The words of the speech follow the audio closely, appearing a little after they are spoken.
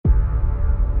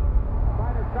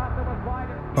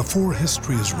Before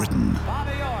history is written,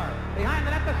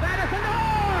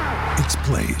 it's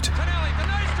played.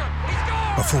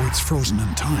 Before it's frozen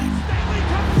in time,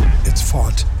 it's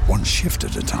fought one shift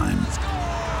at a time.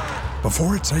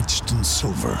 Before it's etched in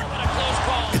silver,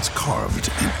 it's carved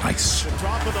in ice.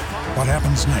 What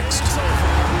happens next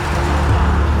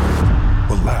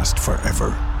will last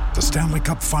forever. The Stanley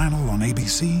Cup Final on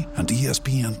ABC and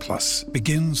ESPN Plus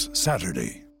begins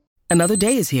Saturday. Another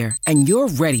day is here, and you're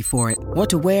ready for it. What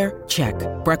to wear? Check.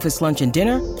 Breakfast, lunch, and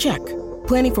dinner? Check.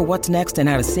 Planning for what's next and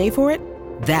how to save for it?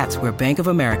 That's where Bank of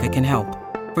America can help.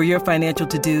 For your financial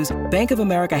to-dos, Bank of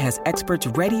America has experts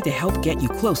ready to help get you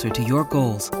closer to your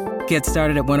goals. Get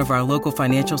started at one of our local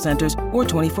financial centers or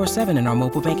 24/7 in our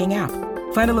mobile banking app.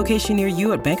 Find a location near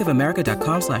you at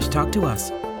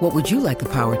bankofamerica.com/talktous. What would you like the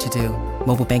power to do?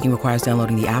 Mobile banking requires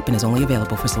downloading the app and is only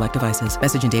available for select devices.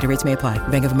 Message and data rates may apply.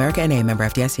 Bank of America N.A., member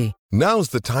FDIC. Now's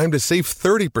the time to save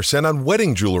 30% on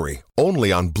wedding jewelry,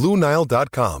 only on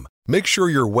BlueNile.com. Make sure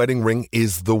your wedding ring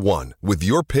is the one with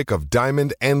your pick of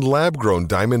diamond and lab-grown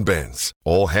diamond bands,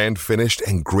 all hand-finished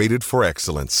and graded for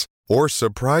excellence. Or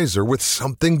surprise her with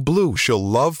something blue she'll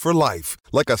love for life,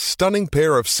 like a stunning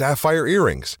pair of sapphire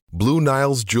earrings. Blue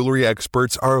Nile's jewelry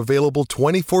experts are available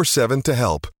 24/7 to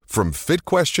help, from fit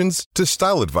questions to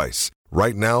style advice.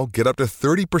 Right now, get up to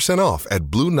 30% off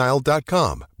at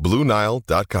BlueNile.com.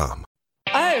 BlueNile.com.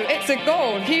 Oh, it's a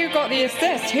goal. Who got the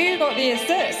assist? Who got the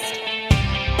assist?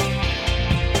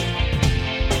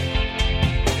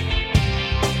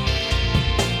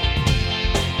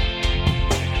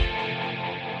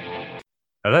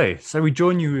 Hello. So we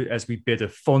join you as we bid a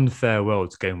fond farewell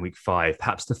to game week 5,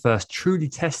 perhaps the first truly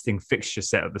testing fixture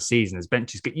set of the season as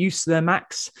benches get used to their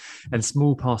max and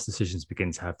small pass decisions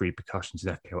begin to have repercussions in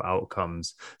FPL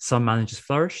outcomes. Some managers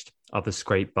flourished, others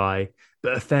scraped by,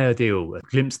 but a fair deal, a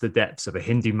glimpse of the depths of a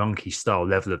Hindi monkey style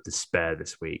level of despair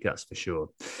this week, that's for sure.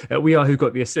 We are Who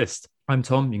Got the Assist. I'm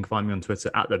Tom. You can find me on Twitter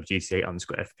at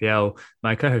WGTA_FPL.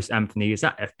 My co-host Anthony is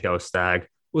at FPL Stag.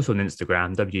 Also on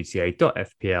Instagram,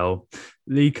 WGTA.FPL.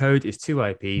 League code is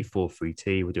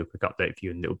 2IP43T. We'll do a quick update for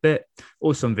you in a little bit.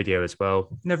 Also on video as well.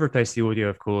 Never replace the audio,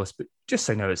 of course, but just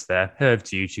so you know it's there. Head over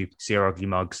to YouTube, see our ugly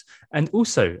mugs. And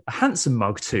also a handsome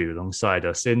mug too alongside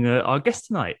us in our guest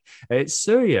tonight. It's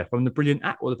Surya from the brilliant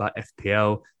at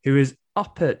AllAboutFPL, who is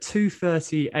up at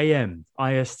 2:30 a.m.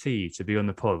 IST to be on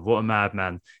the pod. What a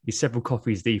madman. He's several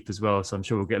coffees deep as well, so I'm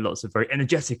sure we'll get lots of very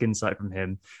energetic insight from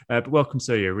him. But welcome,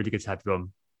 Surya. Really good to have you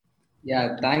on.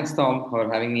 Yeah, thanks, Tom,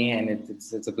 for having me. And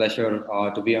it's a pleasure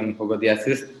to be on Who Got the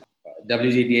Assist.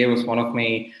 WGTA was one of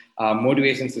my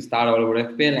motivations to start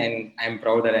AllAboutFPL, and I'm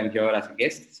proud that I'm here as a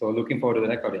guest. So looking forward to the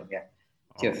recording. Yeah.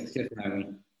 Cheers. Cheers for having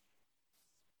me.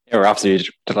 Yeah, we're absolutely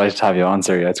delighted to have you on,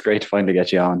 Surya. It's great to finally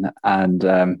get you on. And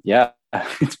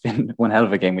it's been one hell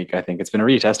of a game week, I think. It's been a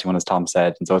really testing one, as Tom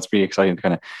said. And so it's really exciting to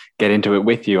kind of get into it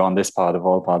with you on this pod of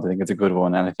all pods. I think it's a good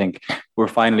one. And I think we're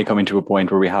finally coming to a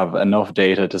point where we have enough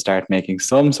data to start making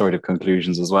some sort of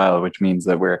conclusions as well, which means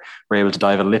that we're able to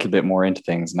dive a little bit more into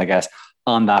things. And I guess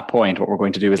on that point, what we're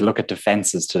going to do is look at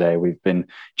defenses today. We've been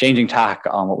changing tack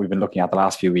on what we've been looking at the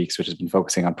last few weeks, which has been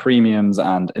focusing on premiums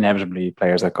and inevitably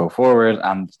players that go forward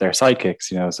and their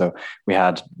sidekicks, So we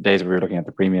had days where we were looking at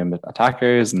the premium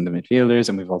attackers and the midfielders,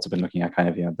 and we've also been looking at kind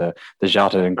of, the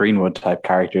Jota and Greenwood type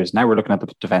characters. Now we're looking at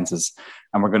the defenses,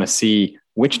 and we're going to see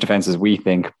which defenses we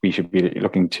think we should be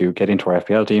looking to get into our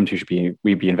FPL teams, who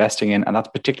we be investing in. And that's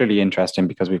particularly interesting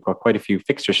because we've got quite a few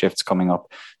fixture shifts coming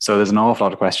up. So there's an awful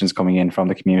lot of questions coming in from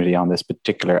the community on this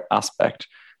particular aspect.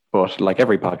 But like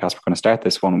every podcast, we're going to start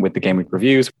this one with the game week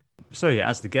reviews. So yeah,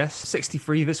 as the guest,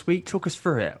 63 this week. Talk us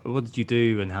through it. What did you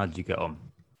do and how did you get on?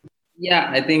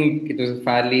 Yeah, I think it was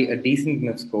a decent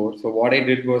enough score. So what I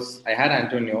did was I had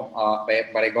Antonio,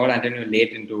 but I got Antonio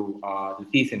late into the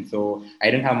season. So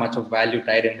I didn't have much of value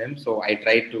tied in him. So I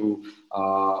tried to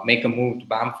make a move to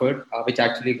Bamford, which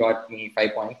actually got me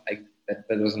 5 points.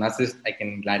 That was an assist. I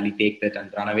can gladly take that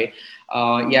and run away.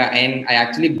 And I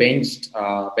actually benched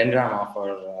Benrahma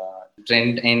for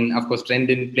Trent. And of course, Trent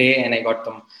didn't play and I got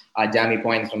some jammy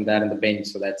points from there on the bench.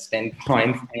 So that's 10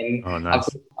 points. And nice.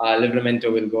 Of course,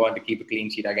 Livramento will go on to keep a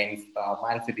clean sheet against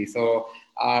Man City. So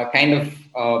kind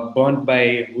of burnt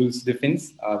by Wolves'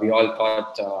 defense. We all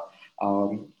thought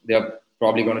they're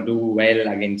probably going to do well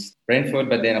against Brentford.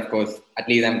 But then, of course, at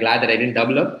least I'm glad that I didn't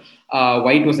double up.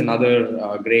 White was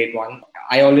another great one.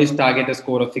 I always target a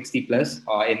score of 60 plus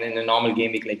in a normal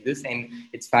game week like this, and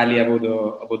it's fairly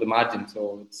above the margin,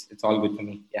 so it's all good for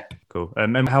me. Yeah. Cool.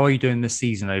 And how are you doing this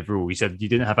season overall? You said you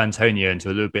didn't have Antonio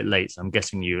until a little bit late, so I'm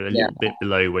guessing you're a little bit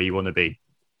below where you want to be.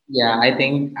 Yeah, I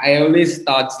think I always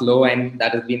start slow, and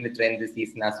that has been the trend this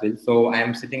season as well. So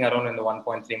I'm sitting around in the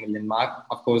 1.3 million mark.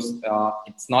 Of course,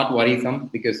 it's not worrisome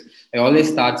because I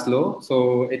always start slow.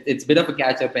 So it's a bit of a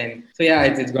catch up. And so, yeah,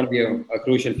 it's going to be a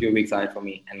crucial few weeks ahead for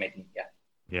me and my team. Yeah.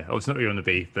 Yeah, it's not where you want to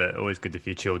be, but always good if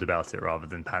you're chilled about it rather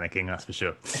than panicking, that's for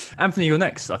sure. Anthony, you're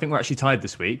next. I think we're actually tied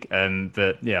this week.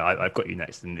 But yeah, I've got you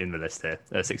next in the list here.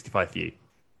 65 for you.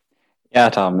 Yeah,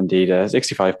 Tom, indeed.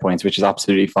 65 points, which is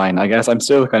absolutely fine. I guess I'm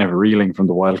still kind of reeling from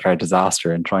the wildcard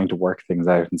disaster and trying to work things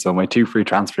out. And so my 2 free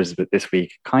transfers this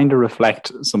week kind of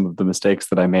reflect some of the mistakes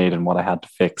that I made and what I had to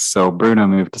fix. So Bruno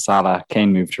moved to Salah,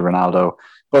 Kane moved to Ronaldo.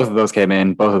 Both of those came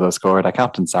in, both of those scored. I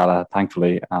captained Salah,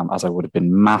 thankfully, as I would have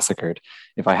been massacred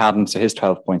if I hadn't. So his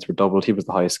 12 points were doubled. He was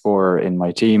the highest scorer in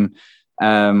my team.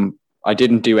 I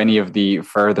didn't do any of the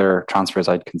further transfers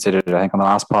I'd considered. I think on the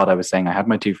last pod, I was saying I had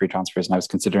my 2 free transfers and I was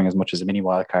considering as much as a mini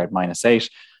wildcard -8,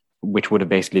 which would have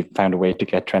basically found a way to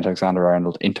get Trent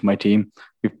Alexander-Arnold into my team.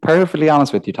 To be perfectly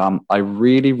honest with you, Tom, I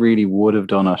really, really would have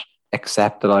done it,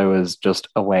 except that I was just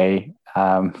away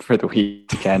for the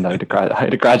weekend. I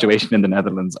had a graduation in the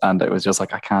Netherlands, and it was just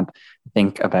like, I can't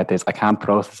think about this. I can't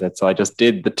process it. So I just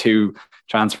did the 2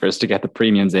 transfers to get the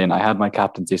premiums in. I had my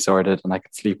captaincy sorted, and I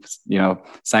could sleep,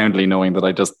 soundly, knowing that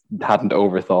I just hadn't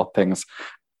overthought things,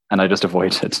 and I just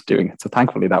avoided doing it. So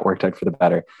thankfully that worked out for the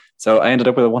better. So I ended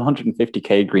up with a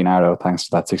 150k green arrow thanks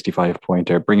to that 65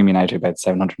 pointer, bringing me now to about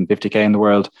 750k in the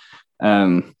world.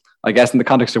 I guess in the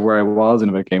context of where I was in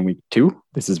about game week 2,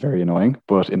 this is very annoying,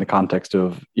 but in the context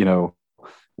of,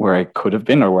 where I could have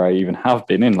been or where I even have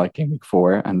been in like game week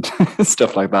 4 and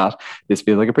stuff like that, this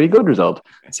feels like a pretty good result.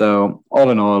 So all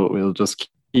in all, we'll just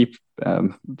keep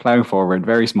plowing forward,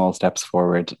 very small steps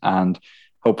forward, and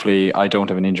hopefully I don't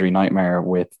have an injury nightmare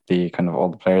with the kind of all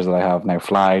the players that I have now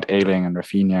flagged. Ayling and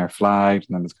Rafinha are flagged,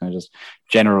 and then there's kind of just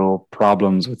general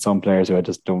problems with some players who I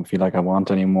just don't feel like I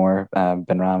want anymore.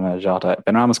 Benrahma, Jota.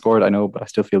 Benrahma scored, I know, but I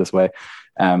still feel this way.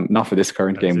 Not for this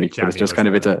current game week, but it's just kind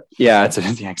of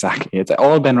exactly. It's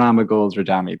all Benrahma goals are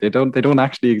jammy. They don't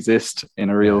actually exist in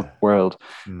a real world,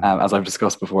 as I've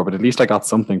discussed before. But at least I got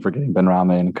something for getting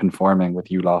Benrahma in conforming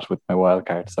with you lot with my wild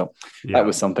card. So that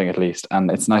was something at least,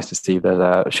 and it's nice to see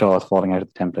that Shaw is falling out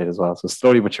of the template as well. So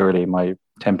slowly but surely, my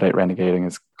template renegading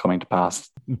is coming to pass.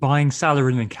 Buying Salah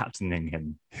and then captaining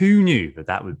him. Who knew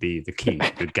that would be the key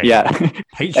to good game? Yeah.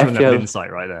 Patreon level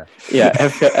insight right there. Yeah,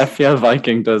 FPL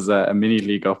Viking does a mini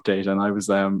league update, and I was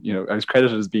I was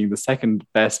credited as being the second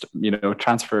best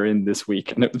transfer in this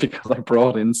week, and it was because I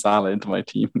brought in Salah into my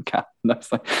team and captain.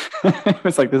 I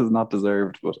was like, this is not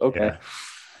deserved, but okay. Yeah.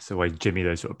 So I Jimmy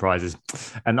those sort of prizes,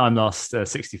 and I'm last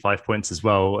 65 points as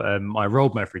well. I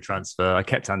rolled my free transfer. I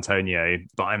kept Antonio,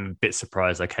 but I'm a bit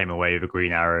surprised I came away with a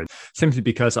green arrow simply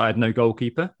because I had no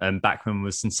goalkeeper. And Backman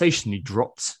was sensationally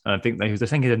dropped. I think they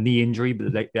saying he had a knee injury,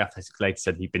 but the Athletic later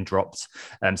said he'd been dropped.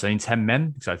 So in 10 men,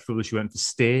 because I foolishly went for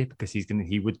Steer because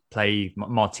he would play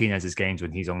Martinez's games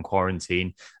when he's on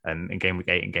quarantine in game week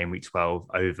 8 and game week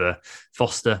 12 over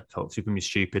Foster. Felt super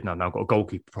stupid, and I've now got a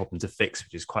goalkeeper problem to fix,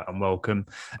 which is quite unwelcome.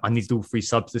 I needed all 3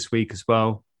 subs this week as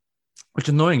well, which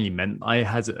annoyingly meant I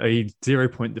had a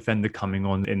 0-point defender coming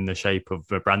on in the shape of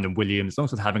Brandon Williams,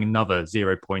 also having another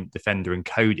 0-point defender in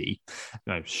Cody.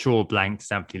 Shaw blanked,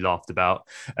 Anthony laughed about,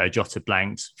 Jota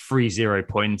blanked, 3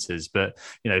 0-pointers, but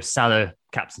Salah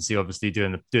captaincy obviously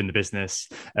doing the business.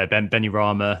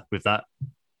 Benrahma with that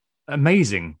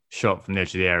amazing shot from the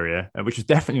edge of the area, which was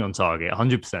definitely on target,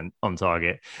 100% on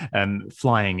target,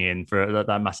 flying in for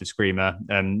that massive screamer.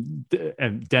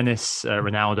 Dennis,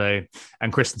 Ronaldo,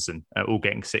 and Christensen all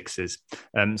getting 6s.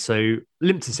 So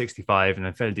limped to 65 and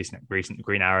a fairly decent recent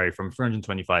green arrow from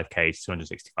 325k to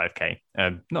 265k.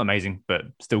 Not amazing, but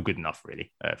still good enough,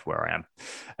 really, for where I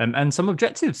am. And some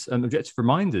objective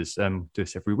reminders. Do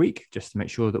this every week just to make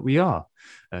sure that we are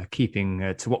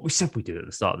keeping to what we said we do at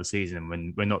the start of the season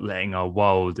when we're not letting our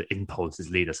wild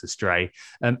impulses lead us astray.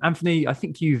 Anthony, I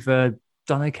think you've done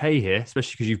okay here,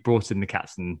 especially because you've brought in the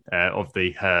captain of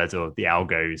the herd or the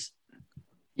Algos.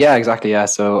 Yeah, exactly. Yeah,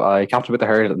 so I captained with the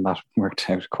herd, and that worked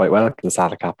out quite well. The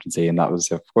Salah captaincy, and that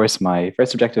was, of course, my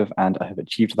first objective, and I have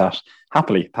achieved that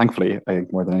happily, thankfully, I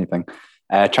think more than anything.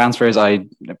 Transfers,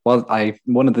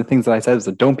 one of the things that I said is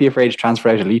that don't be afraid to transfer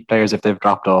out elite players if they've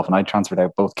dropped off, and I transferred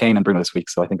out both Kane and Bruno this week,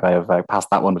 so I think I have passed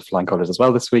that one with flying colours as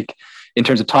well this week. In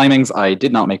terms of timings, I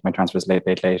did not make my transfers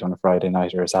late on a Friday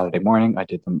night or a Saturday morning. I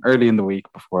did them early in the week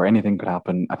before anything could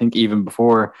happen. I think even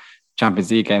before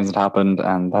Champions League games had happened,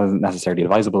 and that isn't necessarily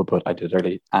advisable, but I did it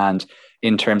early. And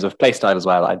in terms of play style as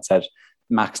well, I'd said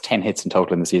max 10 hits in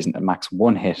total in the season and max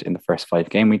 1 hit in the first 5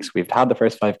 game weeks. We've had the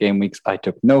first 5 game weeks. I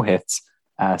took no hits.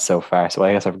 so far. So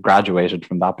I guess I've graduated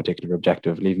from that particular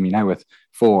objective, leaving me now with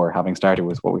 4, having started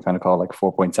with what we kind of call like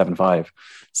 4.75.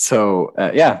 So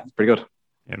yeah, it's pretty good.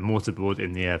 Yeah, mortarboard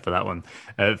in the air for that one.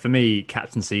 For me,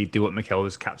 captaincy, do what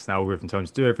Mikel's captain algorithm told us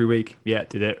to do every week. Yeah,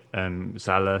 did it.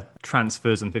 Salah,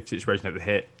 transfers and 50 situation at the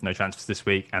hit. No transfers this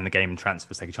week. And the game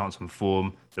transfers take a chance on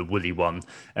form, the woolly one.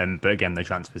 But again, no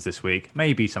transfers this week.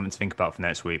 Maybe something to think about for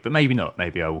next week, but maybe not.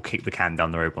 Maybe I will kick the can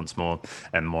down the road once more,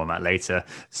 and more on that later.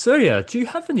 Surya, do you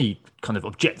have any kind of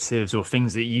objectives or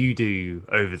things that you do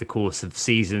over the course of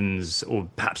seasons, or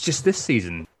perhaps just this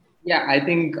season? Yeah, I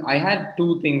think I had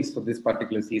 2 things for this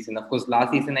particular season. Of course,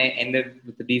 last season I ended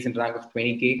with a decent rank of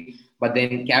 20k, but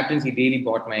then captaincy really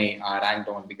brought my rank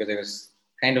down because I was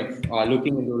kind of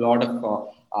looking into a lot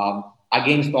of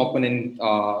against opponent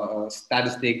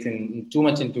statistics and too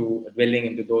much into dwelling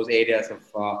into those areas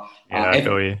of I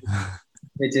feel you.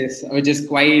 which is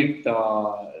quite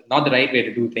not the right way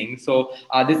to do things. So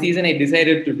this season I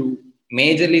decided to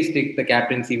majorly stick the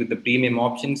captaincy with the premium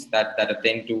options that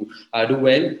tend to do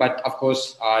well, but of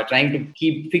course trying to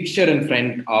keep fixture in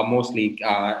front mostly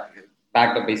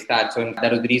backed up by stats. So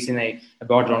that was the reason I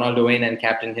brought Ronaldo in and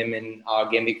captained him in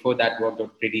game week 4. That worked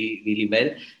out really well,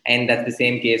 and that's the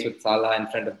same case with Salah in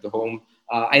front of the home.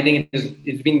 I think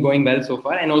it's been going well so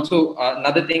far. And also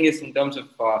another thing is in terms of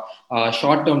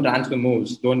short-term transfer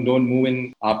moves. Don't move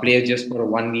in players just for a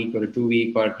 1 week or a 2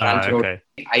 week or transfer. Okay.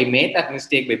 I made that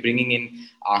mistake by bringing in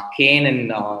Kane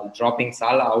and dropping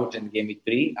Salah out in game week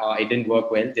 3. It didn't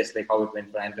work well, just like how it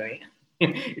went for Anthony.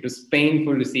 It was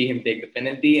painful to see him take the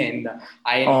penalty, and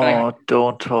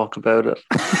don't talk about it.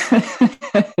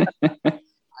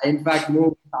 I in fact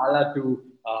moved Salah to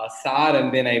Sar,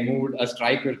 and then I moved a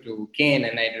striker to Kane,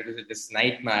 and it was this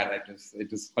nightmare.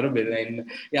 It was horrible, and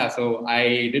yeah, so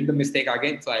I did the mistake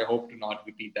again. So I hope to not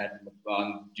repeat that in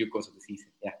the due course of the season.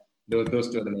 Yeah,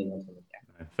 those 2 are the main ones.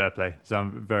 Yeah. Fair play.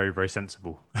 Sound very, very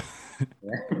sensible.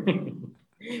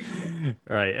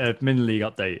 All right, mini league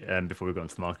update before we go on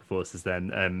to the market forces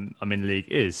then. Our mini league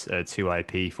is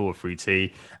 2IP,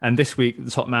 4-3T, and this week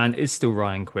the top man is still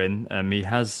Ryan Quinn. He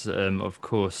has, of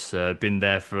course, been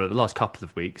there for the last couple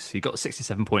of weeks. He got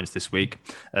 67 points this week.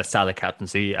 Salah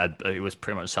captaincy, it was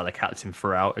pretty much Salah captain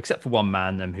throughout, except for one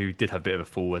man who did have a bit of a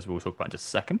fall, as we'll talk about in just a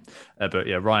second. But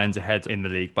yeah, Ryan's ahead in the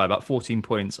league by about 14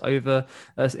 points over,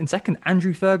 in second,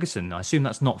 Andrew Ferguson. I assume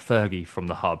that's not Fergie from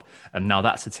the Hub, and now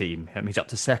that's a team. He's up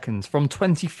to second from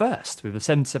 21st with a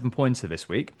 77 pointer this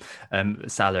week.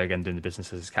 Salah again doing the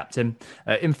business as his captain.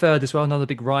 In third as well, another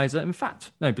big riser. In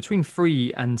fact, no, between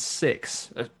 3 and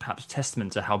 6, perhaps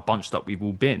testament to how bunched up we've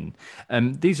all been.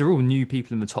 These are all new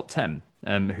people in the top 10.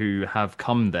 Who have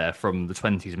come there from the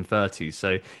 20s and 30s.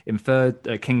 So in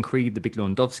third, King Creed, the big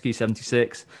Lewandowski,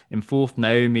 76. In fourth,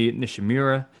 Naomi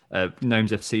Nishimura,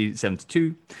 Gnomes FC,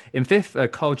 72. In fifth,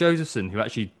 Carl Josephson, who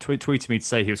actually tweeted me to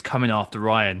say he was coming after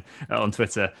Ryan on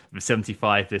Twitter with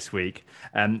 75 this week.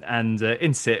 And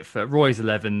in sixth, Roy's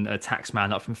 11,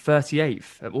 Taxman, up from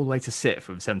 38th all the way to sixth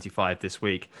with 75 this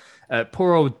week.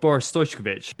 Poor old Boris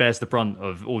Stojkovic bears the brunt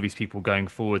of all these people going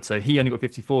forward. So he only got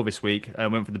 54 this week,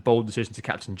 went for the bold decision to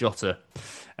captain Jota,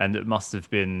 and it must have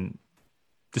been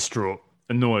distraught,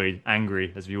 annoyed,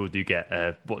 angry, as we all do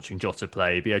get watching Jota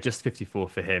play. But yeah, just 54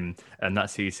 for him, and that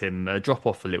sees him drop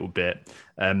off a little bit.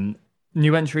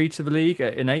 New entry to the league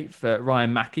in 8th,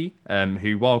 Ryan Mackey,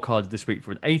 who wildcarded this week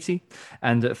for an 80.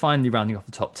 And finally rounding off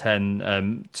the top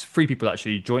 10, 3 people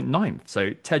actually joined 9th. So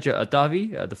Teja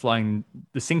Adavi,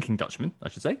 the sinking Dutchman, I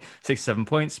should say, 67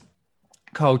 points.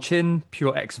 Carl Chin,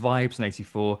 Pure X Vibes, an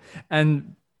 84.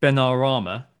 And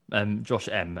Benarama, Josh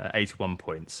M, 81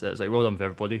 points. So well done for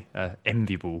everybody.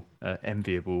 Enviable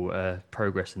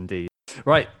progress indeed.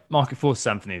 Right, market forces,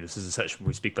 Anthony. This is a section where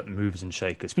we speak about the movers and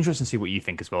shakers. It's interesting to see what you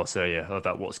think as well, Surya,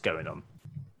 about what's going on.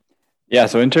 Yeah,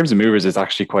 so in terms of movers, it's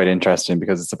actually quite interesting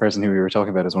because it's the person who we were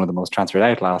talking about as one of the most transferred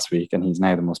out last week, and he's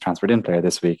now the most transferred in player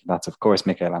this week. That's, of course,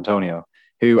 Mikel Antonio,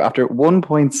 who after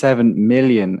 1.7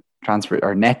 million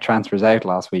net transfers out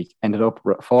last week ended up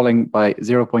falling by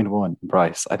 0.1 in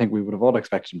price. I think we would have all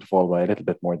expected him to fall by a little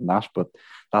bit more than that, but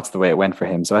that's the way it went for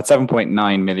him. So at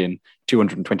 7.9 million,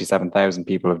 227,000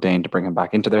 people have deigned to bring him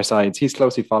back into their sides. He's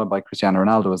closely followed by Cristiano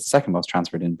Ronaldo as the second most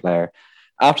transferred in player.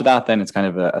 After that, then it's kind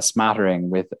of a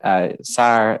smattering with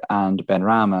Sar and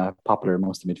Benrahma, popular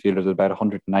amongst the midfielders, with about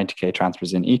 190k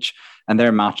transfers in each. And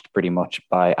they're matched pretty much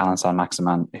by Alan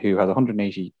Saint-Maximin, who has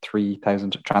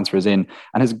 183,000 transfers in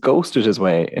and has ghosted his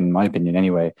way, in my opinion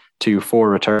anyway, to 4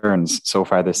 returns so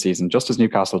far this season, just as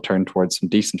Newcastle turn towards some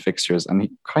decent fixtures. And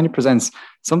he kind of presents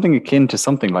something akin to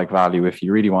something like value if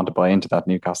you really want to buy into that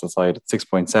Newcastle side at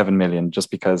 6.7 million,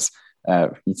 just because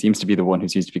He seems to be the one who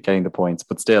seems to be getting the points,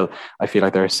 but still, I feel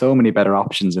like there are so many better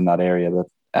options in that area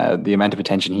that the amount of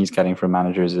attention he's getting from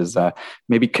managers is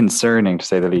maybe concerning, to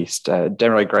say the least.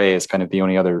 Denroy Gray is kind of the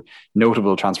only other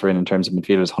notable transfer in terms of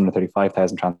midfielders,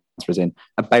 135,000 transfers in,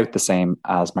 about the same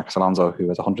as Marcos Alonso, who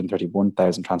has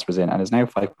 131,000 transfers in and is now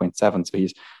 5.7. So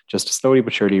he's just slowly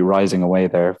but surely rising away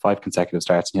there, 5 consecutive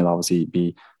starts, and he'll obviously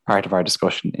be part of our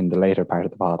discussion in the later part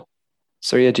of the pod.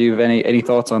 Surya, do you have any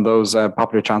thoughts on those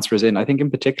popular transfers in? I think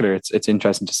in particular, it's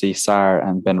interesting to see Sarr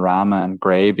and Benrahma and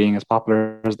Gray being as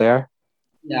popular as they are.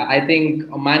 Yeah, I think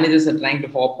managers are trying to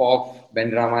hop off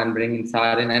Benrahma and bring in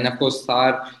Sarr in. And of course,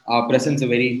 Sarr presents a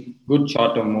very good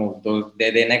short-term move.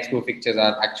 Their next 2 fixtures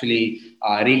are actually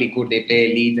really good. They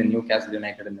play Leeds and Newcastle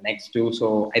United in the next 2.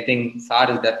 So I think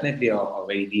Sarr is definitely a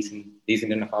very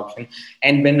decent enough option.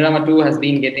 And Benrahma too has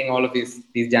been getting all of these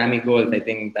jammy goals. I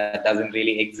think that doesn't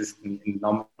really exist in the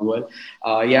normal world.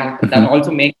 That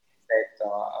also makes that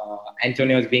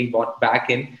Antonio is being brought back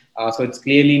in. So it's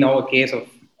clearly now a case of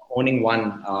owning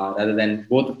one rather than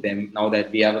both of them, now that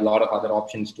we have a lot of other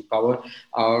options to cover.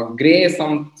 Gray is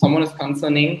someone is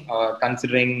concerning,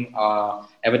 considering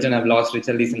Everton have lost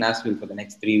Richarlison as well for the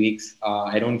next 3 weeks.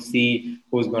 I don't see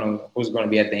who's going to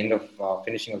be at the end of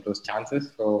finishing of those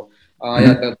chances. So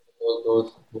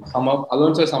those sum up.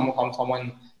 Alonso is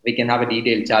someone we can have a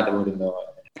detailed chat about in the.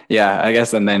 Yeah, I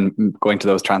guess, and then going to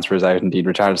those transfers out, indeed,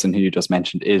 Richarlison, who you just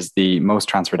mentioned, is the most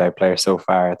transferred out player so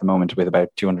far at the moment, with about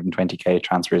 220k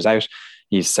transfers out.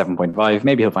 He's 7.5.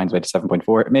 Maybe he'll find his way to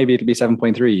 7.4. Maybe it'll be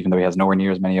 7.3, even though he has nowhere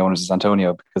near as many owners as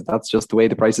Antonio, because that's just the way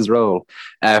the prices roll.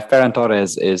 Ferran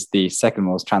Torres is the second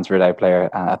most transferred out player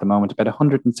at the moment, about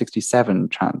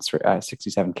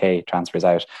 67k transfers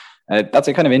out. That's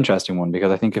a kind of interesting one,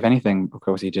 because I think, if anything, of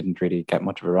course, he didn't really get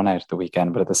much of a run out at the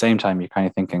weekend, but at the same time, you're kind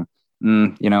of thinking,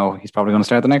 he's probably going to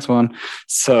start the next one.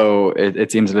 So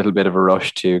it seems a little bit of a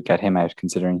rush to get him out,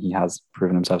 considering he has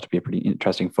proven himself to be a pretty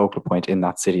interesting focal point in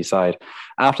that City side.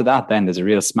 After that, then, there's a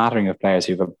real smattering of players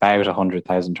who've about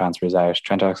 100,000 transfers out.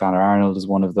 Trent Alexander-Arnold is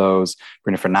one of those.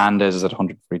 Bruno Fernandes is at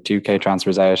 142k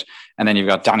transfers out. And then you've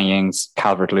got Danny Ings,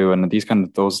 Calvert-Lewin, and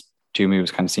those 2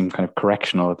 moves kind of seem kind of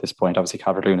correctional at this point. Obviously,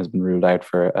 Calvert-Lewin has been ruled out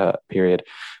for a period,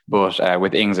 but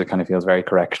with Ings, it kind of feels very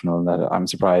correctional. And that I'm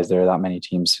surprised there are that many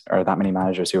teams or that many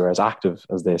managers who are as active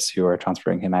as this who are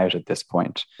transferring him out at this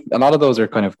point. A lot of those are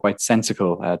kind of quite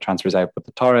sensical transfers out, but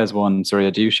the Torres one,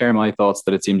 Surya, do you share my thoughts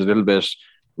that it seems a little bit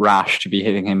rash to be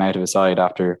hitting him out of his side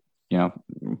after,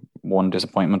 one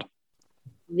disappointment?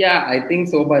 Yeah, I think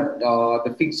so. But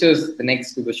the fixtures,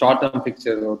 the short-term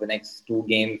fixtures or the next 2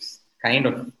 games, kind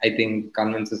of, I think,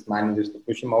 convinces managers to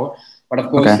push him out. But of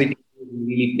course, City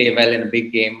really play well in a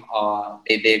big game.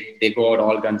 They go out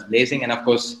all guns blazing. And of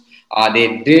course,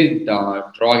 they did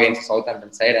draw against the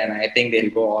Southampton side. And I think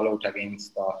they'll go all out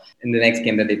against in the next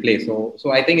game that they play. So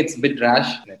I think it's a bit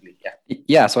rash.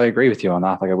 Yeah, so I agree with you on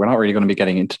that. Like, we're not really going to be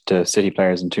getting into City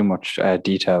players in too much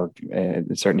detail,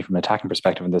 certainly from an attacking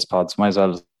perspective in this pod. So might as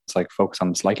well focus on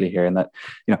them slightly here, in that,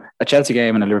 a Chelsea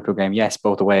game and a Liverpool game, yes,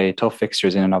 both away, tough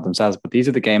fixtures in and of themselves, but these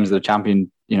are the games that a champion,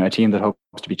 a team that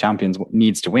hopes to be champions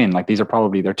needs to win. Like, these are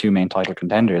probably their 2 main title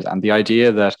contenders, and the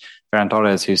idea that Ferran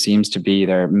Torres, who seems to be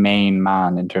their main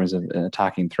man in terms of an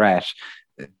attacking threat,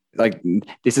 like,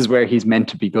 this is where he's meant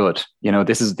to be good.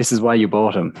 This is why you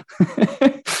bought him.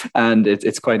 And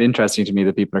it's quite interesting to me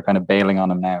that people are kind of bailing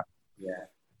on him now. Yeah.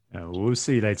 We'll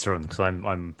see later on, because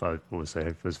I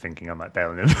also was thinking I might bail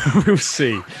on him. We'll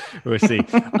see.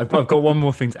 I've got one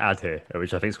more thing to add here,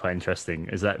 which I think is quite interesting,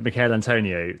 is that Michail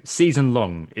Antonio, season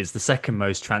long, is the second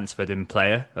most transferred in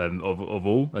player of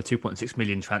all. 2.6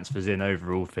 million transfers in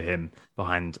overall for him,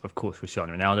 behind, of course,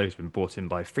 Cristiano Ronaldo, who's been bought in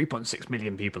by 3.6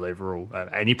 million people overall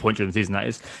at any point during the season, that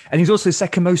is. And he's also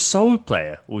second most sold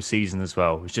player all season as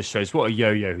well, which just shows what a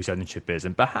yo-yo his ownership is,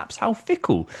 and perhaps how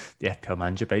fickle the FPL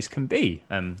manager base can be.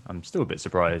 I'm still a bit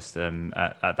surprised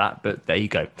at that, but there you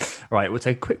go. Right, we'll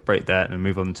take a quick break there and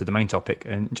move on to the main topic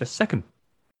in just a second.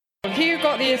 Who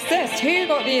got the assist?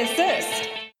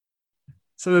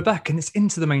 So we're back, and it's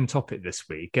into the main topic this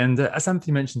week. And as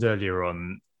Anthony mentioned earlier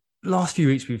on, last few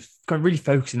weeks we've kind of really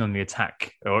focusing on the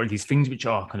attack, or at least things which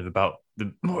are kind of about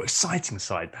the more exciting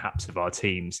side, perhaps, of our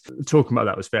teams. Talking about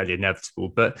that was fairly inevitable,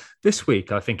 but this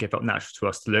week I think it felt natural to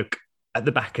us to look at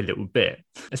the back a little bit,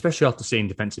 especially after seeing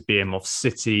defensive BM off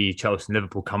City, Chelsea and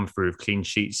Liverpool come through with clean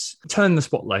sheets, turn the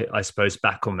spotlight, I suppose,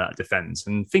 back on that defence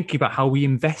and thinking about how we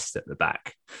invest at the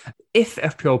back. If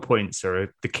FPL points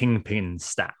are the kingpin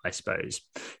stat, I suppose,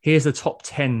 here's the top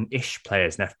 10-ish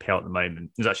players in FPL at the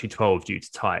moment. There's actually 12 due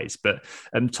to ties, but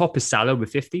top is Salah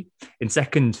with 50. In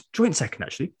second, joint second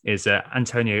actually, is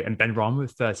Antonio and Ben Rama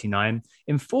with 39.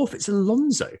 In fourth, it's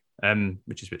Alonso,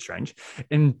 which is a bit strange.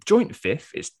 In joint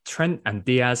fifth, it's Trent and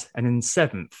Diaz. And in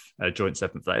seventh, joint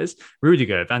seventh players,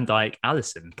 Rudiger, Van Dijk,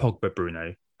 Alisson, Pogba,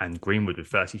 Bruno, and Greenwood with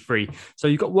 33. So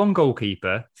you've got one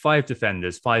goalkeeper, 5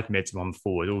 defenders, 5 mids, and 1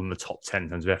 forward, all in the top 10 in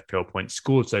terms of FPL points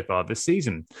scored so far this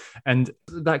season. And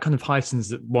that kind of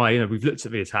heightens why, we've looked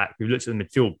at the attack, we've looked at the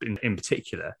midfield in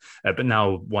particular, but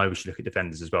now why we should look at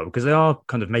defenders as well, because they are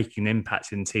kind of making an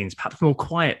impact in teams, perhaps more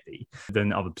quietly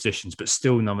than other positions, but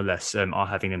still nonetheless are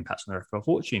having impacts on their FPL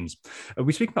fortunes.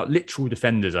 We speak about literal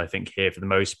defenders, I think, here for the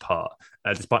most part,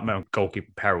 despite my own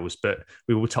goalkeeper perils, but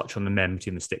we will touch on the men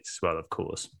between the sticks as well, of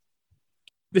course.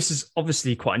 This is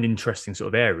obviously quite an interesting sort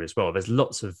of area as well. There's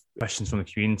lots of questions from the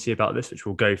community about this, which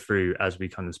we'll go through as we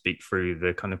kind of speak through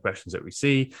the kind of questions that we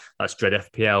see. That's Dread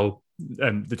FPL,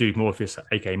 the dude Morpheus,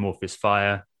 aka Morpheus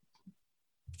Fire,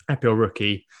 FPL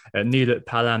Rookie, Neil at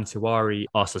Palam Tiwari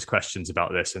asked us questions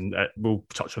about this, and we'll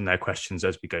touch on their questions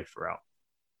as we go throughout.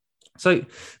 So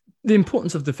the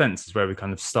importance of defense is where we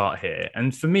kind of start here.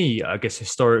 And for me, I guess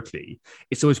historically,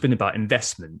 it's always been about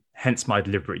investment, hence my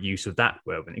deliberate use of that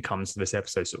word when it comes to this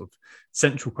episode, sort of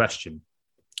central question,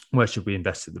 where should we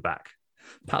invest at the back?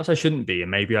 Perhaps I shouldn't be,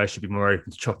 and maybe I should be more open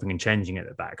to chopping and changing at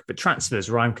the back. But transfers,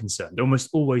 where I'm concerned, almost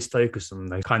always focus on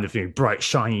the kind of bright,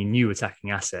 shiny, new attacking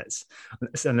assets.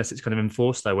 Unless it's kind of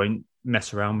enforced, I won't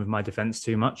mess around with my defense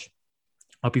too much.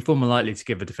 I'll be far more likely to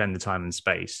give a defender time and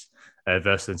space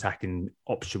versus an attacking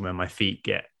option where my feet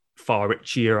get far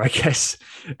richier, I guess.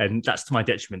 And that's to my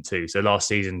detriment too. So last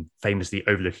season, famously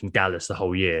overlooking Dallas the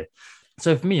whole year.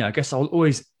 So for me, I guess I'll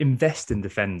always invest in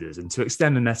defenders. And to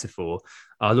extend the metaphor,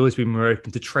 I'll always be more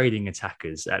open to trading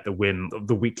attackers at the whim of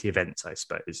the weekly events, I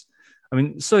suppose. I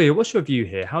mean, Surya, what's your view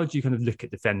here? How do you kind of look at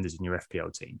defenders in your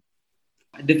FPL team?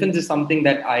 Defense is something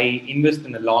that I invest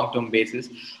in a long-term basis,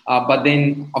 but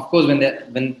then, of course, when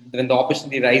the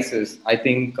opportunity rises, I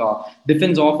think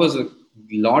defense offers a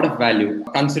lot of value.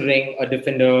 Considering a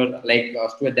defender like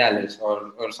Stuart Dallas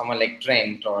or someone like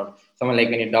Trent or someone like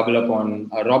when you double up on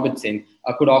Robertson,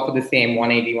 could offer the same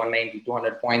 180, 190,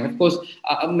 200 points. Of course,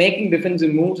 making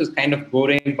defensive moves is kind of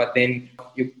boring, but then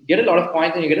you get a lot of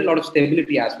points and you get a lot of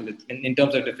stability as well in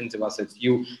terms of defensive assets.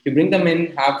 You bring them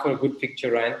in, have for a good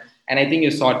fixture run, and I think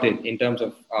you're sorted in terms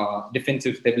of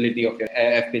defensive stability of your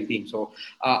FPL team. So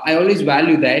I always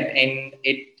value that, and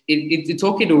it's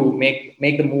okay to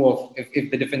make the move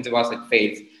if the defensive asset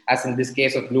fails. As in this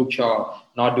case of Luke Shaw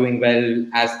not doing well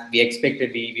as we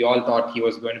expected. We all thought he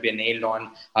was going to be a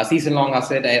nailed-on season-long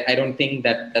asset. I don't think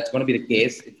that's going to be the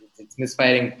case. It's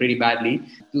misfiring pretty badly.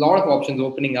 A lot of options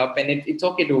opening up, and it's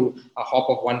okay to hop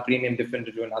off one premium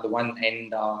defender to another one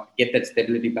and get that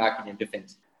stability back in your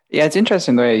defense. Yeah, it's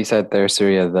interesting the way you said there,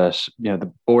 Surya, that the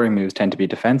boring moves tend to be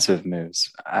defensive moves.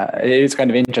 It is kind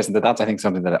of interesting that's, I think,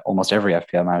 something that almost every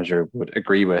FPL manager would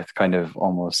agree with kind of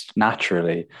almost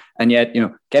naturally. And yet,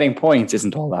 getting points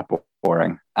isn't all that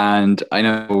boring. And I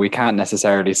know we can't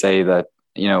necessarily say that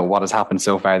what has happened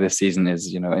so far this season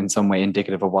is, in some way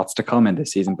indicative of what's to come in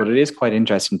this season. But it is quite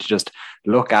interesting to just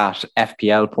look at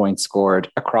FPL points scored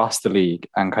across the league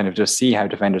and kind of just see how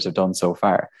defenders have done so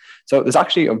far. So there's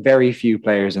actually a very few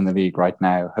players in the league right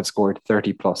now have scored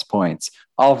 30 plus points.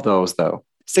 Of those, though,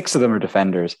 6 of them are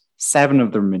defenders, 7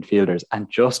 of them are midfielders, and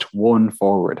just 1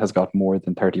 forward has got more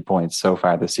than 30 points so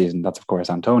far this season. That's, of course,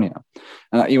 Antonio.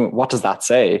 And what does that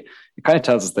say? It kind of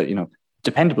tells us that,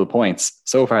 dependable points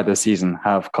so far this season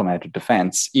have come out of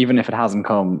defense, even if it hasn't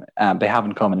come, they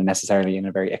haven't come necessarily in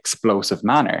a very explosive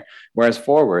manner. Whereas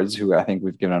forwards, who I think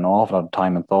we've given an awful lot of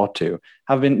time and thought to,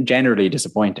 have been generally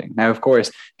disappointing. Now, of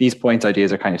course, these points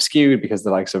ideas are kind of skewed because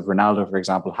the likes of Ronaldo, for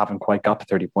example, haven't quite got to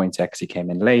 30 points yet because he came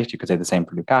in late. You could say the same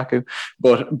for Lukaku.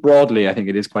 But broadly, I think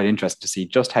it is quite interesting to see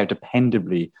just how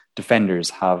dependably defenders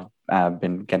have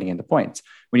been getting into points.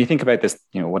 When you think about this,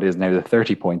 what is now the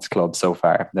 30 points club so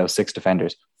far, those 6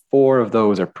 defenders, 4 of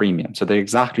those are premium. So they're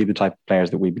exactly the type of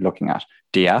players that we'd be looking at.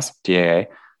 Diaz, TAA,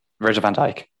 Virgil van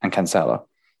Dijk, and Cancelo.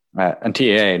 And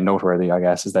TAA, noteworthy, I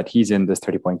guess, is that he's in this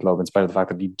 30-point club in spite of the fact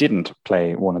that he didn't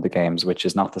play one of the games, which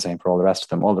is not the same for all the rest of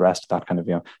them. All the rest of that kind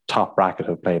of top bracket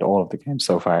have played all of the games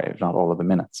so far, if not all of the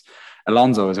minutes.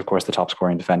 Alonso is, of course, the top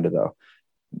scoring defender, though.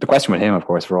 The question with him, of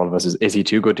course, for all of us is he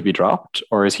too good to be dropped,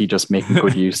 or is he just making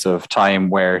good use of time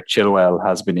where Chilwell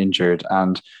has been injured?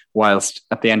 And whilst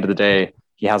at the end of the day,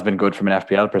 he has been good from an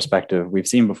FPL perspective, we've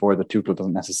seen before that Tuchel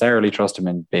doesn't necessarily trust him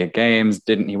in big games.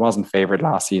 He wasn't favoured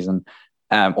last season.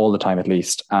 all the time at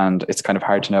least. And it's kind of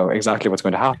hard to know exactly what's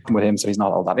going to happen with him. So he's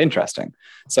not all that interesting.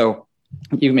 So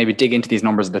you maybe dig into these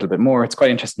numbers a little bit more. It's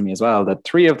quite interesting to me as well that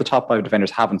 3 of the top 5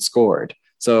 defenders haven't scored.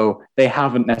 So they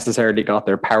haven't necessarily got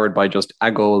there powered by just a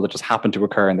goal that just happened to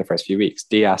occur in the first few weeks.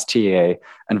 Diaz, TA,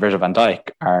 and Virgil van Dijk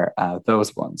are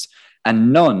those ones.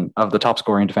 And none of the top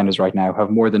scoring defenders right now have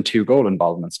more than 2 goal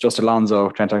involvements. Just Alonso,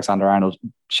 Trent Alexander-Arnold,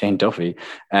 Shane Duffy,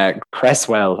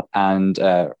 Cresswell, and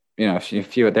a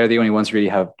few. They're the only ones who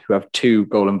have 2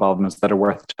 goal involvements that are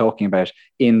worth talking about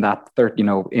in that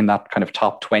in that kind of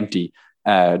top 20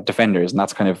 defenders. And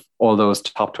that's kind of all those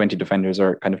top 20 defenders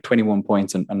are kind of 21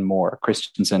 points and more.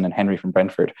 Christensen and Henry from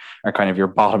Brentford are kind of your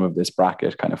bottom of this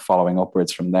bracket, kind of following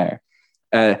upwards from there.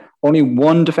 Only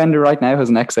one defender right now has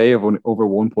an XA of over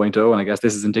 1.0, and I guess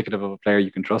this is indicative of a player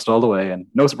you can trust all the way. And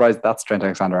no surprise, that's Trent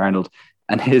Alexander-Arnold,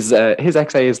 and his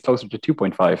XA is closer to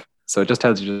 2.5. So it just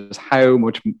tells you just how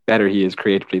much better he is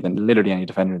creatively than literally any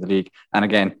defender in the league. And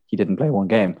again, he didn't play one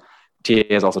game. TA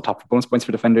is also top for bonus points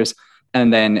for defenders.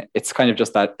 And then it's kind of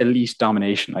just that elite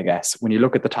domination, I guess. When you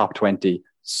look at the top 20,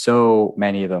 so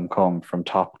many of them come from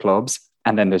top clubs.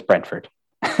 And then there's Brentford.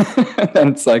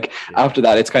 And it's like, after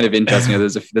that, it's kind of interesting.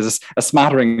 There's a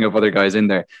smattering of other guys in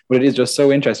there. But it is just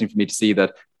so interesting for me to see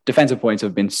that defensive points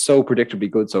have been so predictably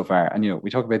good so far. And,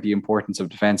 we talk about the importance of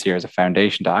defense here as a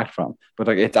foundation to act from, but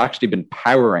it's actually been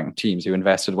powering teams who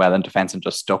invested well in defense and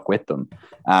just stuck with them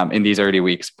in these early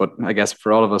weeks. But I guess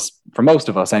for most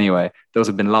of us anyway, those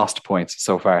have been lost points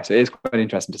so far. So it is quite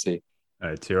interesting to see.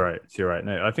 You're right.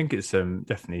 No, I think it's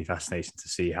definitely fascinating to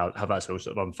see how that's all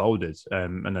sort of unfolded. I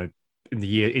know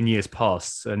in years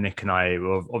past, Nick and I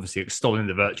were obviously extolling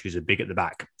the virtues of big at the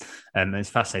back. And it's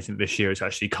fascinating this year it's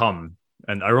actually come.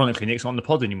 And ironically, Nick's not on the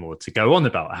pod anymore to go on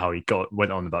about how he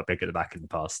went on about big at the back in the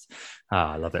past.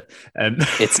 I love it.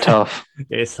 It's tough.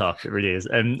 It's tough. It really is.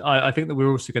 And I think that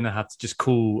we're also going to have to just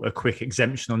call a quick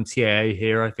exemption on TAA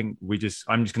here. I think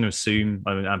I'm just going to assume,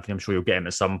 Anthony, I'm sure you'll get him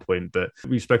at some point, but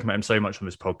we've spoken about him so much on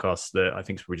this podcast that I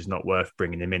think it's probably just not worth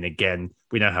bringing him in again.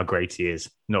 We know how great he is.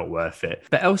 Not worth it.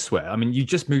 But elsewhere, you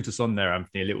just moved us on there,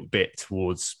 Anthony, a little bit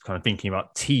towards kind of thinking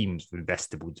about teams with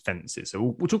investable defences. So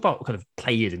we'll talk about kind of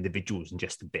players, individuals in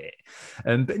just a bit.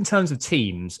 But in terms of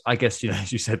teams, I guess,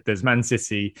 as you said, there's Man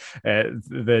City,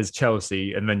 there's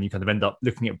Chelsea, and then you kind of end up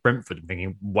looking at Brentford and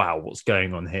thinking, wow, what's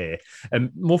going on here?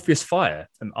 Morpheus Fire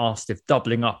asked if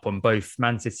doubling up on both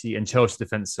Man City and Chelsea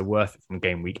defence are worth it from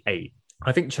game week 8.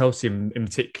 I think Chelsea in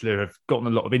particular have gotten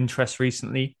a lot of interest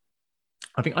recently.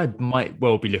 I think I might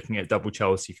well be looking at double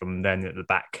Chelsea from then at the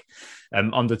back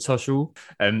under Tuchel.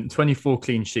 24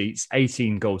 clean sheets,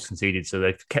 18 goals conceded. So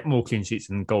they've kept more clean sheets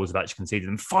than goals have actually conceded.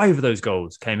 And 5 of those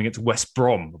goals came against West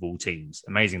Brom, of all teams,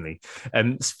 amazingly.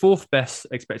 It's 4th best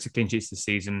expected clean sheets this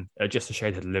season, just a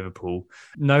shade ahead of Liverpool.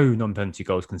 No non-penalty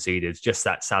goals conceded, just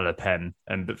that Salah pen,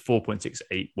 but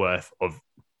 4.68 worth of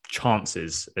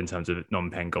chances in terms of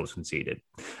non-pen goals conceded.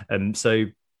 So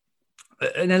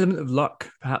an element of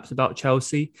luck, perhaps, about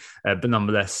Chelsea, but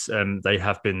nonetheless, they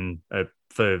have been,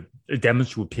 for a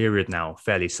demonstrable period now,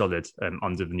 fairly solid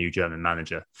under the new German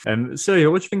manager. So,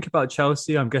 what do you think about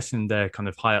Chelsea? I'm guessing they're kind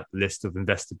of high up the list of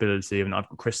investability. I've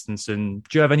got Christensen.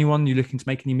 Do you have anyone you're looking to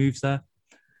make any moves there?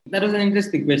 That was an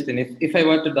interesting question. If I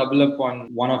were to double up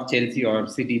on one of Chelsea or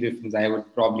City difference, I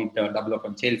would probably double up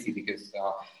on Chelsea because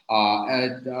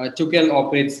Tuchel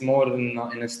operates more in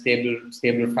a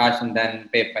stable fashion than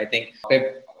Pep. I think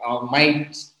Pep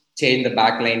might change the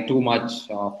back line too much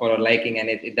for our liking, and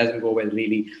it doesn't go well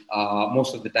really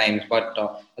most of the times. But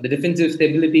the defensive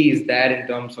stability is there in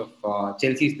terms of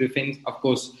Chelsea's defense. Of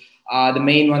course, the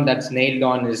main one that's nailed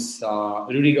on is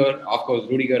Rudiger. Of course,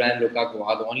 Rudiger and Lukaku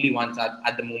are the only ones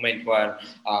at the moment who are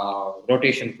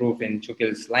rotation-proof in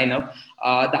Tuchel's lineup.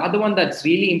 The other one that's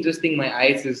really interesting in my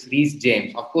eyes is Reece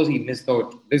James. Of course, he missed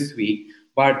out this week,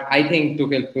 but I think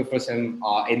Tuchel prefers him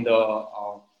in the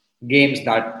games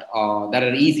that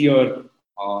are easier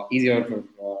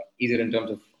in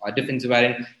terms of defensive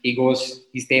wherein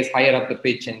he stays higher up the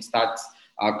pitch and starts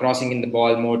crossing in the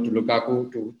ball more to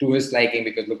Lukaku to his liking,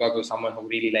 because Lukaku is someone who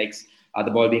really likes the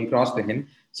ball being crossed to him.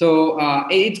 So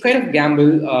it's kind of a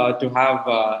gamble to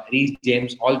have Reece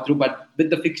James all through, but with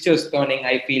the fixtures turning,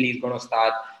 I feel he's going to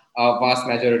start a vast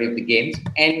majority of the games.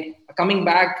 And coming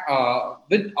back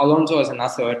with Alonso as an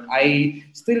asset, I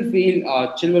still feel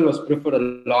Chilwell was preferred a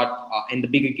lot in the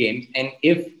bigger games. And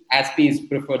if Aspi is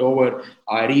preferred over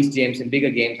Reece James in bigger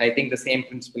games, I think the same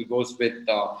principle goes with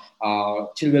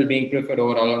Chilwell being preferred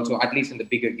over Alonso, at least in the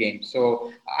bigger games.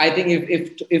 So I think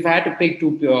if I had to pick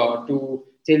two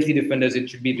Chelsea defenders, it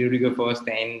should be Rudiger first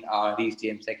and Reece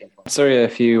James second. Sorry,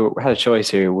 if you had a choice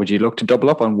here, would you look to double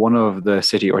up on one of the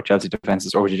City or Chelsea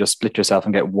defences, or would you just split yourself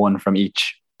and get one from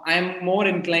each? I'm more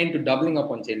inclined to doubling up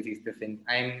on Chelsea's defense.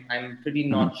 I'm pretty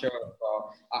not sure.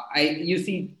 You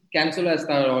see, Cancelo has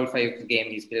started all 5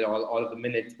 games. He's played all of the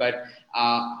minutes. But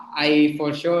I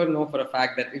for sure know for a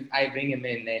fact that if I bring him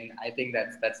in, then I think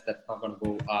that's not going to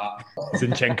go.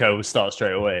 Zinchenko will start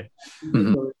straight away.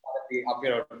 Up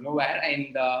here out of nowhere,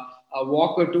 and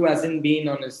Walker too hasn't been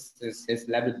on his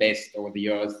level best over the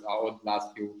years, over the last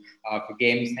few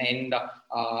games, and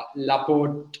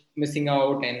Laporte missing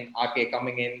out and Ake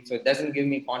coming in, so it doesn't give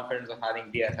me confidence of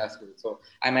having Diaz as well. So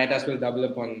I might as well double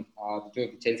up on the 2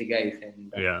 of the Chelsea guys.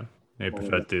 And I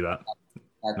prefer to do that.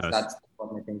 That's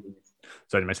what my thinking is.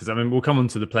 So anyway, we'll come on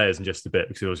to the players in just a bit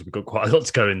because obviously we've got quite a lot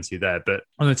to go into there. But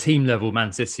on a team level,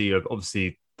 Man City are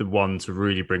obviously the one to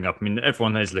really bring up. I mean,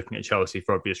 everyone is looking at Chelsea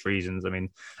for obvious reasons. I mean,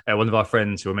 one of our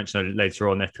friends who will mention later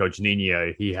on, FPL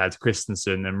Janino, he had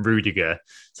Christensen and Rudiger.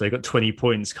 So he got 20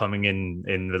 points coming in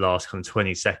the last kind of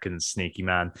 20 seconds, sneaky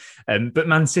man. But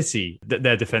Man City,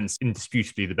 their defence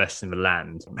indisputably the best in the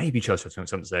land. Maybe Chelsea have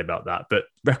something to say about that. But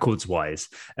records-wise,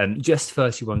 just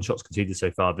 31 shots conceded so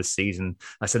far this season.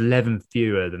 That's 11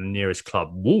 fewer than the nearest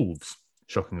club, Wolves,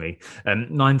 shockingly.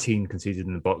 19 conceded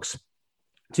in the box.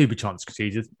 2 big chances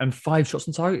conceded and 5 shots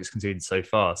on targets conceded so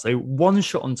far. So 1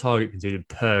 shot on target conceded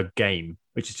per game,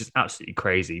 which is just absolutely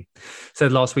crazy. So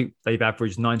last week, they've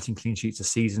averaged 19 clean sheets a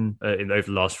season over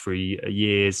the last 3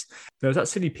 years. There was that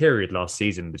silly period last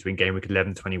season between game week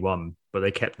 11-21, but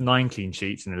they kept 9 clean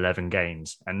sheets in 11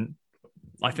 games. And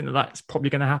I think that's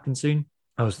probably going to happen soon.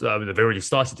 They've already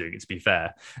started doing it, to be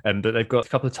fair. But they've got a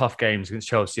couple of tough games against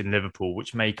Chelsea and Liverpool,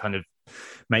 which may kind of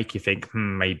make you think,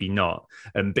 maybe not.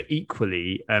 But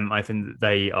equally, I think that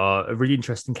they are a really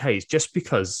interesting case just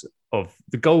because of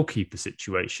the goalkeeper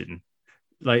situation.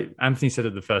 Like Anthony said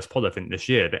at the first pod, I think this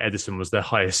year, that Ederson was their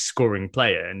highest scoring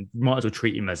player and you might as well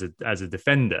treat him as a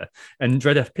defender. And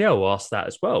Dread FPL asked that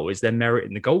as well. Is there merit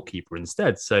in the goalkeeper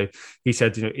instead? So he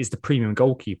said, is the premium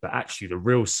goalkeeper actually the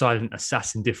real silent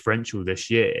assassin differential this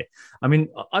year? I mean,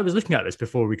 I was looking at this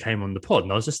before we came on the pod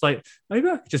and I was just like, maybe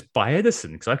I could just buy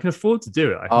Ederson because I can afford to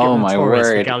do it. I can get Torres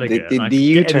for Gallagher and I can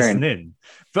get Ederson in.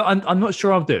 But I'm not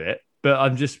sure I'll do it. But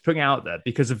I'm just putting it out there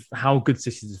because of how good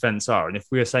City's defence are. And if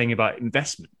we are saying about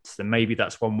investments, then maybe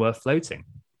that's one worth floating.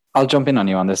 I'll jump in on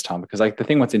you on this, Tom, because the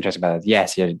thing what's interesting about it,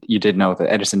 yes, you did know that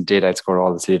Ederson did outscore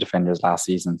all the City defenders last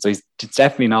season. So it's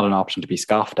definitely not an option to be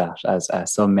scoffed at, as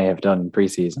some may have done in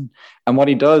pre-season. And what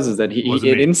he does is that it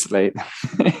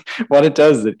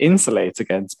insulates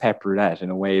against Pep Roulette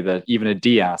in a way that even a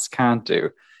Diaz can't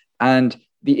do. And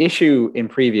the issue in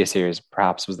previous years,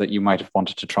 perhaps, was that you might have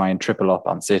wanted to try and triple up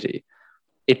on City.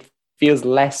 It feels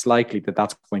less likely that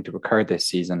that's going to occur this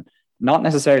season, not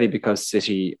necessarily because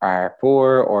City are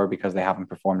poor or because they haven't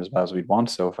performed as well as we'd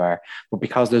want so far, but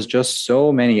because there's just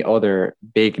so many other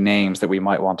big names that we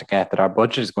might want to get that our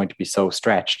budget is going to be so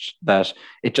stretched that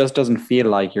it just doesn't feel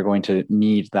like you're going to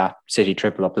need that City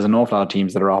triple up. There's an awful lot of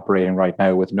teams that are operating right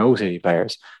now with no City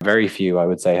players. Very few, I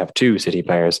would say, have 2 City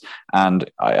players. And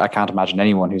I can't imagine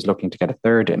anyone who's looking to get a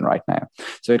third in right now.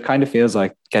 So it kind of feels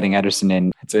like getting Ederson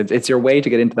in. It's your way to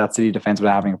get into that City defence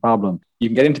without having a problem. You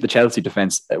can get into the Chelsea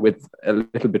defence with a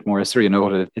little bit more Surya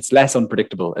noted. It's less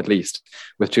unpredictable, at least,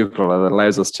 with Tuchel. That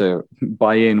allows us to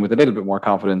buy in with a little bit more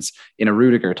confidence in a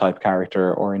Rudiger type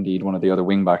character, or indeed one of the other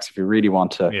wing backs if you really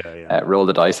want to roll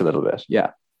the dice a little bit.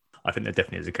 Yeah. I think there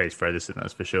definitely is a case for Ederson,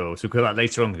 that's for sure. So we'll come back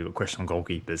later on. We've got a question on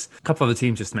goalkeepers. A couple of other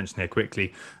teams just to mention here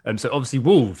quickly. So obviously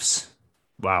Wolves,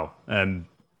 wow.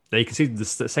 They conceded the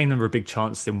same number of big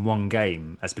chances in one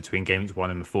game as between games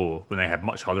 1 and 4 when they had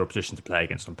much harder opposition to play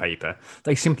against on paper.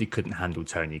 They simply couldn't handle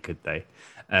Tony, could they?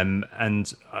 I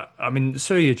mean,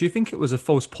 Surya, do you think it was a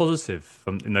false positive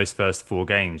in those first 4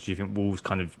 games? Do you think Wolves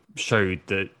kind of showed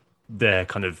that their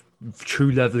kind of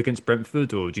true level against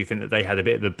Brentford, or do you think that they had a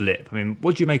bit of a blip? I mean,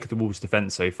 what do you make of the Wolves'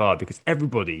 defence so far? Because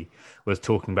everybody was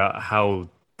talking about how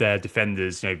their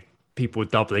defenders, people were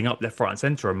doubling up left, right and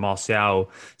centre, and Martial,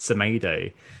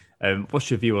 Semedo. What's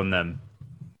your view on them?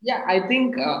 Yeah, I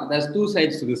think there's 2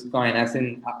 sides to this coin. As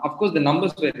in, of course, the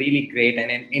numbers were really great,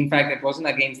 and in fact, it wasn't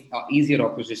against easier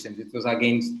oppositions. It was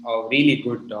against really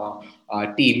good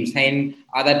teams, and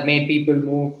that made people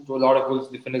move to a lot of Wolves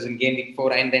defenders in game week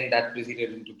 4, and then that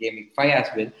proceeded into game week 5 as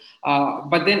well.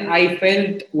 But then I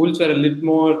felt Wolves were a little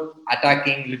more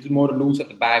attacking, a little more loose at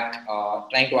the back,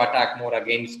 trying to attack more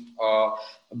against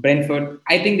Brentford.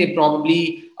 I think they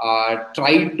probably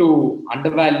tried to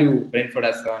undervalue Brentford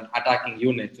as an attacking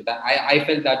unit. So that I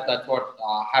felt that that's what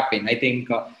happened. I think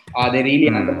they really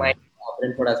undermined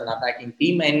Brentford as an attacking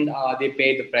team, and they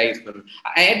paid the price for it.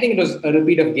 I think it was a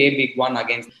repeat of game week 1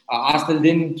 against Arsenal.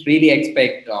 Didn't really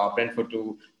expect Brentford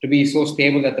to be so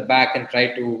stable at the back and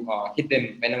try to hit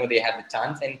them whenever they had the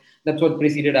chance, and that's what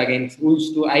preceded against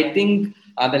Wolves too. I think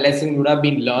the lesson would have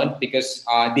been learned because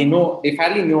they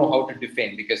fairly know how to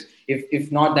defend. Because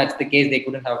if not, that's the case, they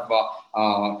couldn't have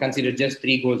considered just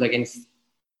 3 goals against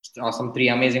some 3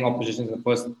 amazing oppositions in the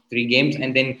first 3 games,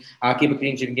 and then keep a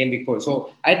clean sheet in game week 4.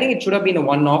 So I think it should have been a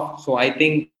one-off. So I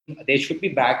think they should be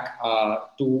back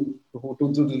to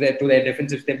their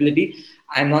defensive stability.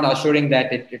 I'm not assuring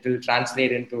that it will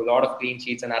translate into a lot of clean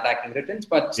sheets and attacking returns,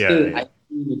 but still, I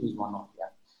think it is one-off. Yeah.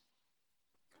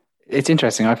 It's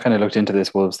interesting. I've kind of looked into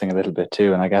this Wolves thing a little bit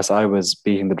too. And I guess I was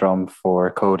beating the drum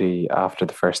for Cody after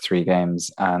the first 3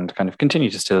 games and kind of continue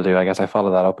to still do. I guess I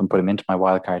follow that up and put him into my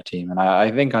wildcard team. And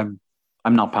I think I'm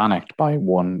not panicked by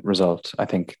one result. I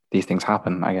think these things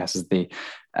happen, I guess, is the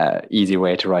easy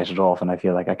way to write it off. And I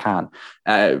feel like I can.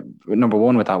 Number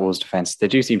one, with that Wolves defense, they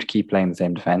do seem to keep playing the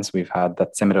same defense. We've had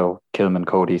that Simido, Kilman,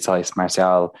 Cody, Saiss,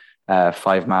 Martial,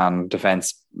 5-man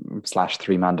defense /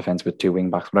 3-man defense with 2 wing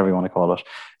backs, whatever you want to call it,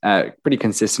 pretty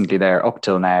consistently there up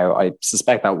till now. I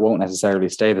suspect that won't necessarily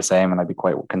stay the same, and I'd be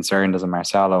quite concerned as a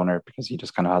Martial owner because he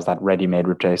just kind of has that ready-made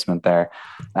replacement there,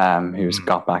 who's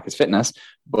got back his fitness.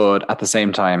 But at the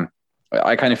same time,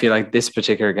 I kind of feel like this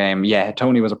particular game,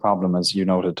 Tony was a problem, as you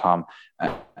noted, Tom.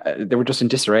 They were just in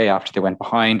disarray after they went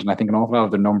behind, and I think an awful lot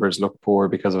of their numbers looked poor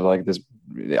because of like this.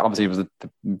 Obviously, it was a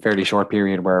fairly short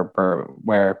period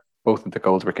where both of the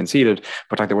goals were conceded,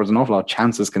 but like there was an awful lot of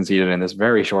chances conceded in this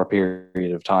very short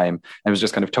period of time. And it was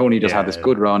just kind of Tony just had this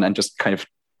good run and just kind of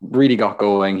really got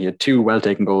going. He had 2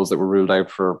 well-taken goals that were ruled out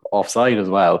for offside as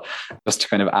well, just to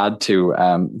kind of add to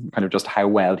kind of just how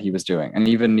well he was doing. And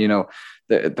even,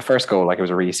 the first goal, like it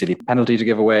was a really silly penalty to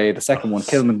give away. The second one,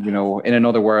 Kilman, in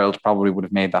another world probably would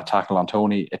have made that tackle on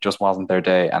Tony. It just wasn't their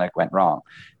day and it went wrong.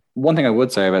 One thing I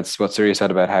would say about what Surya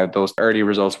said about how those early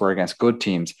results were against good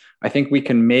teams, I think we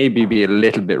can maybe be a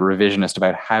little bit revisionist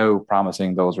about how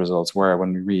promising those results were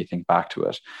when we really think back to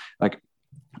it. Like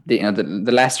the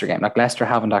Leicester game, like Leicester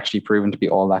haven't actually proven to be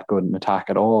all that good in attack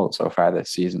at all so far this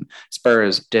season.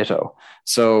 Spurs, ditto.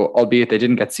 So albeit they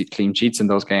didn't get clean sheets in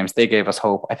those games, they gave us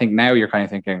hope. I think now you're kind of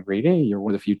thinking, really, you're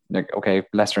one of the few, like, okay,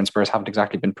 Leicester and Spurs haven't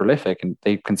exactly been prolific and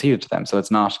they conceded to them. So it's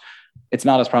not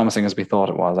as promising as we thought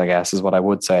it was, I guess, is what I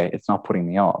would say. It's not putting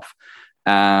me off.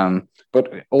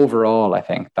 But overall, I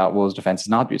think that Wolves defense is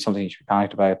not something you should be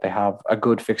panicked about. They have a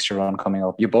good fixture run coming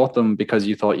up. You bought them because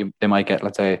you thought they might get,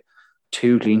 let's say,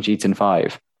 2 clean sheets in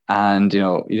 5. And,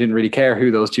 you didn't really care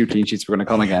who those 2 clean sheets were going to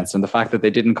come against. And the fact that they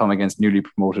didn't come against newly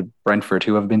promoted Brentford,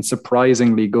 who have been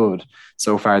surprisingly good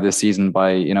so far this season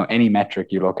by, any metric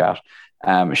you look at,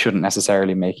 shouldn't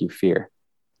necessarily make you fear.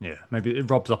 Yeah, maybe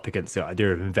it robs up against the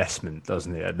idea of investment,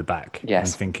 doesn't it, at the back? Yes.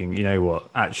 And thinking, you know what,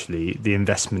 actually, the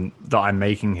investment that I'm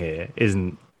making here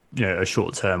isn't, a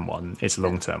short-term one, it's a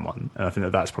long-term one. And I think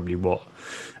that's probably what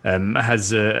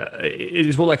it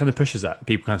is what that kind of pushes at.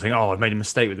 People kind of think, I've made a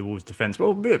mistake with the Wolves defence.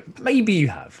 Well, maybe you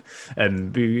have.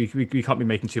 We can't be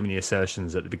making too many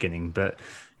assertions at the beginning, but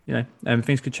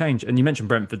things could change. And you mentioned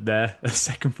Brentford there, a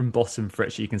second from bottom for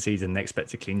actually conceded and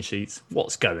expected clean sheets.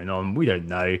 What's going on? We don't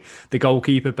know. The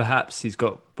goalkeeper, perhaps, he's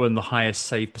got one of the highest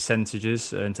save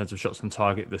percentages in terms of shots on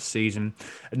target this season.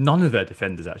 None of their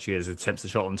defenders actually has attempts to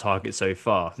shot on target so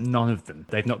far. None of them.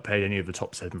 They've not played any of the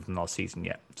top 7 from last season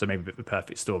yet. So maybe a bit of a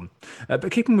perfect storm. But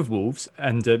keeping with Wolves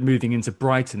and moving into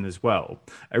Brighton as well,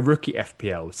 a rookie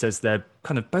FPL says they're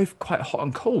kind of both quite hot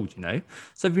and cold,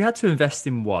 So if we had to invest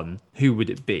in one, who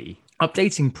would it be?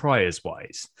 Updating priors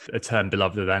wise, a term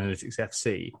beloved of Analytics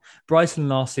FC, Brighton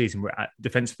last season were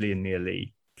defensively in near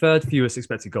league. 3rd fewest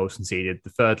expected goals conceded, the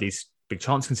 3rd least big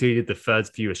chance conceded, the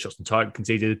 3rd fewest shots on target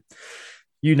conceded.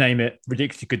 You name it,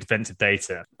 ridiculously good defensive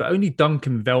data. But only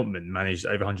Duncan Veltman managed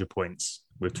over 100 points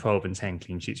with 12 and 10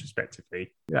 clean sheets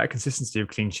respectively. That consistency of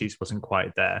clean sheets wasn't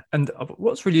quite there. And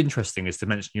what's really interesting is to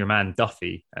mention your man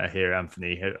Duffy here,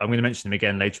 Anthony. I'm going to mention him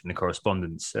again later in the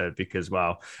correspondence because,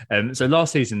 so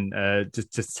last season,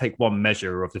 to take one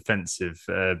measure of defensive,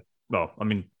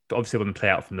 obviously I want to play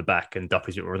out from the back and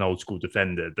Duffy's an old school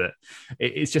defender, but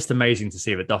it's just amazing to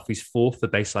see that Duffy's 4th for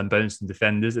baseline bonus in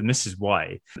defenders. And this is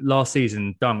why. Last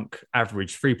season, Dunk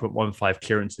averaged 3.15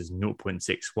 clearances and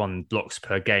 0.61 blocks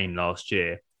per game last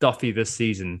year. Duffy this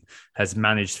season has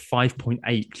managed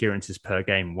 5.8 clearances per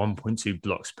game, 1.2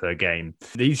 blocks per game.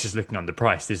 He's just looking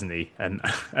underpriced, isn't he? And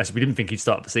as we didn't think he'd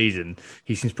start the season,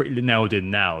 he seems pretty nailed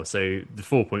in now. So the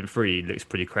 4.3 looks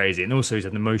pretty crazy. And also he's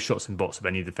had the most shots and bots of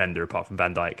any defender apart from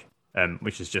Van Dijk.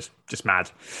 which is just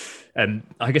mad.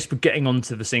 I guess we're getting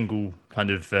onto the single kind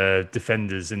of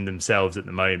defenders in themselves at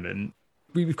the moment.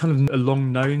 We've kind of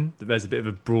long known that there's a bit of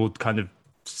a broad kind of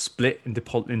split in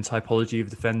typology of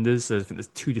defenders. So I think there's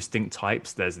two distinct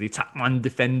types. There's the attack-minded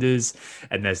defenders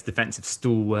and there's defensive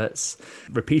stalwarts.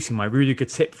 Repeating my Rudiger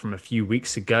tip from a few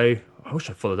weeks ago, I wish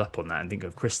I followed up on that and think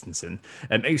of Christensen.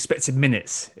 Expected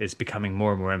minutes is becoming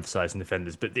more and more emphasised in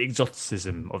defenders, but the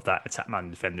exoticism of that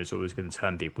attack-minded defender is always going to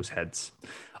turn people's heads.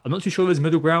 I'm not too sure there's a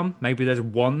middle ground. Maybe there's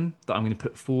one that I'm going to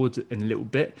put forward in a little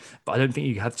bit, but I don't think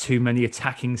you have too many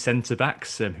attacking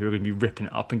centre-backs who are going to be ripping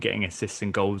it up and getting assists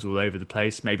and goals all over the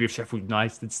place. Maybe if Sheffield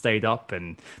United stayed up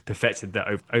and perfected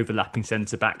their overlapping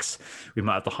centre-backs, we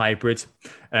might have the hybrid.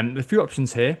 A few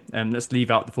options here. Let's leave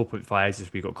out the 4.5s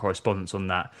as we've got correspondence on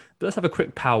that. But let's have a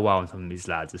quick powwow on some of these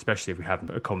lads, especially if we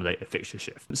haven't accommodated a fixture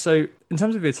shift. So in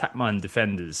terms of the attack-minded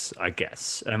defenders, I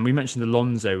guess, we mentioned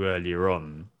Alonso earlier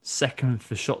on. Second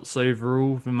for shots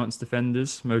overall amongst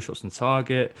defenders, most shots on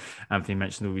target. Anthony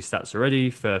mentioned all these stats already.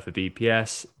 Third for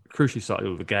BPS, crucially started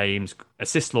all the games.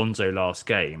 Assist Alonso last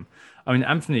game. I mean,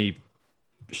 Anthony,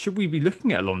 should we be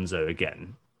looking at Alonso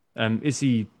again? Is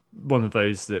he one of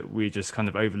those that we're just kind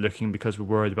of overlooking because we're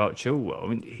worried about Chilwell? I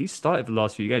mean, he started the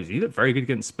last few games. He looked very good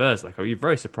against Spurs. Are you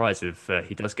very surprised if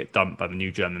he does get dumped by the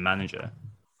new German manager?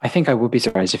 I think I would be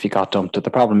surprised if he got dumped. The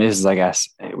problem is, I guess,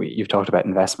 you've talked about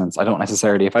investments. I don't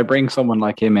necessarily, if I bring someone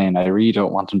like him in, I really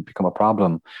don't want him to become a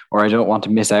problem, or I don't want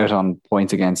to miss out on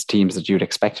points against teams that you'd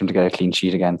expect him to get a clean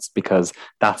sheet against, because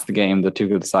that's the game that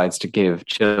Tuchel decides to give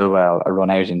Chilwell a run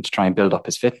out in to try and build up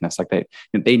his fitness.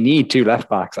 They need two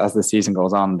left backs as the season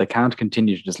goes on. They can't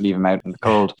continue to just leave him out in the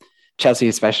cold. Chelsea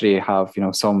especially have,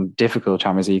 some difficult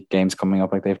Champions League games coming up.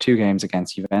 They have two games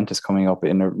against Juventus coming up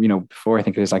before, I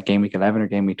think it was game week 11 or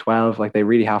game week 12. They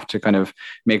really have to kind of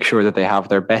make sure that they have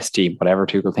their best team, whatever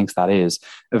Tuchel thinks that is,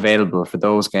 available for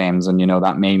those games. And,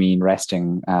 that may mean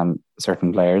resting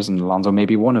certain players, and Alonso may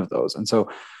be one of those. And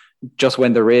so just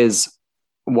when there is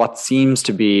what seems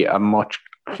to be a much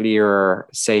clearer,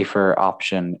 safer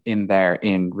option in there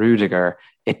in Rudiger,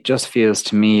 it just feels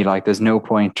to me like there's no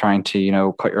point trying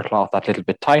to, cut your cloth that little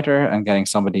bit tighter and getting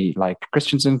somebody like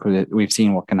Christensen, because we've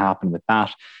seen what can happen with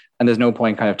that. And there's no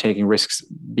point kind of taking risks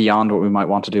beyond what we might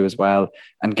want to do as well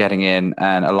and getting in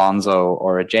an Alonso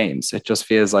or a James. It just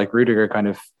feels like Rudiger kind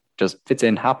of just fits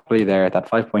in happily there at that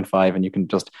 5.5, and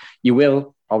you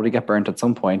will probably get burnt at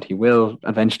some point. He will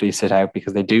eventually sit out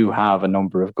because they do have a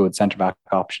number of good centre-back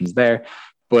options there.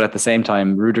 But at the same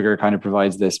time, Rudiger kind of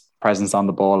provides this presence on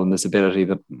the ball and this ability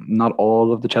that not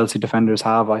all of the Chelsea defenders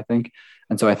have, I think.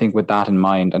 And so I think with that in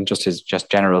mind, and just his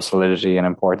general solidity and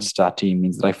importance to that team,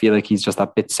 means that I feel like he's just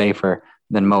that bit safer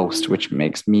than most, which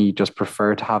makes me just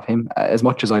prefer to have him. As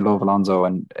much as I love Alonso,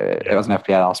 and it was an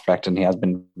FPL aspect, and he has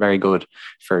been very good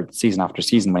for season after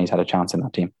season when he's had a chance in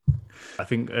that team. I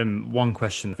think one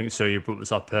question, I think Surya brought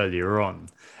this up earlier on,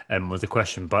 was a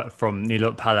question but from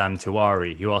Nilot Palam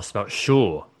Tiwari, who asked about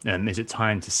Shaw. Is it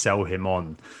time to sell him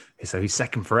on? So he's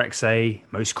second for XA,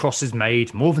 most crosses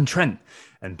made, more than Trent,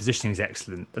 and positioning is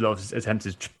excellent. A lot of his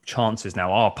attempted chances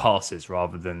now are passes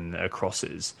rather than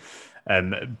crosses.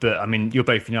 But I mean, you're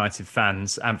both United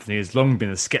fans. Anthony has long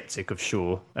been a skeptic of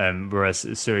Shaw, whereas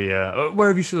Surya, where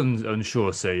have you stood on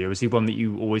Shaw, Surya? Was he one that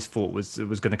you always thought was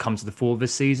going to come to the fore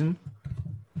this season?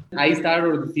 I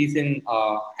started the season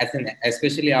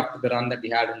especially after the run that he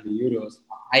had in the Euros.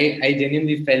 I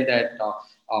genuinely felt that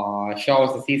Shaw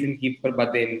was the season keeper,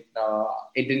 but then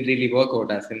it didn't really work out.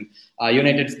 As in,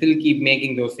 United still keep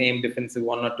making those same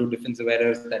one or two defensive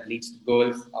errors that leads to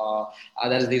goals.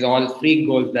 There's these all freak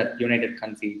goals that United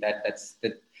concede.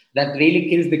 That really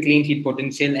kills the clean sheet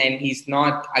potential, and he's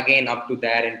not again up to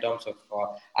there in terms of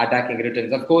attacking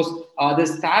returns. Of course, the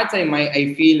stats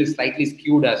I feel is slightly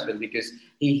skewed as well, because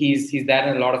he's there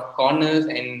in a lot of corners,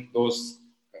 and those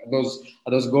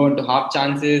go into half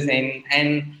chances. And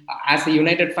as a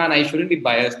United fan, I shouldn't be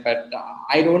biased, but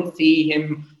I don't see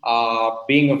him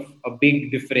being a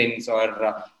big difference.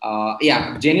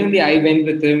 Genuinely, I went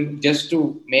with him just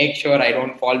to make sure I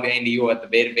don't fall behind you at the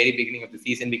very, very beginning of the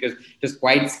season, because it was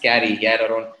quite scary. He had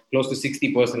around close to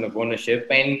 60% of ownership,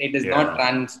 and it does not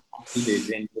translate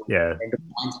into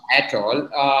points at all.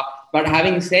 But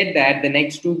having said that, the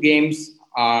next two games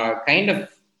kind of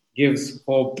gives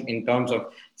hope in terms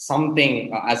of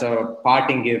something as a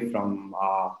parting gift from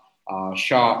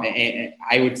Shaw,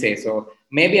 I would say. So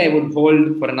maybe I would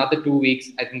hold for another 2 weeks.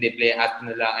 I think they play Aston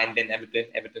Villa and then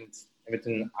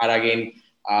Everton are again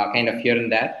kind of here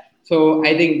and there. So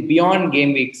I think beyond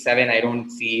game week 7, I don't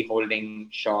see holding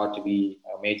Shaw to be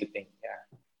a major thing.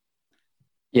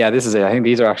 Yeah, this is it. I think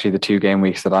these are actually the 2 game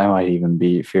weeks that I might even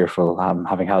be fearful.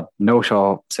 Having had no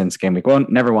Shaw since game week 1,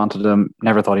 never wanted him,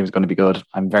 never thought he was going to be good.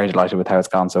 I'm very delighted with how it's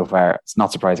gone so far. It's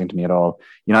not surprising to me at all.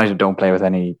 United don't play with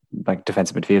any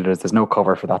defensive midfielders. There's no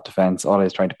cover for that defense.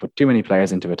 Always trying to put too many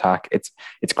players into attack. It's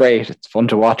great. It's fun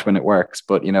to watch when it works,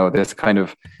 but this kind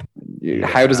of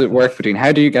how does it work between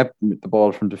how do you get the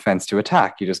ball from defense to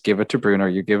attack? You just give it to Bruno,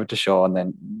 you give it to Shaw, and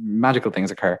then magical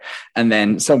things occur, and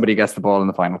then somebody gets the ball in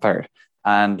the final third.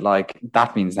 And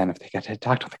that means then if they get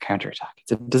attacked with a counter attack,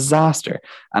 it's a disaster.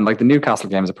 And the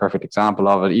Newcastle game is a perfect example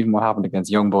of it. Even what happened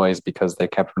against Young Boys, because they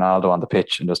kept Ronaldo on the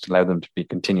pitch and just allowed them to be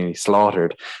continually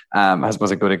slaughtered, was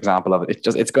a good example of it.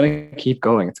 It's going to keep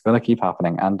going. It's going to keep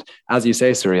happening. And as you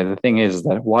say, Surya, the thing is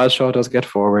that while Shaw does get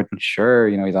forward, and sure,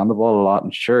 he's on the ball a lot,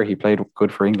 and sure, he played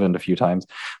good for England a few times,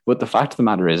 but the fact of the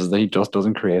matter is that he just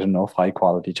doesn't create enough high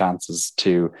quality chances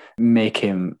to make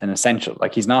him an essential.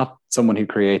 He's not someone who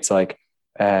creates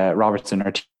Robertson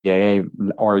or TAA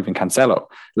or even Cancelo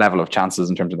level of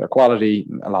chances in terms of their quality.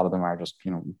 A lot of them are just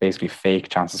basically fake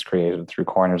chances created through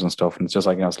corners and stuff, and it's just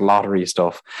it's lottery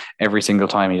stuff every single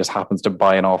time. He just happens to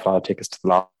buy an awful lot of tickets to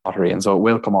the lottery, and so it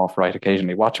will come off right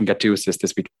occasionally. Watch him get 2 assists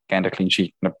this weekend, a clean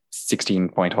sheet and a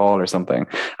 16-point haul or something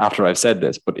after I've said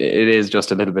this, but it is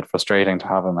just a little bit frustrating to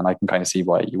have him, and I can kind of see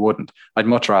why you wouldn't. I'd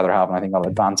much rather have, and I think I'll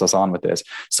advance us on with this,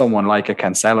 someone like a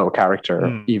Cancelo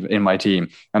character even in my team,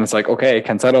 and it's okay,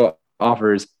 Cancelo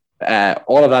offers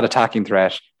all of that attacking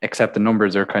threat, except the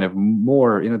numbers are kind of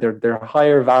more, they're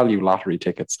higher value lottery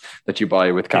tickets that you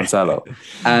buy with Cancelo.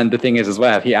 And the thing is as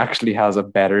well, he actually has a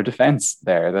better defense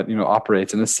there that,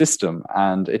 operates in a system,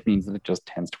 and it means that it just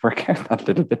tends to work out that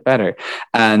little bit better.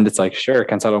 And it's sure,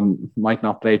 Cancelo might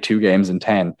not play 2 games in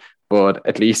 10, but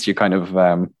at least you kind of,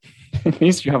 at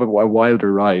least you have a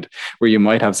wilder ride where you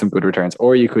might have some good returns,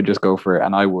 or you could just go for,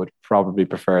 and I would probably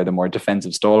prefer the more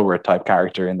defensive stalwart type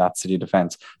character in that City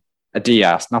defense, a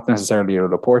Diaz, not necessarily a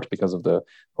Laporte, because of the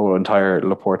whole entire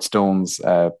Laporte Stones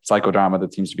psychodrama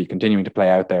that seems to be continuing to play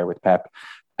out there with Pep.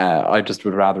 I just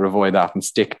would rather avoid that and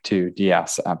stick to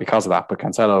Diaz because of that. But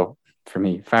Cancelo, for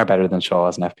me, far better than Shaw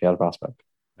as an FPL prospect.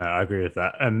 I agree with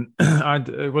that.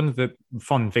 One of the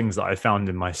fun things that I found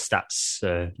in my stats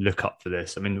lookup for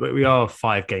this, we are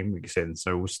 5 game weeks in,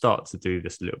 so we'll start to do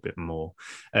this a little bit more.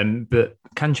 But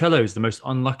Cancelo is the most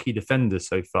unlucky defender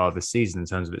so far this season in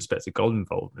terms of expected goal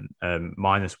involvement.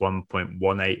 Minus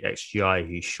 1.18 XGI,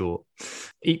 he's short.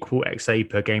 Equal XA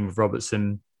per game of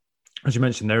Robertson. As you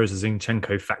mentioned, there is a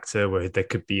Zinchenko factor where there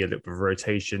could be a little bit of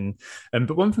rotation.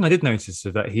 But one thing I did notice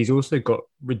is that he's also got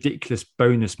ridiculous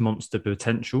bonus monster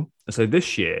potential. So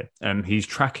this year, he's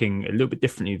tracking a little bit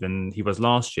differently than he was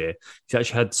last year. He's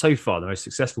actually had so far the most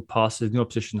successful passes in the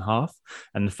opposition half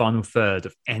and the final third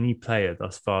of any player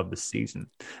thus far this season.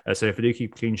 So if they do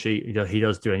keep clean sheet, he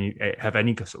does have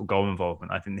any sort of goal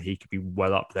involvement, I think that he could be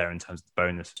well up there in terms of the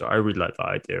bonus. So I really like the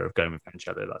idea of going with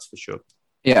Cancelo, that's for sure.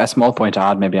 Yeah, a small point to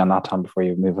add maybe on that, Tom, before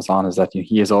you move us on, is that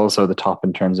he is also the top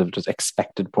in terms of just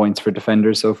expected points for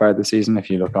defenders so far this season. If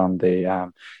you look on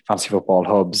the Fantasy Football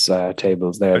Hub's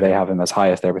tables there, they have him as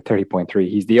highest there with 30.3.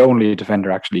 He's the only defender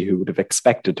actually who would have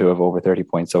expected to have over 30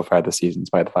 points so far this season,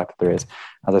 despite the fact that there is,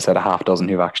 as I said, a half dozen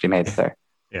who've actually made it there.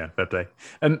 Yeah, fair play.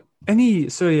 Any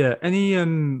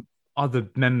other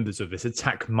members of this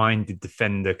attack-minded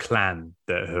defender clan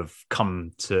that have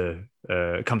come to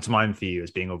mind for you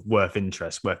as being of worth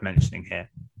interest, worth mentioning here?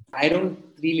 I don't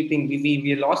really think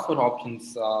we lost for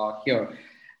options here.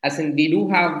 As in, we do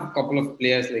have a couple of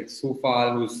players like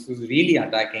Soufal who's really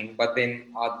attacking, but then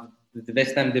the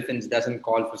West Ham defense doesn't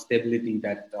call for stability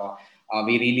that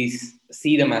we really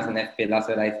see them as an FPL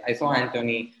asset. I saw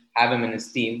Anthony have him in his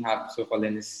team, have Soufal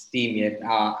in his team yet.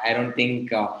 I don't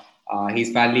think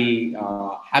he's fairly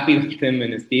happy with him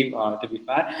in his team, to be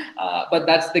fair. But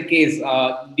that's the case.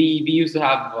 We used to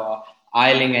have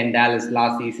Eiling and Dallas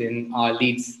last season.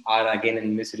 Leeds are again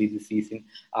in misery this season.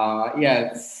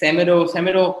 Semedo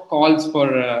calls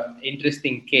for an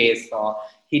interesting case.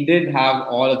 He did have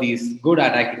all of these good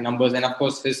attacking numbers, and of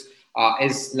course his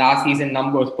last season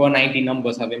numbers, per 90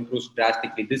 numbers, have improved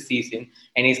drastically this season,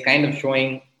 and he's kind of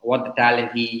showing what the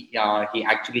talent he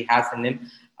actually has in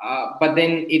him. But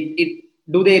then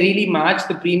do they really match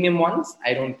the premium ones?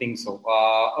 I don't think so.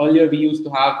 Earlier we used to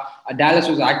have Dallas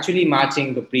was actually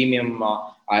matching the premium.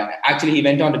 Actually, he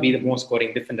went on to be the most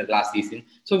scoring defender last season.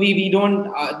 So we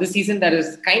don't. This season there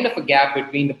is kind of a gap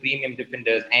between the premium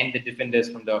defenders and the defenders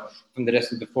from the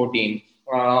rest of the 14.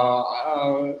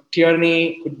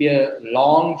 Tierney could be a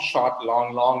long shot,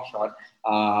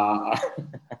 Wow,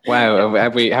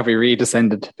 have we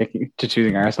redescended to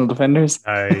choosing Arsenal defenders?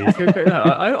 No,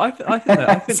 I think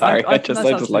that. Sorry, I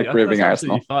just like ribbing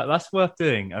Arsenal. That's worth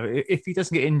doing. If he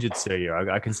doesn't get injured,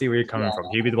 Surya, I can see where you're coming from.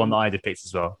 He'd be the one that I depict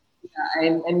as well.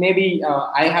 And maybe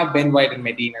I have Ben White in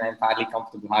my team, and I'm fairly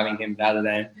comfortable having him rather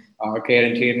than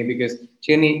Kieran Tierney, because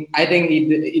Tierney, I think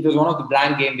it was one of the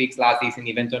blank game weeks last season.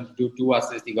 He went on to do 2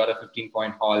 assists. He got a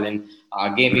 15-point haul in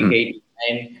game week 8,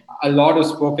 and a lot was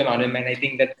spoken on him. And I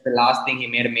think that's the last thing he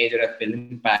made a major FPL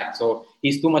impact. So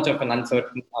he's too much of an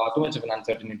uncertainty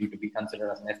to be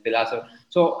considered as an FPL.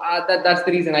 So that's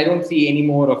the reason I don't see any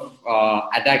more of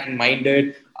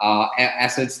attacking-minded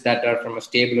assets that are from a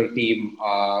stabler team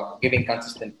giving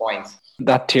consistent points.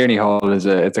 That Tierney haul is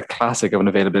it's a classic of an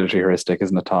availability heuristic,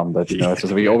 isn't it, Tom? That it's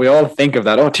just, we all think of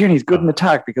that. Oh, Tierney's good in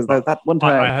attack because that one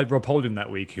time I had Rob Holding that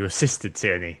week who assisted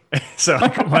Tierney, so I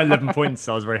got my 11 points.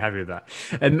 So I was very happy with that.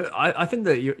 And I think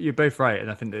that you're both right. And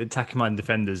I think that attacking minded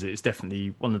defenders is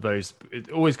definitely one of those.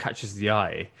 It always catches the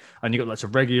eye. And you got lots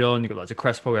of Reguilon, you got lots of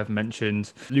Crespo. We haven't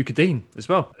mentioned Luca Dean as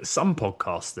well. Some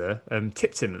podcaster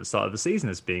tipped him at the start of the season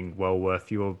as being well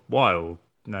worth your while.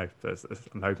 No,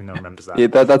 I'm hoping no one remembers that. Yeah,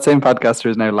 that same podcaster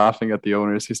is now laughing at the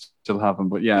owners who still have him.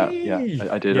 But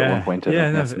I did at one point.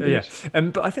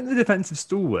 But I think the defensive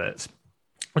stalwarts,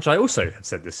 which I also have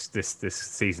said this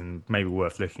season may be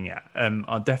worth looking at,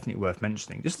 are definitely worth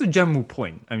mentioning. Just a general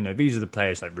point. I mean, these are the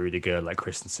players like Rudiger, like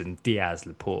Christensen, Diaz,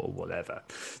 Laporte, or whatever.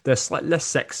 They're slightly less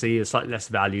sexy, they're slightly less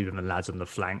valued than the lads on the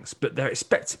flanks, but their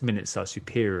expected minutes are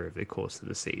superior over the course of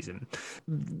the season.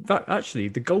 But actually,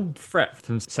 the goal threat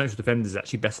from central defenders is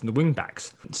actually better than the wing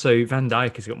backs. So Van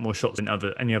Dijk has got more shots than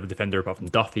any other defender apart from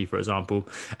Duffy, for example.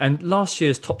 And last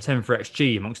year's top 10 for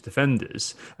XG amongst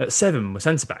defenders, 7 were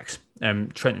centre backs.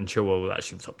 Trent and Chilwell were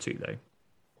actually the top 2, though.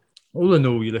 All in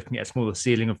all, you're looking at a smaller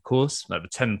ceiling, of course, like the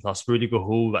 10 plus Rudiger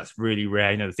haul. That's really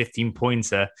rare. The 15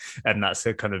 pointer, and that's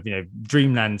a kind of,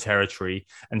 dreamland territory.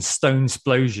 And stone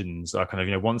explosions are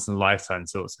kind of, once in a lifetime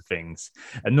sorts of things.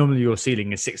 And normally your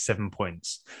ceiling is 6-7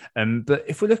 points. But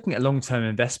if we're looking at long term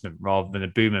investment rather than a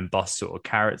boom and bust sort of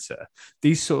character,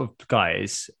 these sort of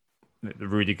guys, the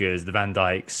Rudigers, the Van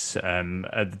Dijks,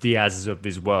 the Diaz's of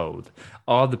this world,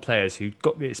 are the players who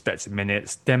got the expected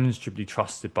minutes, demonstrably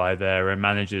trusted by their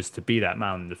managers to be that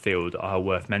man in the field, are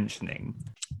worth mentioning.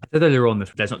 I said earlier on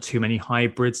that there's not too many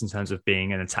hybrids in terms of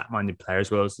being an attack-minded player as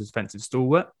well as a defensive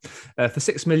stalwart. For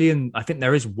 6 million, I think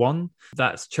there is one.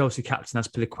 That's Chelsea captain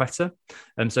Azpilicueta.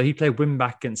 So he played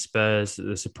wing-back against Spurs,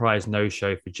 the surprise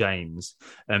no-show for James.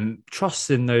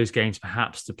 Trusts in those games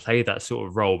perhaps to play that sort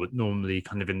of role, but normally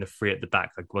kind of in the free at the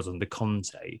back like was under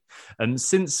Conte. And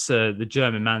since the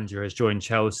German manager has joined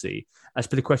Chelsea,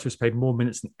 Azpilicueta has played more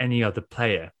minutes than any other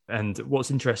player. And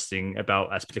what's interesting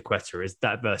about Azpilicueta is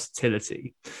that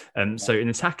versatility. So in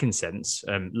attacking sense,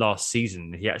 last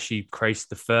season, he actually created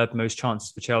the third most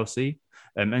chances for Chelsea.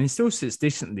 And he still sits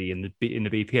decently in the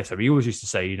BPS. We always used to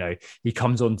say, he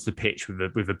comes onto the pitch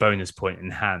with a bonus point in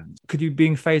hand. Could you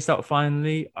being phased out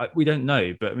finally? We don't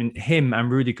know. But I mean, him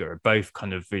and Rudiger are both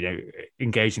kind of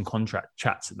engaged in contract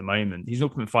chats at the moment. He's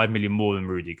 0.5 million more than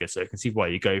Rudiger, so I can see why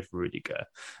you go for Rudiger.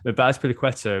 But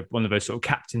Azpilicueta, one of those sort of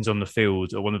captains on the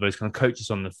field, or one of those kind of coaches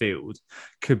on the field,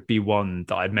 could be one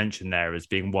that I mentioned there as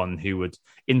being one who would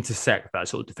intersect that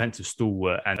sort of defensive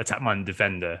stalwart and attack-minded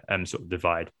defender sort of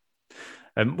divide.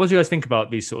 What do you guys think about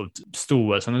these sort of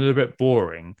stalwarts? I'm a little bit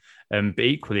boring, but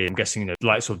equally, I'm guessing the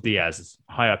likes of Diaz is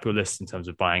high up your list in terms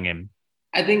of buying him.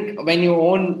 I think when you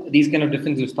own these kind of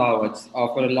defensive stalwarts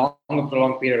for a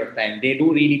prolonged period of time, they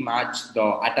do really match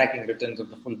the attacking returns of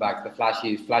the fullbacks, the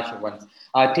flashy ones.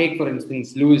 Take, for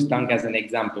instance, Lewis Dunk as an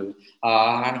example.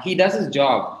 He does his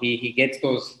job. He gets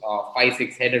those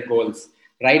 5-6 headed goals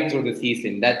right through the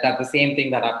season. That's the same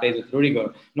thing that applies with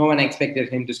Rudiger. No one expected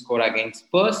him to score against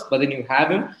Spurs, but then you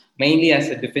have him mainly as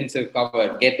a defensive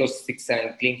cover, get those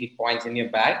 6-7 clean sheet points in your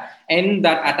bag, and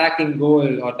that attacking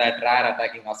goal or that rare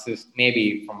attacking assist,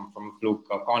 maybe from fluke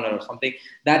or corner or something,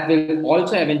 that will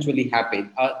also eventually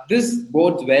happen. This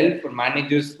bodes well for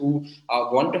managers who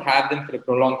want to have them for a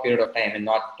prolonged period of time and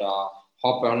not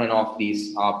hop on and off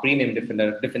these premium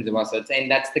defensive assets. And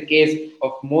that's the case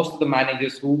of most of the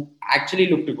managers who actually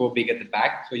look to go big at the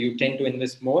back. So you tend to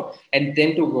invest more and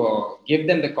tend to give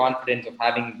them the confidence of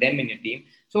having them in your team.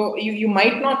 So you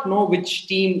might not know which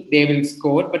team they will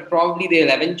score, but probably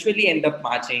they'll eventually end up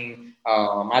matching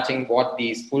what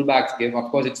these fullbacks give. Of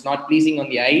course, it's not pleasing on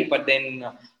the eye, but then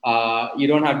you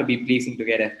don't have to be pleasing to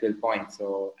get FPL points.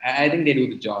 So I think they do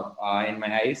the job in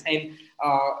my eyes. And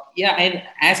and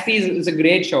Aspi is a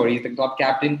great show. He's the club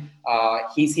captain.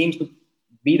 He seems to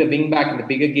be the wing back in the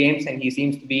bigger games, and he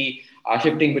seems to be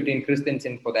shifting between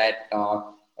Christensen for that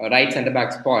right centre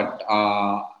back spot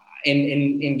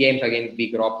in games against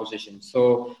weaker opposition.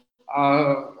 So,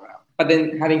 but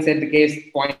then having said the case,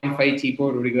 0.5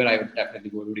 cheaper Rudiger, I would definitely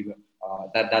go Rudiger.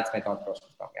 That's my thought process.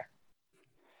 Yeah.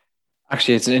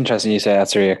 Actually, it's interesting you say that,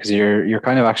 Surya, because you're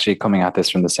kind of actually coming at this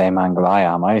from the same angle I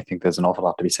am. I think there's an awful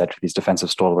lot to be said for these defensive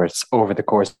stalwarts over the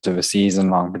course of a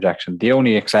season-long projection. The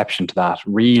only exception to that,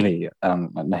 really,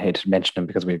 and I hate to mention him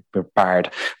because we're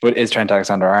barred, but is Trent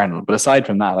Alexander-Arnold. But aside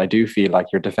from that, I do feel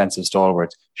like your defensive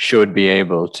stalwarts should be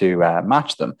able to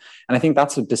match them. And I think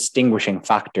that's a distinguishing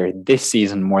factor this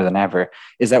season more than ever,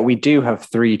 is that we do have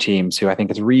three teams who I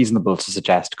think it's reasonable to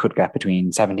suggest could get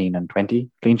between 17 and 20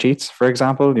 clean sheets, for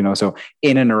example. So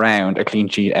in and around a clean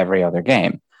sheet every other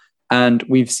game. And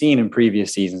we've seen in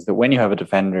previous seasons that when you have a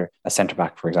defender, a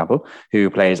centre-back, for example, who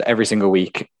plays every single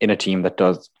week in a team that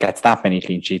gets that many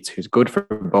clean sheets, who's good for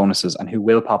bonuses and who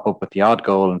will pop up with the odd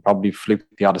goal and probably fluke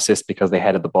the odd assist because they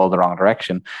headed the ball the wrong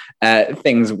direction,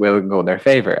 things will go in their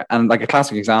favour. And like a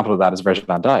classic example of that is Virgil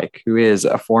van Dijk, who is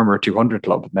a former 200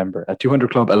 Club member, a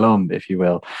 200 Club alum, if you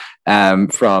will,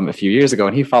 from a few years ago.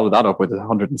 And he followed that up with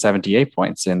 178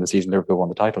 points in the season Liverpool won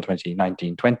the title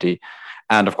 2019-20.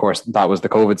 And of course, that was the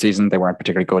COVID season. They weren't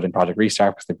particularly good in Project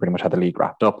Restart because they pretty much had the league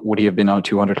wrapped up. Would he have been a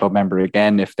 200 Club member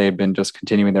again if they'd been just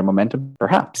continuing their momentum?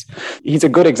 Perhaps. He's a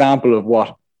good example of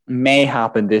what may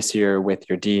happen this year with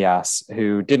your Diaz,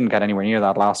 who didn't get anywhere near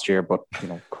that last year, but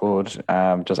could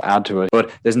just add to it. But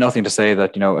there's nothing to say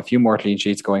that a few more clean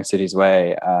sheets going City's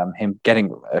way, him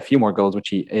getting a few more goals, which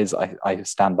he is, I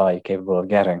stand by, capable of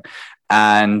getting,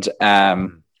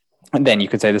 and then you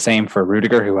could say the same for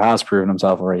Rudiger, who has proven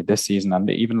himself already this season and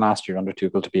even last year under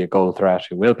Tuchel to be a goal threat,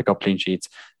 who will pick up clean sheets.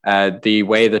 The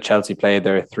way that Chelsea play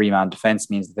their three-man defence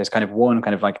means that there's kind of one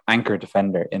kind of like anchor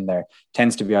defender in there.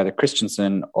 Tends to be either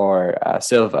Christensen or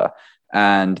Silva.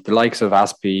 And the likes of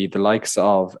Aspi, the likes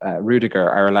of Rudiger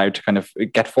are allowed to kind of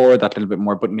get forward that little bit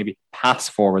more, but maybe pass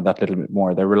forward that little bit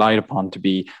more. They're relied upon to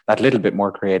be that little bit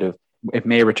more creative. It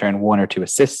may return 1 or 2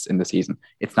 assists in the season.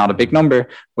 It's not a big number,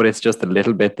 but it's just a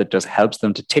little bit that just helps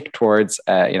them to tick towards,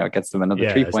 it gets them another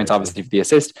 3 points, obviously, for the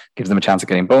assist, gives them a chance of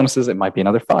getting bonuses. It might be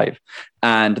another 5.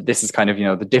 And this is kind of,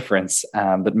 the difference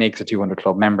that makes a 200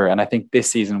 Club member. And I think this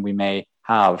season we may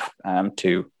have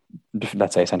 2,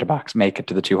 let's say, centre-backs make it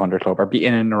to the 200 Club or be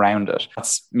in and around it.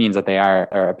 That means that they are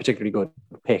a particularly good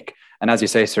pick. And as you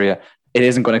say, Surya, it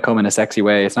isn't going to come in a sexy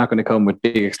way. It's not going to come with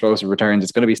big explosive returns.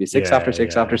 It's going to be 6 after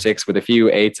 6 after 6 with a few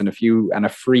 8s and a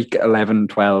freak 11,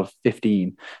 12,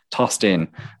 15 tossed in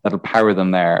that'll power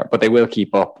them there. But they will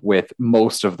keep up with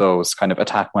most of those kind of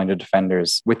attack-minded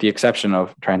defenders, with the exception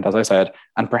of Trent, as I said,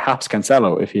 and perhaps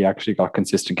Cancelo if he actually got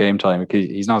consistent game time, because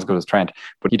he's not as good as Trent,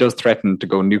 but he does threaten to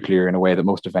go nuclear in a way that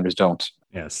most defenders don't.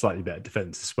 Yeah, slightly better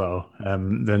defence as well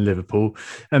than Liverpool.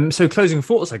 So closing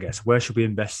thoughts, I guess. Where should we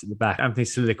invest at the back? Anthony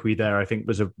soliloquy there, I think,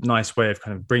 was a nice way of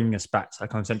kind of bringing us back to that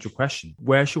kind of central question.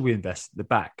 Where should we invest at the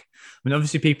back? I mean,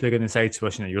 obviously, people are going to say to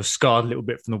us, you're scarred a little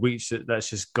bit from the weeks that's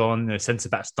just gone.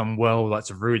 Centre-back's done well, like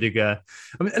Rudiger.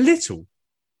 I mean, a little.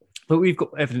 But we've got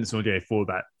evidence in audio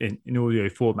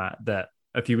format that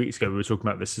a few weeks ago we were talking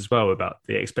about this as well, about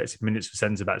the expected minutes for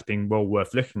centre-backs being well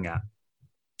worth looking at.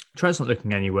 Trent's not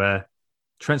looking anywhere.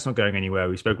 Trent's not going anywhere.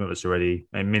 We've spoken about this already.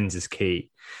 And Mins is key.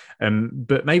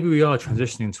 But maybe we are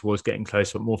transitioning towards getting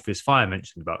close to what Morpheus Fire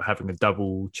mentioned about having a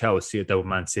double Chelsea, a double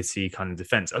Man City kind of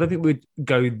defence. I don't think we'd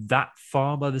go that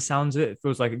far by the sounds of it. It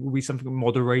feels like it will be something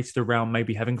moderated around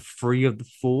maybe having 3 of the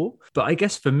 4. But I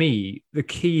guess for me, the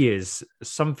key is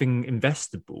something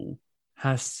investable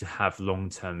has to have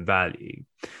long-term value.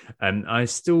 And I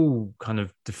still kind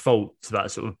of default to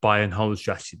that sort of buy and hold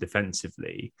strategy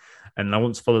defensively. And I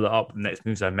want to follow that up with the next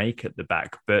moves I make at the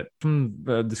back. But from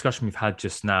the discussion we've had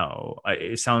just now,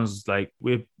 it sounds like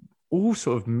we're all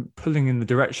sort of pulling in the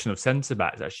direction of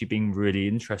centre-backs actually being really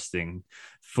interesting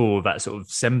for that sort of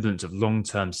semblance of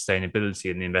long-term sustainability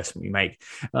in the investment we make.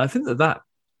 And I think that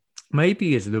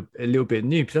maybe is a little bit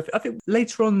new, because I think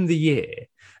later on in the year,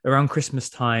 around Christmas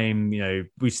time,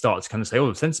 we start to kind of say,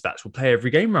 the centre-backs will play every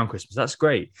game around Christmas. That's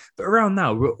great. But around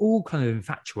now, we're all kind of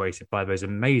infatuated by those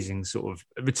amazing sort of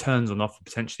returns on offer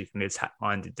potentially from the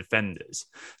attack-minded defenders.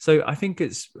 So I think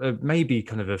it's maybe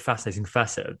kind of a fascinating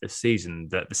facet of this season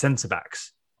that the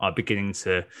centre-backs are beginning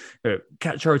to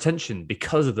catch our attention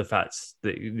because of the fact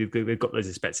that they've got those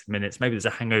expected minutes. Maybe there's a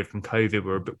hangover from COVID.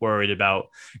 We're a bit worried about,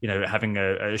 having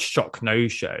a shock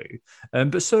no-show.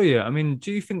 But Surya, I mean,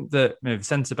 do you think that the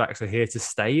centre-backs are here to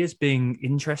stay as being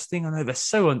interesting? I know they're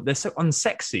so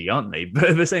unsexy, aren't they? But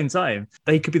at the same time,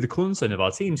 they could be the cornerstone of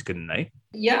our teams, couldn't they?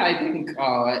 Yeah, I think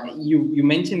you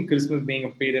mentioned Christmas being a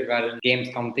period where games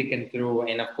come thick and through,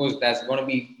 and of course there's going to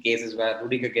be cases where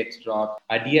Rudiger gets dropped.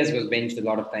 Diaz was benched a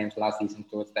lot of times last season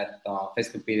towards that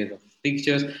festive period of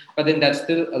fixtures, but then that's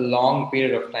still a long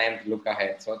period of time to look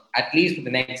ahead. So at least for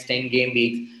the next 10 game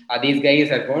weeks, these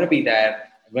guys are going to be there,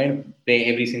 going to play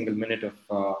every single minute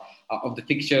of the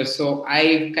fixtures. So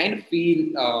I kind of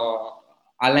feel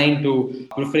aligned to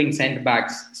preferring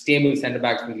stable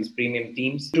centre-backs from these premium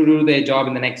teams to do their job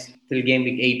in the next till game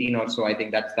week 18 or so. I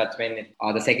think that's when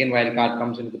the second wild card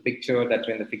comes into the picture. That's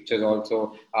when the fixtures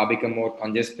also become more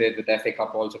congested, with FA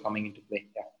Cup also coming into play.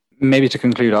 Yeah. Maybe to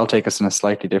conclude, I'll take us in a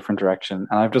slightly different direction.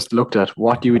 And I've just looked at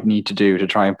what you would need to do to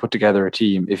try and put together a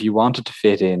team if you wanted to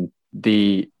fit in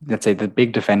let's say the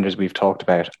big defenders we've talked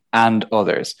about and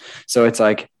others. So it's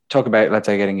like, talk about, let's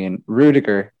say, getting in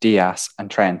Rudiger, Diaz and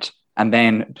Trent, and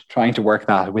then trying to work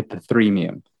that with the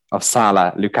threemium of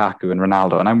Salah, Lukaku and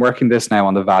Ronaldo. And I'm working this now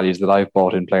on the values that I've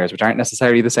bought in players, which aren't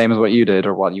necessarily the same as what you did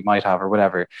or what you might have or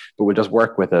whatever, but we'll just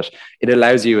work with it. It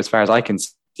allows you, as far as I can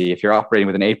see, if you're operating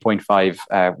with an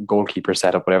 8.5 goalkeeper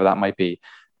setup, whatever that might be,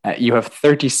 you have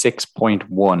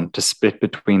 36.1 to split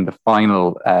between the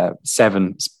final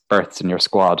 7 berths in your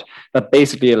squad. That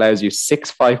basically allows you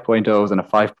 6 5.0s and a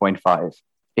 5.5.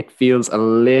 It feels a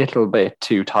little bit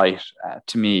too tight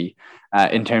to me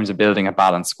in terms of building a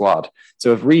balanced squad.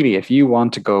 So if you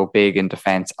want to go big in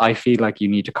defence, I feel like you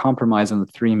need to compromise on the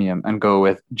threemium and go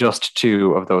with just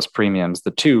 2 of those premiums,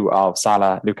 the 2 of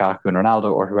Salah, Lukaku and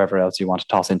Ronaldo, or whoever else you want to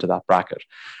toss into that bracket.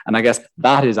 And I guess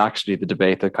that is actually the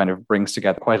debate that kind of brings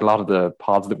together quite a lot of the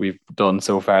pods that we've done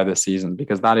so far this season,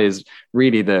 because that is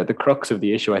really the crux of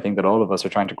the issue I think that all of us are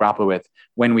trying to grapple with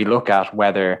when we look at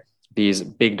whether these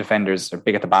big defenders or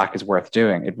big at the back is worth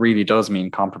doing. It really does mean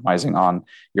compromising on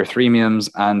your threemiums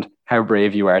and how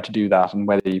brave you are to do that and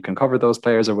whether you can cover those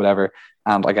players or whatever.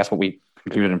 And I guess what we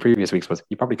concluded in previous weeks was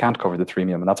you probably can't cover the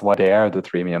threemium, and that's why they are the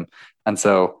threemium. And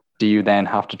so do you then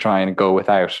have to try and go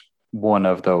without one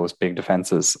of those big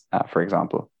defenses, for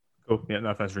example? Cool. Yeah,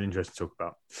 that's really interesting to talk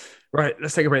about. Right,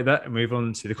 let's take a break there and move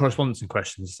on to the correspondence and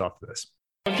questions after this.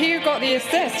 Who got the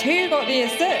assist? Who got the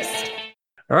assist?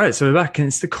 All right, so we're back and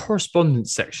it's the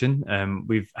correspondence section.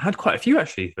 We've had quite a few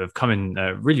actually that have come in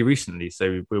really recently,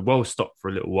 so we're well stocked for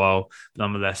a little while. But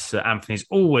nonetheless, Anthony's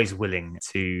always willing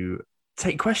to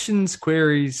take questions,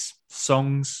 queries,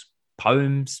 songs,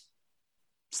 poems,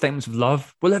 statements of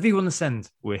love, whatever you want to send.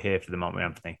 We're here for them, aren't we,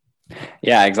 Anthony?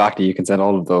 Yeah, exactly. You can send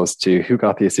all of those to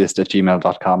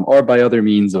whogottheassist@gmail.com or by other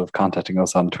means of contacting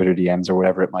us on Twitter DMs or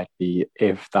whatever it might be,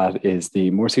 if that is the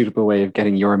more suitable way of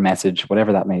getting your message,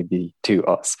 whatever that may be, to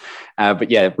us.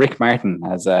 But yeah, Rick Martin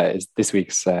is this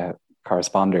week's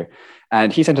corresponder.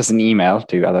 And he sent us an email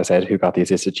to, as I said,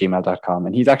 whogottheassist@gmail.com.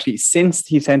 And he's actually, since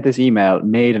he sent this email,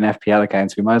 made an FPL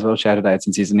account. So we might as well shout it out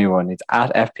since he's a new one. It's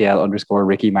at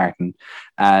FPL_Ricky Martin.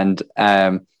 And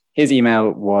his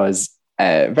email was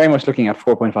very much looking at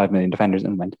 4.5 million defenders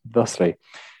and went thusly.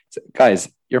 So, guys,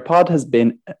 your pod has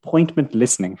been appointment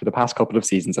listening for the past couple of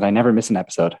seasons and I never miss an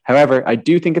episode. However, I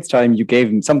do think it's time you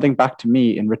gave something back to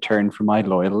me in return for my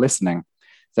loyal listening.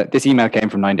 So this email came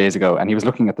from 9 days ago and he was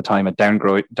looking at the time at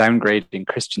downgrading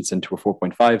Christensen to a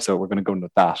 4.5. So we're going to go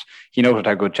with that. He noted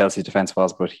how good Chelsea's defence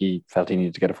was, but he felt he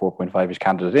needed to get a 4.5-ish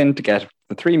candidate in to get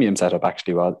the threemium setup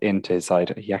actually well into his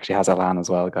side. He actually has Alan as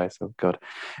well, guys. So good.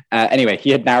 Anyway,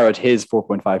 he had narrowed his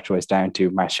 4.5 choice down to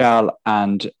Martial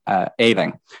and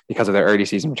Ayling because of their early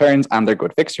season returns and their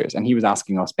good fixtures. And he was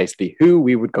asking us basically who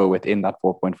we would go with in that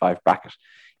 4.5 bracket.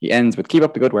 He ends with, keep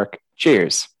up the good work.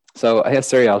 Cheers. So I guess,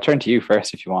 Surya, I'll turn to you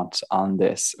first if you want on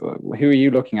this. Who are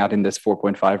you looking at in this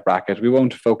 4.5 bracket? We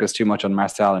won't focus too much on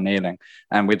Martial and Ayling,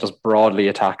 and we'll just broadly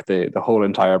attack the whole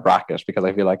entire bracket because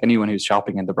I feel like anyone who's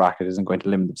shopping in the bracket isn't going to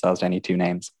limit themselves to any 2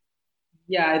 names.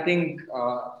 Yeah, I think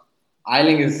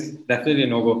Ayling is definitely a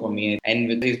no-go for me,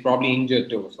 and he's probably injured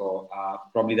too, so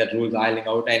probably that rules Ayling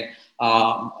out. And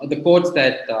the quotes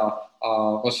that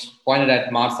was pointed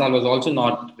at Martial was also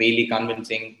not really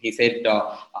convincing. He said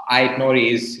Ait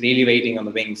Nouri is really waiting on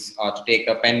the wings to take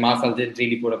up, and Martial didn't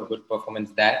really put up a good performance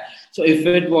there. So if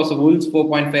it was a Wolves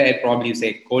 4.5, I'd probably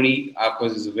say Cody,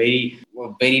 because it's a very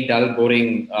dull,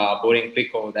 boring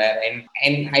pick over there.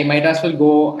 And I might as well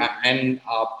go and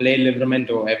play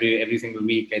Livramento every single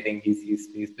week. I think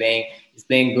he's playing he's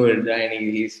playing good, and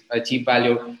he's a cheap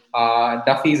value.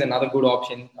 Duffy is another good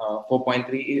option,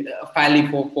 4.3, fairly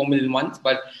for 4 million ones,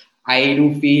 but I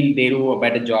do feel they do a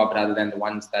better job rather than the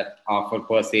ones that are for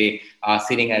per se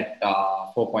sitting at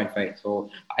 4.5. So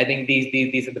I think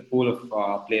these are the pool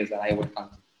of players that I would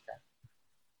consider.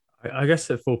 I guess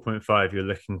at 4.5, you're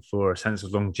looking for a sense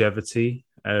of longevity.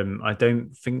 I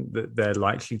don't think that they're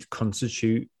likely to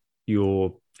constitute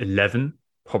your 11,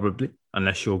 probably,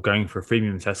 unless you're going for a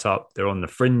freemium setup. They're on the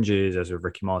fringes, as with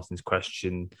Ricky Martin's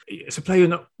question. It's a player you're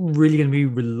not really going to be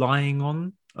relying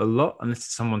on a lot, unless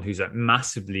it's someone who's like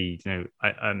massively,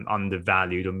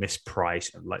 undervalued or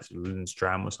mispriced, like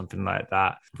Lindstrom or something like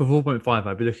that. For 4.5,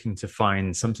 I'd be looking to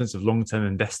find some sense of long-term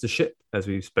investorship, as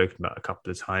we've spoken about a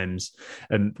couple of times.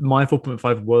 And my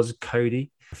 4.5 was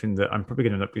Cody. I think that I'm probably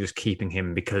going to end up just keeping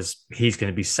him because he's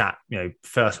going to be sat,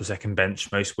 first or second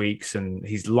bench most weeks, and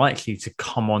he's likely to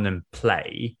come on and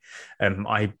play.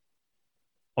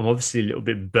 I'm obviously a little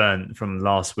bit burnt from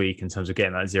last week in terms of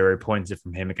getting that 0 pointer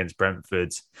from him against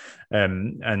Brentford.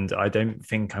 And I don't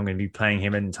think I'm going to be playing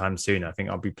him anytime soon. I think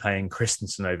I'll be playing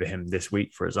Christensen over him this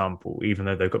week, for example, even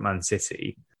though they've got Man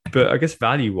City. But I guess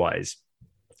value-wise,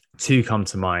 two come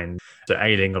to mind. So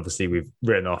Ayling, obviously, we've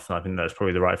written off, and I think that's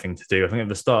probably the right thing to do. I think at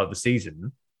the start of the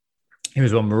season, he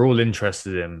was one we're all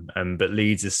interested in, but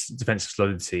Leeds' defensive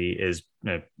solidity is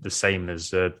the same as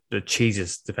the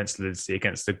Cheese's defensive solidity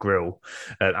against the Grill.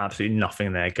 Absolutely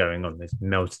nothing there going on. It's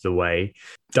melted away.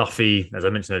 Duffy, as I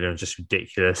mentioned earlier, was just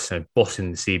ridiculous.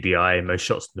 Bossing the CBI, most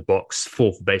shots in the box,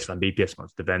 4th baseline BPS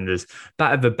amongst defenders.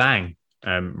 Bat of a bang.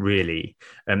 Really.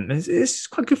 It's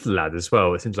quite good for the lad as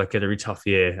well. It seems like he had a really tough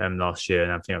year last year,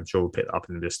 and I'm sure we'll pick that up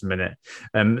in just a minute.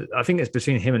 I think it's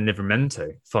between him and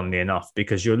Livramento, funnily enough,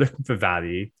 because you're looking for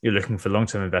value, you're looking for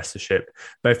long-term investorship.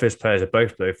 Both those players are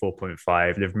both below 4.5.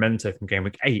 Livramento from game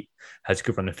week 8 has a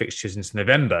good run of fixtures into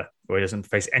November, where he doesn't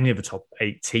face any of the top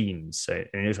 8 teams. So it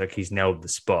looks like he's nailed the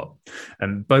spot.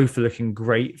 Both are looking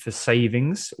great for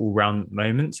savings all round at the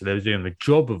moment. So they're doing the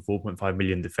job of 4.5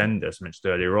 million defenders. I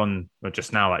mentioned earlier on,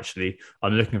 just now actually,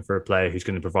 I'm looking for a player who's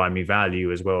going to provide me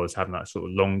value as well as having that sort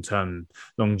of long-term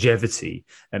longevity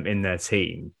in their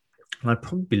team. And I'd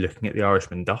probably be looking at the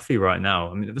Irishman Duffy right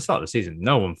now. I mean, at the start of the season,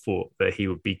 no one thought that he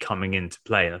would be coming into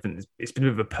play. And I think it's been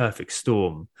a bit of a perfect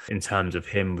storm in terms of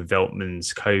him with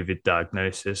Veltman's COVID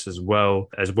diagnosis, as well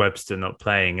as Webster not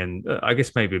playing. And I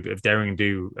guess maybe a bit of daring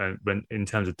do when in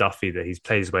terms of Duffy, that he's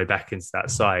played his way back into that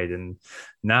side. And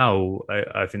now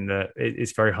I think that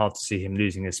it's very hard to see him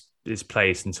losing his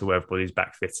place until everybody's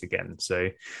back fit again. So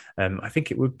I think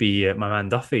it would be my man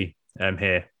Duffy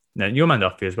here. No, your man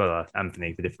Duffy as well,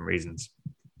 Anthony, for different reasons.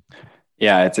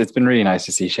 Yeah, it's been really nice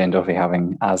to see Shane Duffy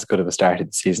having as good of a start of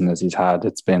the season as he's had.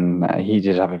 It's been he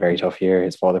did have a very tough year.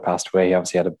 His father passed away. He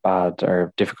obviously had a bad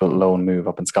or difficult loan move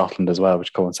up in Scotland as well,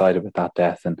 which coincided with that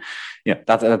death. And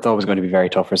that's always going to be very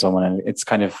tough for someone. And it's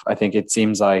kind of, I think it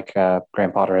seems like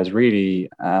Graham Potter has really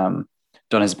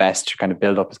done his best to kind of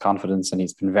build up his confidence, and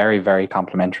he's been very, very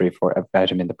complimentary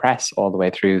about him in the press all the way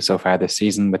through so far this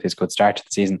season with his good start to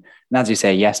the season. And as you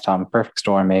say, yes, Tom, perfect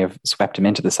storm may have swept him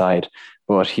into the side,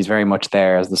 but he's very much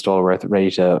there as the stalwart, ready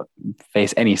to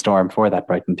face any storm for that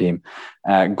Brighton team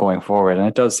going forward. And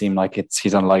it does seem like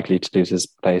he's unlikely to lose his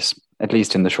place, at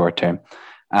least in the short term.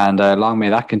 And long may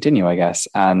that continue, I guess.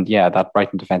 And yeah, that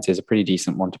Brighton defence is a pretty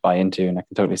decent one to buy into, and I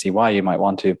can totally see why you might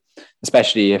want to,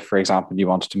 especially if, for example, you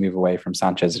wanted to move away from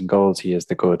Sanchez in goals. He is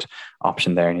the good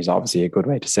option there, and he's obviously a good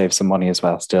way to save some money as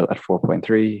well. Still at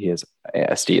 4.3, he is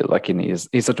a steal. Like he's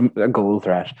such a goal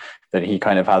threat that he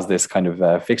kind of has this kind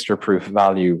of fixture-proof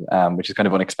value, which is kind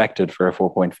of unexpected for a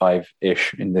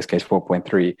 4.5-ish, in this case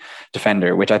 4.3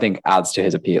 defender, which I think adds to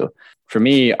his appeal. For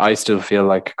me, I still feel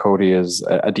like Cody is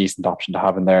a decent option to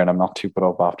have in there, and I'm not too put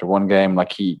up after one game.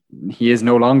 Like he is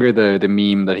no longer the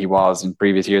meme that he was in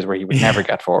previous years, where he would never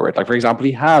get forward. Like, for example,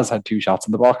 he has had 2 shots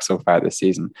in the box so far this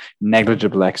season,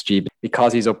 negligible XG.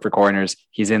 Because he's up for corners,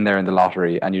 he's in there in the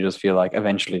lottery, and you just feel like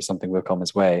eventually something will come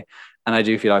his way. And I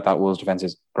do feel like that Wolves defense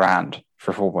is grand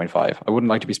for 4.5. I wouldn't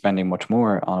like to be spending much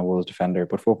more on a Wolves defender,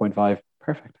 but 4.5,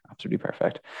 perfect, absolutely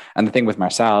perfect. And the thing with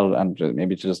Marcel, and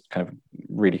maybe to just kind of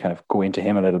really kind of go into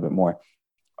him a little bit more,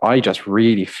 I just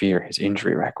really fear his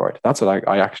injury record. That's what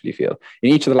I actually feel. In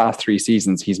each of the last 3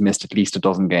 seasons, he's missed at least a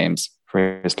dozen games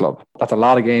for his club. That's a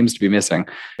lot of games to be missing.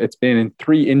 It's been in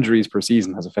 3 injuries per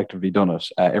season has effectively done it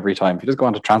every time. If you just go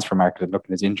onto Transfer Market and look at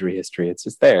his injury history, it's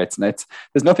just there. It's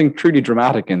there's nothing truly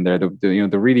dramatic in there. The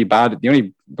really bad,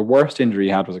 the worst injury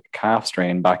he had was a calf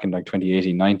strain back in like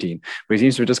 2018-19, but he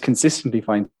seems to just consistently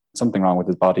find something wrong with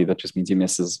his body that just means he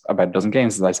misses about a dozen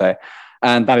games, as I say.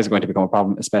 And that is going to become a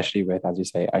problem, especially with, as you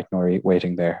say, Aït-Nouri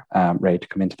waiting there, ready to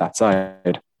come into that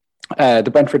side. The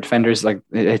Brentford defenders, like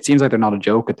it seems like they're not a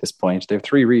joke at this point. They have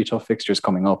 3 really tough fixtures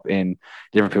coming up in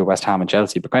Liverpool, West Ham, and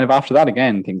Chelsea. But kind of after that,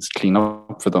 again, things clean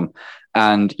up for them,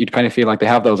 and you'd kind of feel like they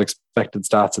have those expected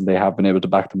stats and they have been able to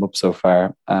back them up so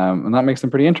far, and that makes them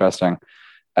pretty interesting.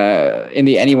 In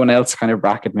the anyone else kind of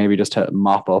bracket, maybe just to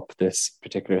mop up this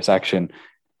particular section,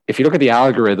 if you look at the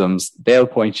algorithms, they'll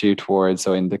point you towards,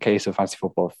 so in the case of Fantasy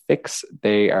Football Fix,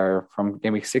 they are from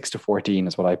game week 6 to 14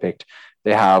 is what I picked.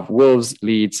 They have Wolves,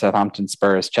 Leeds, Southampton,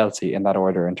 Spurs, Chelsea in that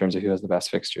order in terms of who has the best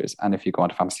fixtures. And if you go on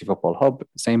to Fantasy Football Hub,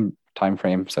 same time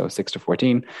frame, so 6 to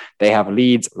 14, they have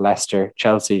Leeds, Leicester,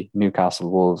 Chelsea,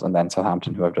 Newcastle, Wolves, and then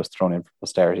Southampton, who I've just thrown in for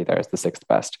posterity there as the 6th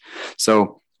best.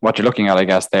 So what you're looking at, I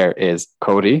guess, there is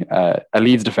Cody, a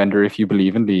Leeds defender if you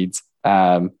believe in Leeds.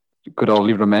 Good old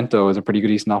Livramento is a pretty good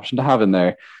decent option to have in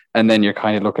there. And then you're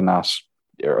kind of looking at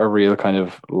a real kind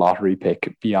of lottery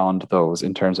pick beyond those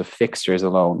in terms of fixtures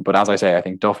alone. But as I say, I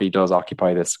think Duffy does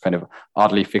occupy this kind of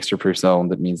oddly fixture-proof zone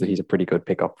that means that he's a pretty good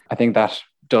pickup. I think that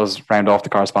does round off the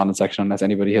correspondence section unless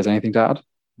anybody has anything to add.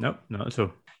 Nope, not at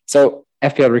all. So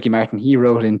FPL Ricky Martin, he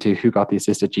wrote into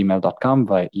whogottheassist@gmail.com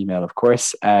via email, of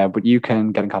course, but you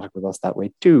can get in contact with us that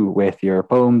way too, with your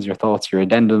poems, your thoughts, your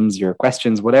addendums, your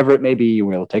questions, whatever it may be.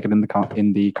 We'll take it in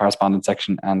the correspondence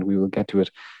section and we will get to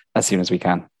it as soon as we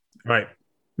can. Right.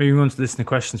 Moving on to listener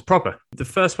questions proper. The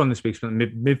first one this week is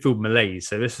midfield malaise.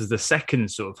 So this is the second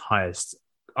sort of highest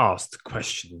asked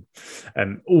question.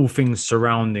 All things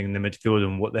surrounding the midfield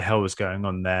and what the hell is going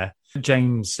on there.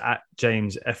 James at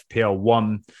James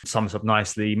FPL1 sums up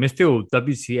nicely. Midfield,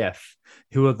 WTF.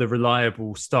 Who are the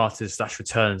reliable starters /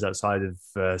 returns outside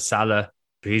of Salah?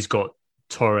 He's got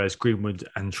Torres, Greenwood,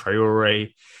 and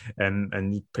Traore,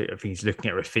 and I think he's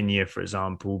looking at Rafinha, for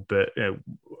example. But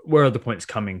where are the points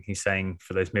coming? He's saying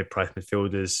for those mid-price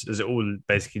midfielders, does it all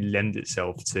basically lend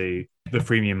itself to the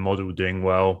freemium model doing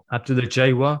well? Abdullah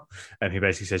Jaywa, and he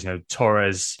basically says,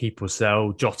 Torres keep or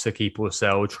sell, Jota keep or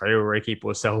sell, Traore keep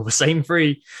or sell, the same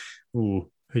 3. Ooh.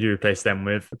 Who do you replace them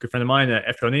with? A good friend of mine,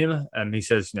 FPL Neil, he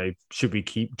says, should we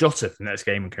keep Jota for the next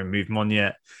game and can we move him on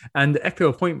yet? And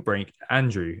FPL Point Break,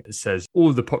 Andrew, says all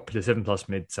of the popular 7+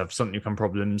 mids have suddenly become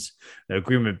problems.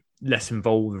 Greenwood less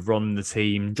involved with Ron the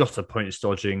team, Jota points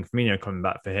dodging, Firmino coming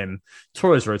back for him,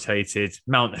 Torres rotated,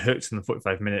 Mount hooked on the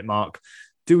 45-minute mark.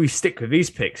 Do we stick with these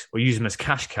picks or use them as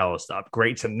cash cows to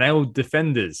upgrade to nailed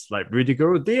defenders like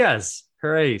Rudiger or Diaz?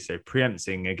 Hooray! So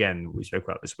preempting again, we spoke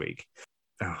about this week.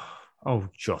 Oh,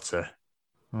 Jota.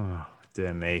 Oh,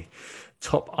 dear me.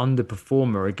 Top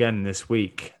underperformer again this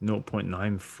week,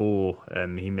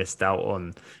 0.94. He missed out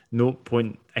on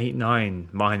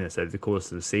 0.89 minus over the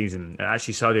course of the season.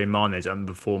 Actually, Sadio Mane's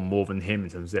underperformed more than him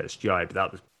in terms of XGI, but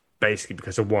that was basically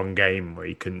because of one game where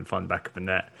he couldn't find the back of the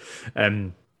net.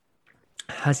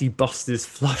 Has he busted his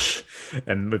flush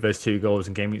with those 2 goals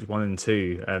in game weeks 1 and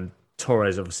 2?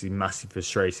 Torres obviously massively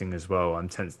frustrating as well. I'm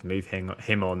tempted to move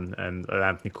him on.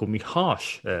 Anthony called me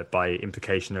harsh by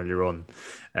implication earlier on,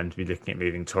 and to be looking at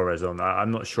moving Torres on. I'm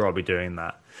not sure I'll be doing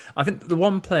that. I think the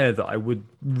one player that I would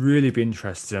really be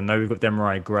interested in, I know we've got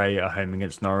Demarai Gray at home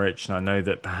against Norwich, and I know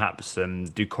that perhaps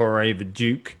Doucouré, the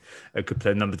Duke, could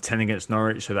play number 10 against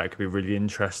Norwich, so that could be really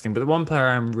interesting. But the one player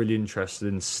I'm really interested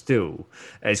in still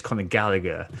is Conor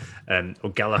Gallagher,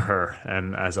 or Gallagher,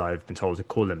 as I've been told to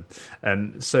call him.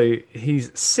 So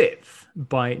he's 6th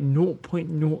by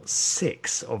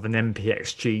 0.06 of an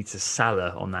MPXG to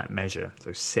Salah on that measure.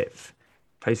 So 6th.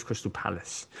 Plays Crystal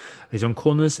Palace. He's on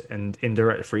corners and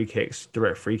indirect free kicks,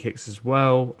 direct free kicks as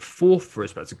well. 4th for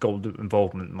respect to goal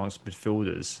involvement amongst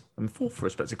midfielders, and 4th for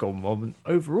respect to goal involvement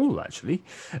overall, actually.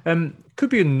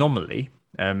 Could be an anomaly,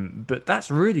 but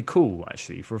that's really cool,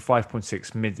 actually, for a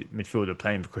 5.6 midfielder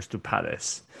playing for Crystal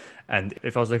Palace. And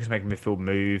if I was looking to make a midfield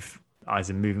move,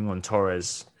 either moving on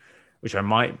Torres, which I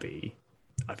might be,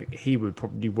 I think he would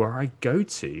probably be where I go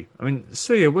to. I mean,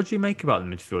 Surya, what do you make about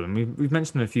the midfield? I mean, we've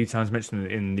mentioned them a few times, mentioned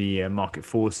them in the market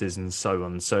forces and so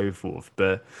on and so forth.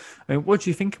 But I mean, what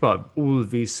do you think about all of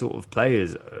these sort of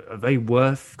players? Are they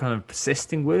worth kind of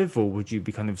persisting with, or would you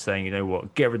be kind of saying,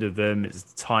 get rid of them, it's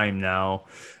time now,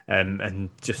 and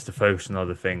just to focus on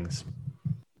other things?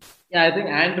 Yeah, I think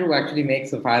Andrew actually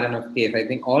makes a fair enough case. I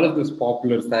think all of those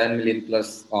popular 7 million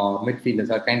plus midfielders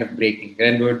are kind of breaking.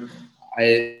 Greenwood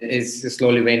is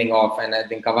slowly waning off, and I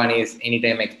think Cavani is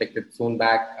anytime expected soon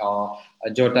back.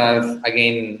 Jota is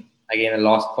again a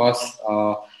lost cause.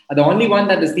 The only one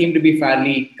that seemed to be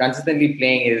fairly consistently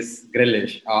playing is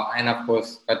Grealish, and of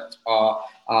course, but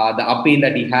The appeal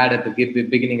that he had at the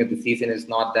beginning of the season is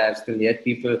not there still yet.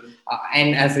 People,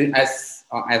 and as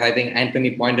I think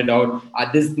Anthony pointed out,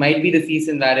 this might be the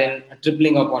season wherein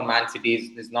tripling up on Man City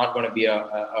is not going to be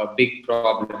a big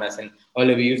problem. As in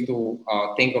earlier we used to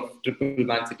think of triple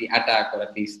Man City attack, or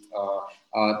at least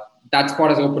that spot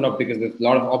has opened up because there's a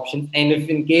lot of options. And if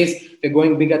in case you're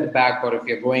going big at the back, or if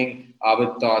you're going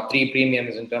with three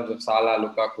premiums in terms of Salah,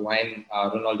 Lukaku, and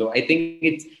Ronaldo, I think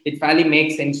it fairly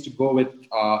makes sense to go with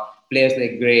players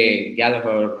like Gray,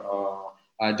 Gallagher,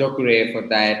 Jokure for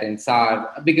that, and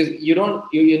Sarr, because you're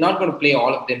not going to play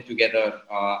all of them together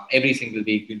every single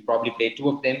week. You'll probably play two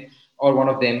of them or one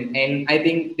of them, and I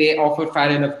think they offer fair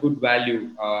enough good value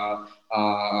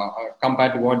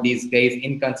compared to what these guys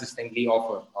inconsistently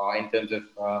offer in terms of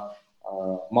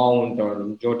Mount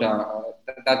or Jota.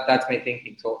 That's my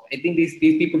thinking. So I think these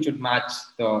people should match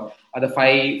the 5 to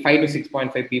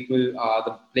 6.5 people.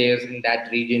 The players in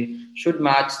that region should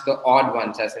match the odd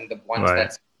ones, as in the ones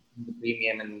that's in the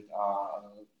premium and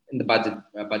in the budget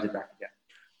bracket.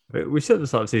 Yeah, we said at the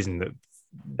start of the season that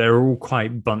they're all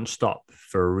quite bunched up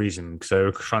for a reason, because they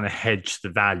were trying to hedge the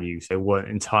value, so they weren't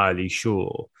entirely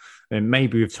sure. And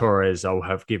maybe with Torres, I'll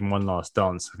have given one last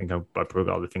dance. I think I've probably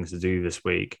got other things to do this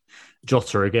week.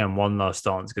 Jota, again, one last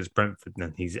dance against Brentford, and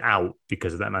then he's out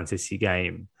because of that Man City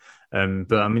game.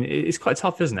 But I mean, it's quite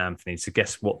tough, isn't it, Anthony, to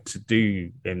guess what to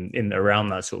do in around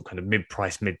that sort of kind of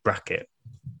mid-price, mid-bracket?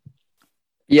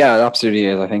 Yeah, it absolutely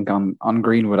is. I think on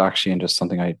Greenwood, actually, and just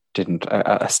something a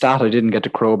stat I didn't get to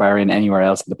crowbar in anywhere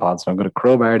else in the pod, so I'm going to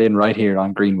crowbar it in right here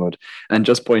on Greenwood, and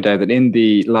just point out that in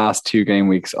the last 2 game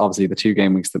weeks, obviously the 2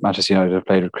 game weeks that Manchester United have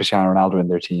played with Cristiano Ronaldo in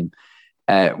their team,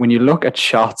 when you look at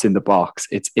shots in the box,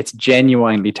 it's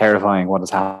genuinely terrifying what has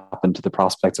happened to the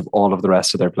prospects of all of the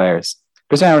rest of their players.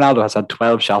 Cristiano Ronaldo has had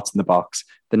 12 shots in the box.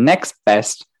 The next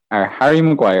best are Harry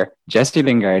Maguire, Jesse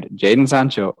Lingard, Jadon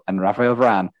Sancho, and Rafael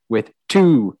Varane with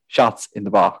 2 shots in the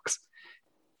box.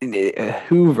 A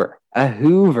Hoover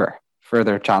for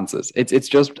their chances. It's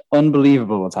just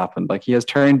unbelievable what's happened. Like, he has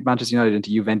turned Manchester United into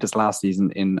Juventus last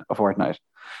season in a fortnight.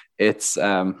 It's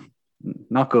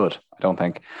not good, I don't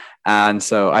think. And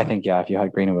so I think, if you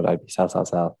had Greenwood, I'd be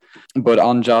sell. But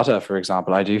on Jota, for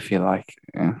example, I do feel like,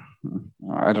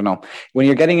 I don't know. When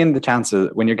you're getting in the chances,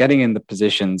 when you're getting in the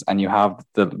positions and you have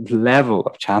the level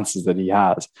of chances that he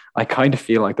has, I kind of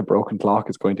feel like the broken clock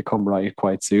is going to come right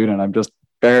quite soon. And I'm just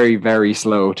very, very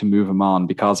slow to move him on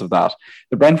because of that.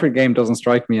 The Brentford game doesn't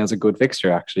strike me as a good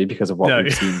fixture, actually, because of what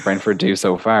we've seen Brentford do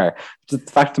so far. The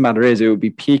fact of the matter is, it would be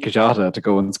peak Jota to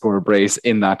go and score a brace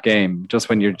in that game, just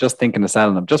when you're just thinking of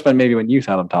selling him. Just when you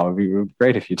sell him, Tom, it would be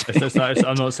great if you did.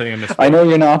 I'm not saying him this. I know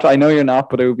you're not,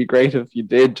 but it would be great if you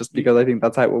did, just because I think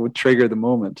that's how it would trigger the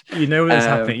moment. You know what's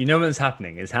happening? You know what's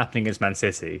happening? It's happening against Man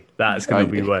City. That's going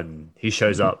to be when he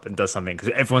shows up and does something, because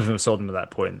everyone's going to have sold him at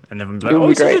that point, and everyone's like,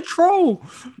 he's a troll.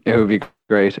 It would be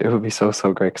great. It would be so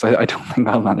great, because I don't think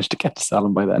I'll manage to get to sell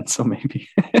them by then. So maybe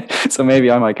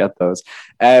I might get those.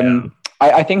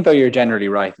 I think, though, you're generally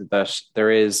right that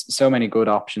there is so many good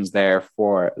options there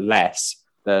for less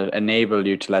that enable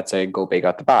you to, let's say, go big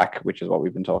at the back, which is what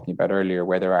we've been talking about earlier,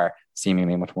 where there are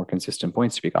seemingly much more consistent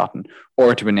points to be gotten,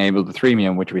 or to enable the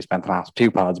freemium, which we spent the last 2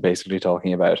 pods basically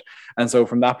talking about. And so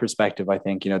from that perspective, I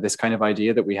think, this kind of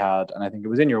idea that we had, and I think it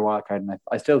was in your wildcard, and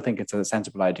I still think it's a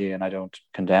sensible idea, and I don't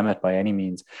condemn it by any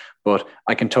means, but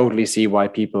I can totally see why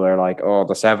people are like,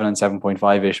 the 7 and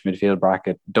 7.5-ish midfield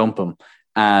bracket, dump them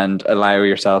and allow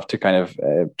yourself to kind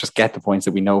of just get the points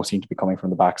that we know seem to be coming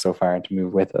from the back so far and to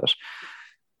move with it.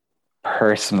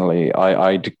 Personally,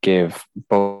 I'd give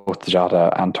both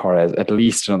Jota and Torres at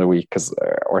least another week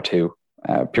or 2,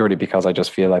 purely because I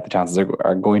just feel like the chances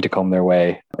are going to come their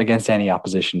way against any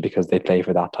opposition, because they play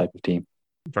for that type of team.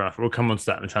 Fair enough. We'll come on to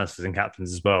that in the transfers and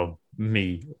captains as well.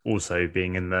 Me also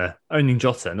being in the owning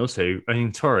Jota and also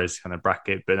owning Torres kind of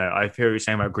bracket. But no, I hear what you're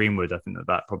saying about Greenwood. I think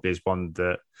that probably is one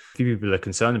that a few people are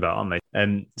concerned about, aren't they?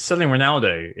 And selling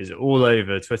Ronaldo is all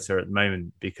over Twitter at the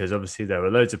moment, because obviously there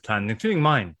were loads of plans, including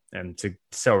mine, to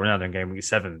sell Ronaldo in game week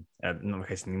 7. Not the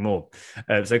case anymore.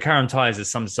 So Karen Tyres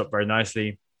has summed this up very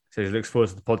nicely. So he looks forward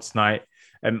to the pod tonight.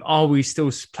 Are we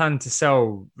still planning to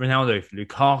sell Ronaldo for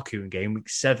Lukaku in game week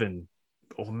 7?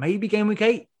 Or maybe game week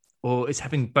 8, or is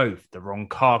having both, the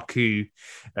Ronkaku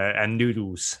and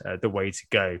Noodles, the way to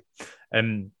go?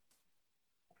 So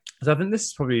I think this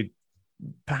is probably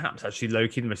perhaps actually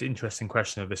low-key the most interesting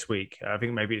question of this week. I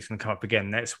think maybe it's going to come up again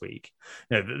next week.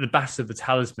 The battle of the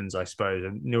talismans, I suppose.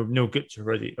 And Neil Gupta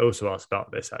already also asked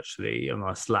about this actually on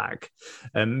our Slack.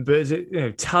 But is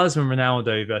it talisman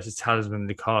Ronaldo versus talisman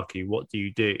Lukaku? What do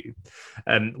you do?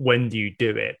 When do you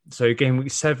do it? So game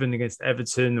week 7 against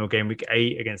Everton or game week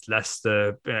 8 against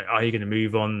Leicester, are you going to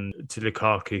move on to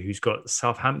Lukaku, who's got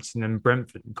Southampton and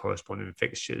Brentford in corresponding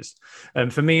fixtures?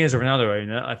 For me as a Ronaldo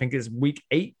owner, I think it's week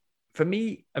 8. For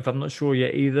me, if I'm not sure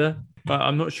yet either, but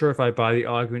I'm not sure if I buy the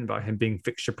argument about him being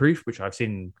fixture proof, which I've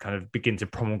seen kind of begin to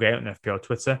promulgate on FPL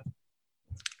Twitter.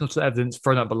 Lots of evidence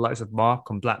thrown up by the likes of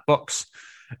Mark on Black Box.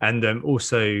 And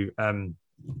also,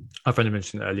 I've already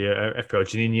mentioned earlier, FPL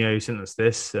Janino sent us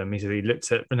this. He said he looked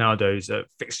at Ronaldo's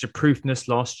fixture proofness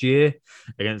last year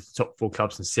against the top 4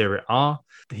 clubs in Surya A.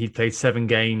 He played 7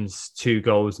 games, 2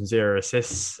 goals and 0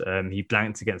 assists. He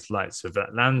blanked against the likes of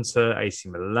Atlanta, AC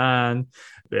Milan,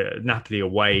 Napoli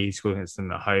away. He scored against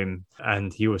them at home,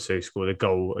 and he also scored a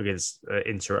goal against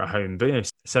Inter at home.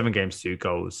 But 7 games, 2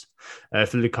 goals. For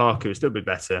Lukaku, it's a little bit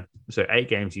better. So 8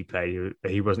 games he played.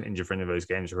 He wasn't injured for any of those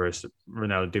games, whereas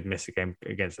Ronaldo did miss a game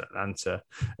against Atlanta.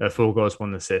 4 goals,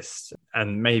 1 assist,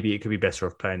 and maybe it could be better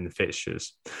off playing the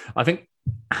fixtures. I think,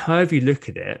 however you look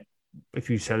at it, if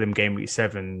you sell him game week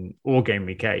 7 or game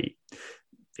week 8,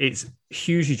 it's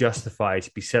hugely justified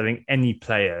to be selling any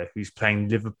player who's playing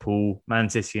Liverpool, Man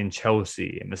City and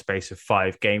Chelsea in the space of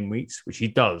 5 game weeks, which he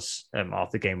does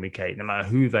after game week 8, no matter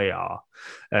who they are.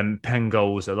 Pen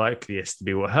goals are likeliest to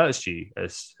be what hurts you,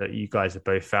 as you guys have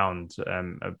both found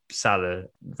Salah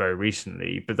very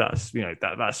recently. But that's,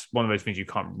 that's one of those things you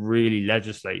can't really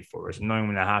legislate for. It's annoying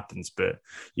when that happens, but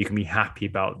you can be happy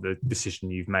about the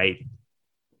decision you've made.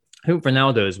 I think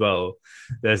Ronaldo as well,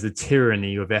 there's the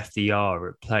tyranny of FDR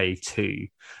at play too.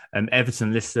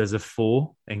 Everton listed as a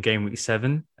 4 in game week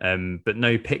 7, but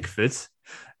no Pickford.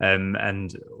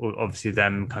 And obviously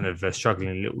them kind of struggling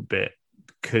a little bit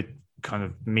could kind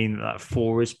of mean that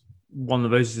 4 is one of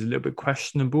those is a little bit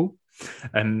questionable.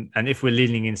 And if we're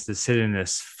leaning into the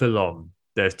silliness full on,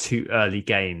 there are 2 early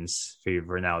games for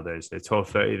Ronaldo. So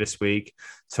 12:30 this week,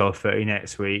 12:30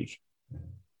 next week.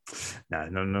 No,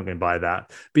 I'm not going to buy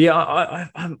that. But yeah,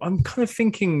 I'm kind of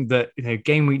thinking that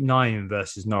game week 9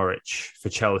 versus Norwich for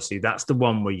Chelsea, that's the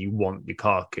one where you want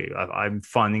Lukaku. I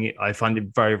find it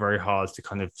very, very hard to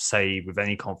kind of say with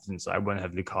any confidence that I won't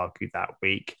have Lukaku that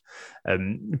week.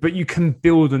 But you can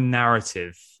build a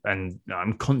narrative, and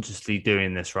I'm consciously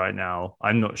doing this right now.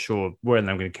 I'm not sure when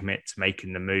I'm going to commit to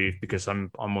making the move because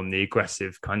I'm on the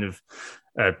aggressive kind of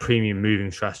premium moving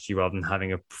strategy rather than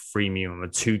having a freemium or a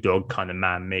 2-dog kind of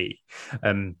man me.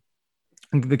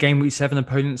 The game week 7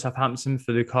 opponent, Southampton,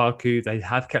 for Lukaku, they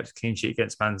have kept a clean sheet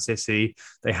against Man City.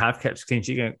 They have kept a clean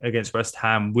sheet against West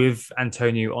Ham with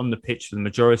Antonio on the pitch for the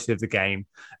majority of the game,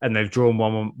 and they've drawn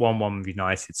 1-1 with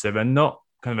United. So they're not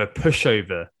kind of a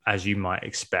pushover as you might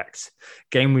expect.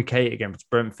 Game week 8 against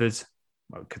Brentford,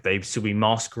 could they still be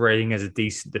masquerading as a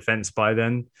decent defence by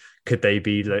then? Could they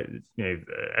be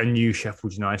a new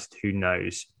Sheffield United? Who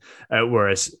knows?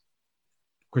 Whereas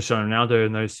Cristiano Ronaldo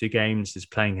in those 2 games is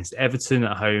playing against Everton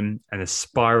at home and a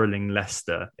spiralling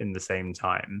Leicester in the same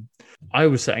time. I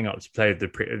was setting up to play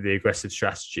the aggressive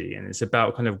strategy, and it's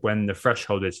about kind of when the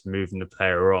threshold is moving the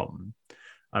player on.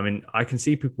 I mean, I can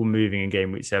see people moving in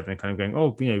game week 7 and kind of going,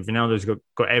 Ronaldo's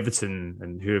got Everton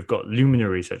and who have got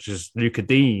luminaries such as Luka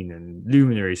Dean and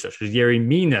luminaries such as Yerry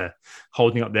Mina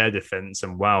holding up their defence.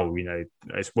 And wow,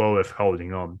 it's well worth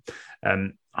holding on.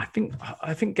 I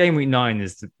think game week 9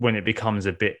 is when it becomes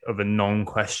a bit of a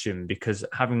non-question, because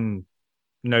having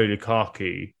no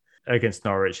Lukaku against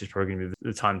Norwich is probably going to be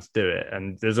the time to do it.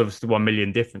 And there's obviously the 1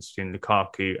 million difference between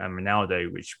Lukaku and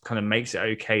Ronaldo, which kind of makes it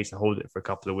okay to hold it for a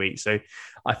couple of weeks. So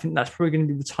I think that's probably going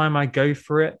to be the time I go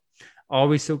for it. Are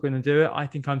we still going to do it? I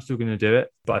think I'm still going to do it,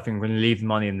 but I think I'm going to leave the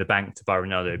money in the bank to buy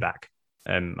Ronaldo back.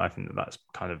 I think that's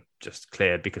kind of just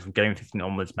clear, because from game 15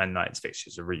 onwards, Man United's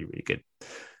fixtures are really, really good.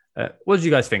 What did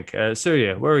you guys think?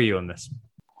 Surya, where are you on this?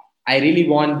 I really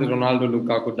want the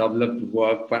Ronaldo-Lukaku double up to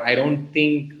work, but I don't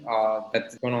think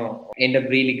that's going to end up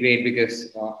really great,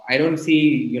 because I don't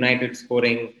see United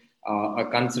scoring a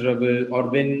considerable or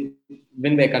win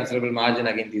by a considerable margin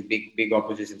against these big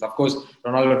oppositions. Of course,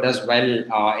 Ronaldo does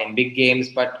well in big games,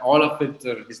 but all of its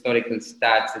historical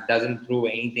stats, it doesn't prove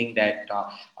anything that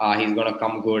he's going to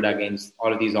come good against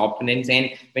all of these opponents.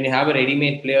 And when you have a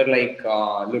ready-made player like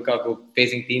Lukaku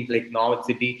facing teams like Norwich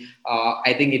City,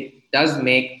 I think it does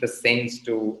make the sense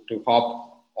to hop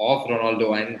off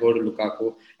Ronaldo and go to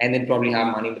Lukaku, and then probably have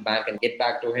money in the bank and get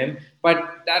back to him.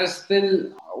 But there is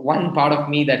still one part of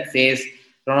me that says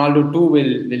Ronaldo too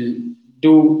will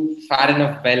do far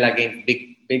enough well against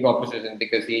big opposition,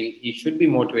 because he should be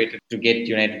motivated to get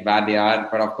United where they are.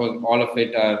 But of course, all of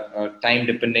it are time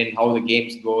dependent, how the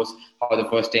games goes, how the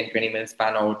first 10-20 minutes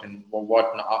pan out, and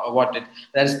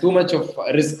there's too much of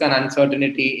risk and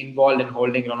uncertainty involved in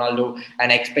holding Ronaldo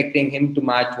and expecting him to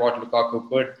match what Lukaku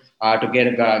could to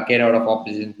get out of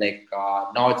oppositions like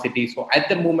North City. So at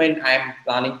the moment, I'm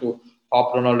planning to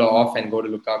hop Ronaldo off and go to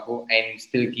Lukaku and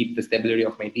still keep the stability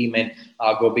of my team and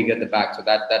go big at the back. So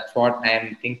that's what I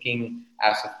am thinking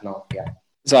as of now. Yeah.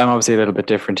 So I'm obviously a little bit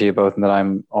different to you both in that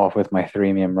I'm off with my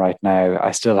threemium right now.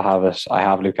 I still have it. I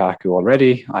have Lukaku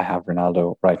already. I have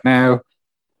Ronaldo right now.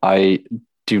 I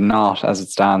do not, as it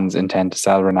stands, intend to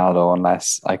sell Ronaldo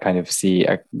unless I kind of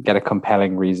get a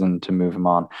compelling reason to move him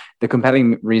on. The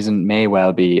compelling reason may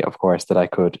well be, of course, that I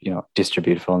could,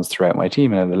 distribute funds throughout my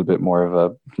team in a little bit more of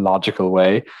a logical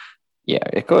way. Yeah,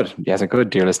 it could. Yes, it could,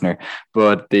 dear listener.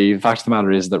 But the fact of the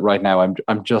matter is that right now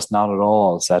I'm just not at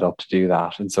all set up to do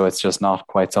that. And so it's just not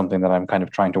quite something that I'm kind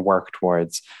of trying to work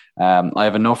towards. I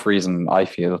have enough reason, I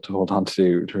feel, to hold on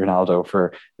to Ronaldo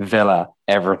for Villa,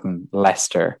 Everton,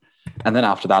 Leicester. And then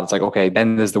after that, it's like, okay,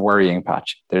 then there's the worrying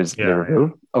patch. There's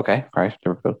Liverpool. Yeah. Okay, right,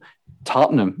 Liverpool.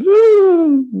 Tottenham.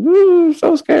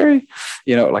 So scary.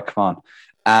 Come on.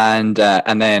 And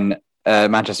then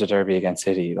Manchester Derby against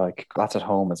City, like that's at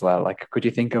home as well. Like, could you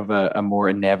think of a more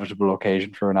inevitable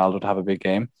occasion for Ronaldo to have a big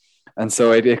game? And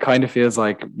so it kind of feels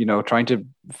like, trying to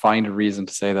find a reason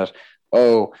to say that,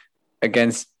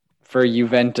 for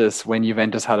Juventus, when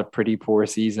Juventus had a pretty poor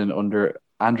season under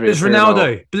Andrea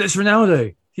Pirlo. But it's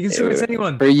Ronaldo. He can switch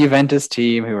anyone. For a Juventus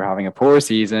team who were having a poor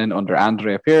season under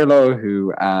Andrea Pirlo,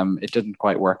 who it didn't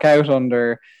quite work out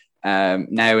under, now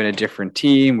in a different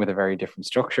team with a very different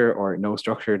structure or no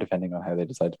structure, depending on how they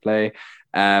decide to play,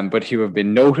 but who have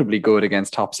been notably good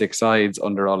against top six sides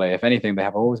under Ole. If anything, they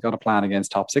have always got a plan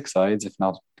against top six sides, if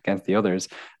not against the others.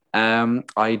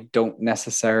 I don't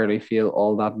necessarily feel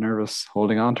all that nervous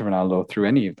holding on to Ronaldo through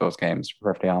any of those games, to be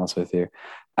perfectly honest with you.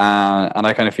 And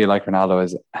I kind of feel like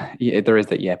Ronaldo there is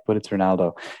that, yeah, but it's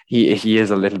Ronaldo. He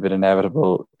is a little bit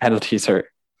inevitable. Penalties are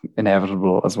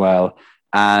inevitable as well.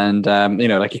 And,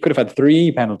 he could have had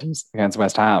 3 penalties against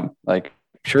West Ham. Like,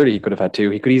 surely he could have had 2.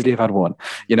 He could easily have had 1.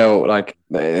 But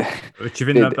you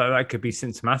think that could be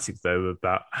symptomatic, though,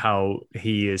 about how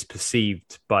he is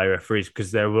perceived by referees?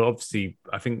 Because there were obviously,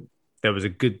 I think there was a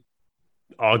good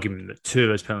argument that 2 of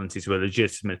those penalties were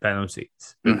legitimate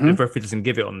penalties. Mm-hmm. If the referee doesn't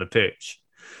give it on the pitch,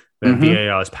 then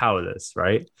VAR is powerless,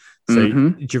 right? So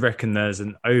do you reckon there's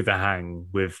an overhang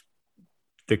with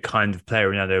the kind of player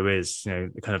Ronaldo is,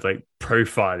 kind of like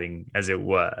profiling, as it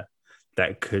were,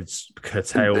 that could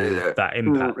curtail that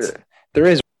impact? There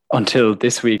is. Until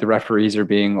this week, the referees are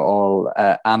being all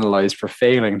analysed for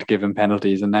failing to give him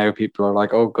penalties, and now people are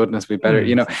like, "Oh goodness, we better."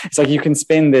 It's like you can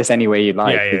spin this any way you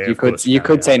like. You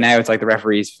could say now it's like the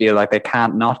referees feel like they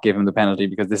can't not give him the penalty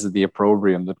because this is the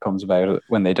opprobrium that comes about it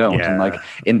when they don't. Yeah. And like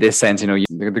in this sense,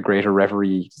 the greater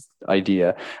referee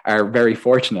idea are very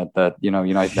fortunate that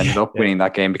United ended up winning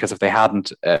that game, because if they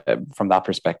hadn't, from that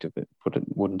perspective, it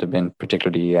wouldn't have been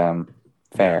particularly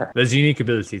fair. There's a unique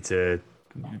ability to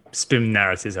spin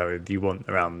narratives however you want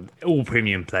around all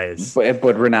premium players, but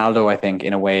Ronaldo, I think,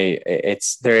 in a way,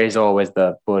 there is always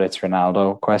the "but it's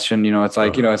Ronaldo" question. It's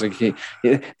like you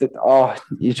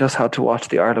just had to watch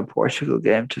the Ireland-Portugal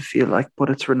game to feel like, but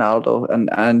it's Ronaldo,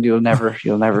 and you'll never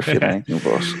feel anything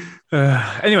but.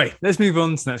 Anyway, let's move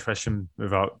on to the next question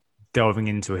without delving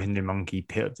into a Hindu monkey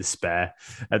pit of despair.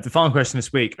 The final question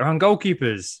this week around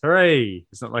goalkeepers. Hooray!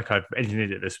 It's not like I've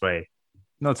engineered it this way.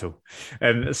 Not at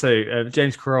all. So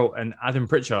James Carroll and Adam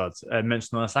Pritchard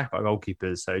mentioned on our Slack about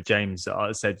goalkeepers. So James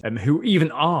said, who even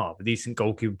are the decent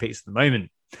goalkeeper picks at the moment?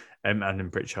 Adam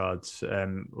Pritchard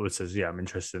says, yeah, I'm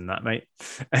interested in that, mate.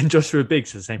 And Joshua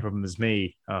Biggs has the same problem as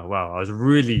me. Oh, wow. I was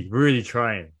really, really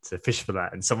trying to fish for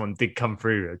that. And someone did come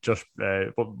through. Josh,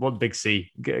 what Big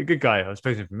C, good guy. I've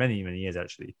spoken to him for many, many years,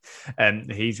 actually.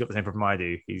 He's got the same problem I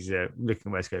do. He's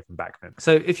looking where to go from Backman.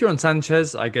 So if you're on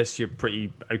Sanchez, I guess you're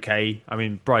pretty okay. I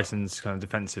mean, Brighton's kind of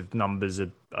defensive numbers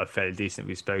are fairly decent,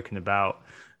 we've spoken about.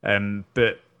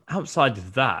 But outside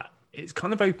of that, it's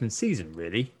kind of open season,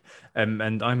 really.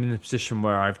 And I'm in a position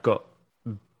where I've got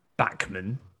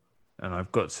Backman, and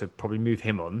I've got to probably move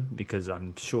him on because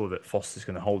I'm sure that Foster's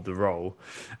going to hold the role.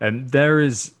 There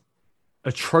is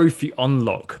a trophy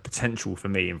unlock potential for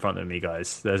me in front of me,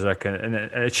 guys. There's like an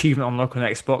achievement unlock on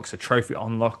Xbox, a trophy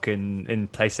unlock in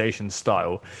PlayStation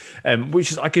style,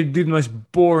 which is I could do the most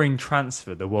boring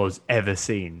transfer the world's ever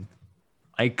seen.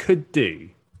 I could do,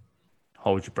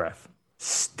 hold your breath,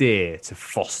 Steer to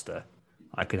Foster.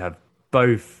 I could have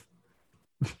both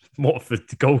Watford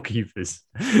goalkeepers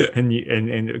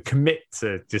and commit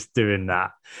to just doing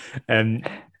that. And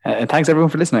thanks everyone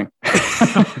for listening.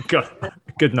 God,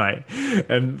 good night.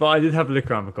 But I did have a look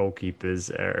around the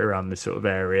goalkeepers around this sort of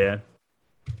area.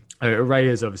 Ray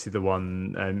is obviously the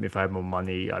one. If I had more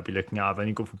money, I'd be looking at. I've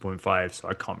only got 4.5, so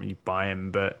I can't really buy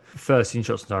him. But 13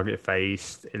 shots on target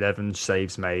faced, 11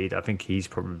 saves made. I think he's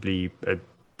probably a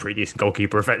pretty decent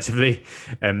goalkeeper, effectively.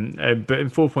 But in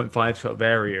 4.5 sort of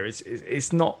area,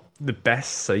 it's not the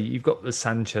best. So you've got the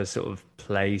Sanchez sort of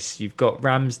place. You've got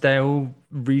Ramsdale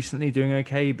recently doing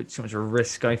okay, but too much of a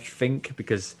risk, I think,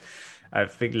 because I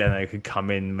think Leno could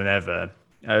come in whenever.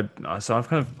 So I've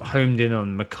kind of homed in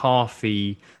on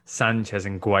McCarthy, Sanchez,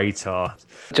 and Guaita.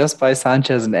 Just buy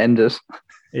Sanchez and end it.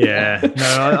 Yeah,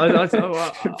 no,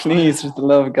 I please, for the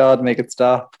love of God, make it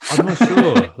stop. I'm not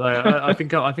sure. Like, I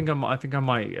think I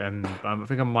might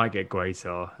get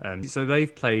Guaita. So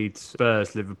they've played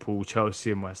Spurs, Liverpool,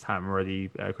 Chelsea, and West Ham already.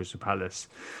 Crystal Palace,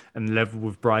 and level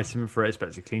with Brighton for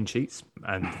expected clean sheets.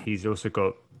 And he's also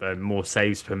got more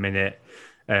saves per minute.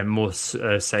 More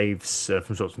saves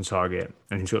from shots on target,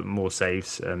 and he's got more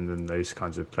saves than those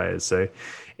kinds of players. So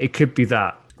it could be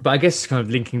that. But I guess kind of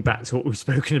linking back to what we've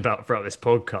spoken about throughout this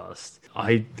podcast,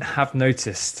 I have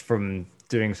noticed from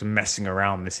doing some messing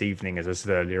around this evening, as I said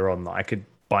earlier on, that I could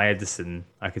buy Edison,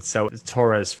 I could sell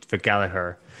Torres for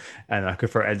Gallagher, and I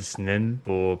could throw Edison in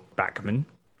for Backman,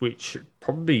 which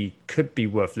probably could be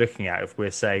worth looking at if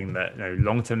we're saying that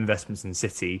long-term investments in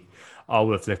City are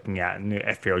worth looking at. And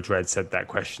FPL Dread said that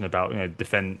question about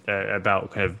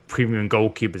about kind of premium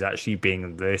goalkeepers actually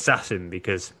being the assassin,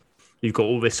 because you've got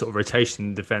all this sort of rotation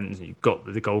in defence, and you've got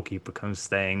the goalkeeper kind of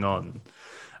staying on.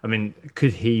 I mean,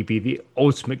 could he be the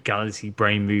ultimate galaxy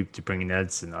brain move to bring in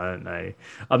Edson? I don't know.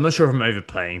 I'm not sure if I'm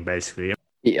overplaying, basically.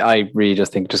 I really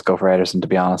just think just go for Ederson, to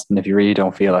be honest. And if you really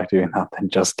don't feel like doing that, then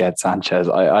just get Sanchez.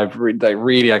 I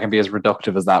can be as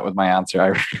reductive as that with my answer.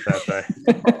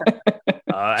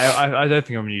 I don't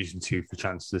think I'm using 2 for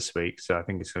chance this week, so I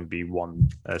think it's going to be 1.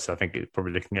 So I think it's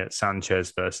probably looking at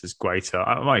Sanchez versus Guaita.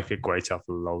 I might get Guaita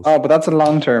for the lows. Oh, but that's a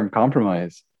long-term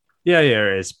compromise. Yeah,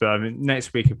 it is. But I mean,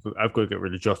 next week I've got to get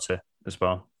rid of Jota as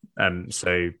well.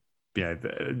 So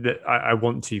I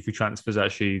want 2 for transfers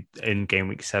actually in game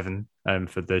week 7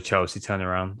 for the Chelsea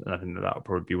turnaround, and I think that will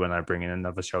probably be when I bring in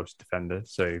another Chelsea defender.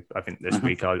 So I think this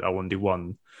week I want to do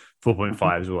 1.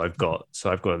 4.5 is all I've got.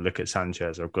 So I've got to look at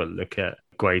Sanchez. I've got to look at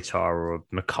Guaita or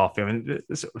McCarthy. I mean,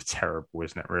 it's sort of terrible,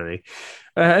 isn't it, really?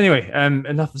 Anyway,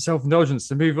 enough of self-indulgence.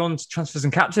 To move on to transfers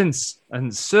and captains.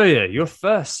 And Surya, you're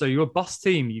first. So your bus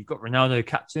team, you've got Ronaldo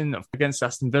captain against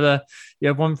Aston Villa. You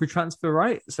have 1 free transfer,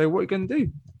 right? So what are you going to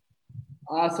do?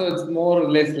 So it's more or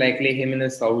less likely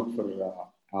Jimenez out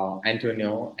for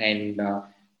Antonio, and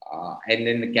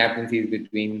then the captaincy is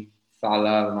between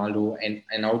Salah, Ronaldo, and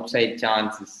an outside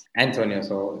chance is Antonio.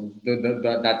 So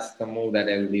that's the move that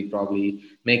I will be probably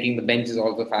making. The bench is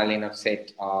also fairly enough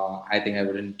set. I think I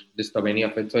wouldn't disturb any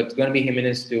of it. So it's going to be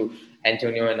Jimenez to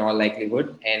Antonio in all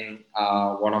likelihood, and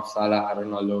one of Salah or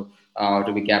Ronaldo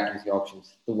to be captaincy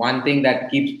options. The one thing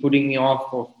that keeps putting me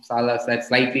off of Salah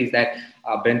slightly is that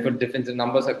Brentford defensive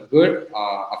numbers are good.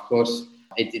 Of course,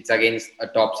 it's against a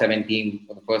top 7 team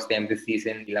for the first time this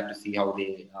season. We'll have to see how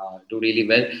they do really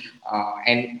well.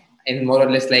 And more or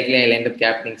less likely, I'll end up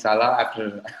captaining Salah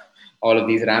after all of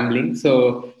these ramblings.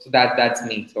 So that's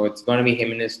me. So it's going to be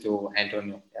Jimenez to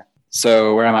Antonio. Yeah.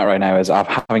 So where I'm at right now is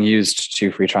having used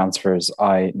 2 free transfers,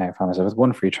 I now find myself with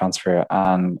 1 free transfer,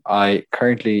 and I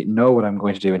currently know what I'm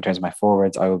going to do in terms of my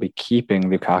forwards. I will be keeping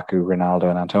Lukaku, Ronaldo,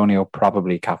 and Antonio,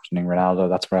 probably captaining Ronaldo.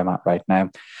 That's where I'm at right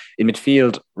now. In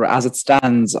midfield, as it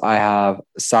stands, I have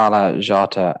Salah,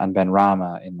 Jota, and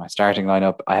Benrahma in my starting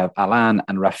lineup. I have Alan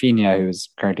and Rafinha,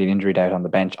 who's currently injured out on the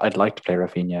bench. I'd like to play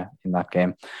Rafinha in that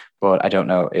game, but I don't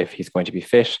know if he's going to be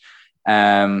fit.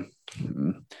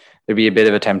 There'd be a bit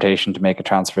of a temptation to make a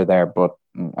transfer there, but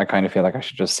I kind of feel like I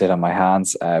should just sit on my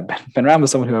hands. Benrahma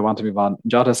is someone who I want to move on.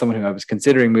 Jota is someone who I was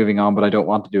considering moving on, but I don't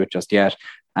want to do it just yet.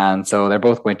 And so they're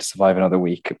both going to survive another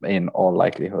week in all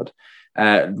likelihood.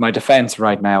 My defence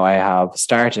right now, I have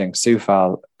starting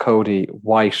Soufal, Cody,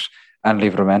 White, and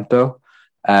Livramento,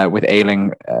 with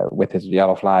Ayling with his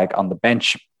yellow flag on the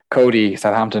bench. Cody,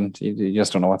 Southampton, you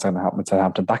just don't know what's going to happen with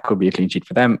Southampton. That could be a clean sheet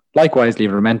for them. Likewise,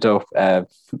 Livramento,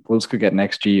 Wolves could get an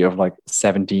XG of like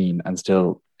 17 and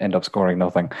still end up scoring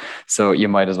nothing. So you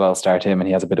might as well start him, and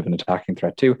he has a bit of an attacking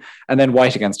threat too. And then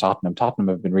White against Tottenham. Tottenham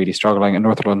have been really struggling. In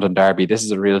North London derby, this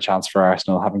is a real chance for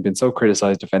Arsenal, having been so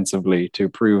criticised defensively, to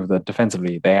prove that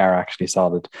defensively they are actually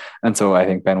solid. And so I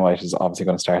think Ben White is obviously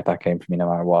going to start that game for me no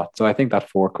matter what. So I think that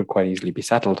 4 could quite easily be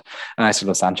settled. And I still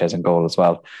have Sanchez in goal as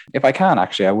well. If I can,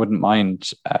 actually, I wouldn't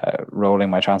mind rolling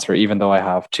my transfer, even though I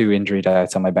have 2 injury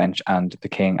doubts on my bench and the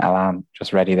King Alan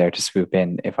just ready there to swoop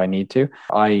in if I need to.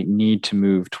 I need to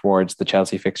move towards the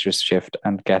Chelsea fixtures shift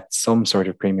and get some sort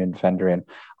of premium defender in.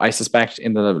 I suspect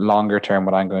in the longer term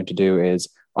what I'm going to do is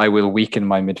I will weaken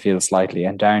my midfield slightly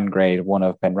and downgrade one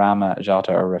of Benrahma,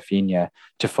 Jota or Rafinha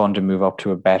to fund a move up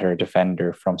to a better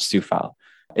defender from Soufal.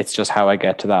 It's just how I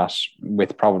get to that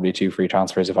with probably 2 free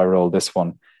transfers if I roll this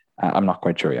one. I'm not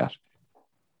quite sure yet.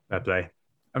 Fair play.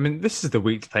 I mean, this is the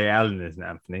week to play Allen, isn't it,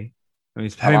 Anthony? I mean,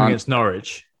 he's home against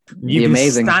Norwich. You've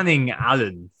been standing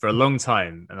Allen for a long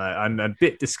time, and I'm a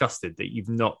bit disgusted that you've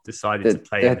not decided to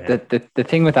play him. The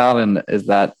thing with Allen is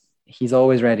that he's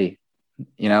always ready,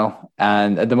 you know,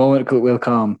 and at the moment it will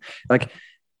come. Like,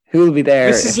 who will be there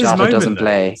if Jota doesn't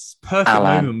play? It's perfect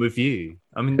Alan. moment with you.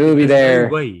 I mean, who will be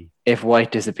there if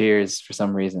White disappears for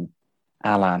some reason?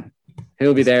 Alan. Who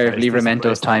will be there if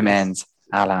Livramento's time ends?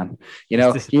 Alan. You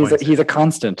know, he's a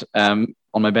constant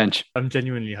on my bench. I'm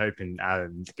genuinely hoping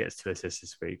Alan gets 2 assists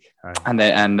this week. And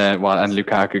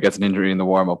Lukaku gets an injury in the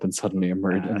warm up and suddenly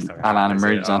Alan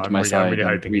emerges onto my side. I'm really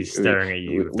hoping he's staring at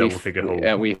you with double figure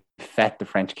hole. We fed the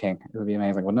French king. It would be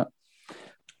amazing, wouldn't it?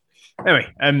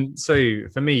 Anyway, so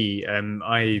for me,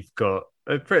 I've got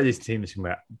a pretty decent team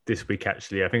this week.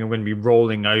 Actually, I think I'm going to be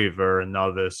rolling over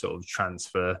another sort of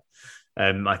transfer.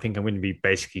 I think I'm going to be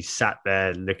basically sat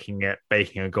there looking at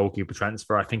baking a goalkeeper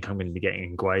transfer. I think I'm going to be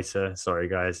getting Guaita. Sorry,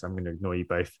 guys. I'm going to ignore you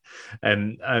both.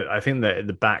 I think that at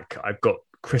the back, I've got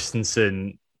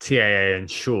Christensen, TAA and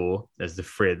Shaw as the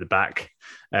 3 at the back.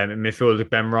 In midfield,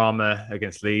 Benrahma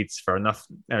against Leeds, fair enough.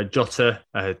 Jota,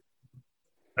 a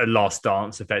last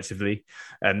dance, effectively.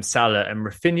 Salah and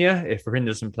Rafinha. If Rafinha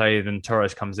doesn't play, then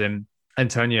Torres comes in.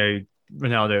 Antonio,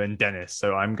 Ronaldo and Dennis.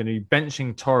 So I'm going to be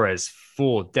benching Torres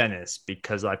for Dennis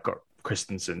because I've got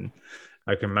Christensen.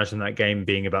 I can imagine that game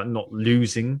being about not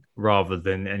losing rather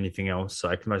than anything else. So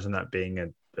I can imagine that being a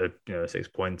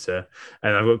 6-pointer.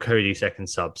 And I've got Cody second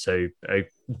sub, so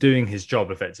doing his job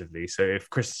effectively. So if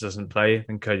Chris doesn't play,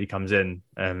 then Cody comes in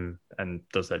and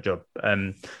does that job.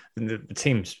 The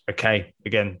team's okay.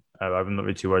 Again, I'm not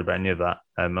really too worried about any of that.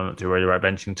 I'm not too worried about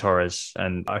benching Torres,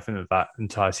 and I think that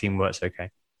entire team works okay.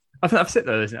 I think that's it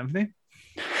though, isn't it, Anthony?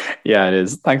 Yeah, it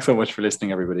is. Thanks so much for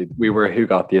listening, everybody. We were Who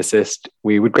Got the Assist.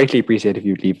 We would greatly appreciate if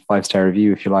you'd leave a 5-star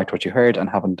review if you liked what you heard and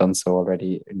haven't done so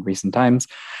already in recent times.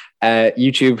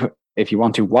 YouTube, if you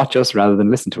want to watch us rather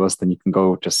than listen to us, then you can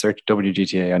go just search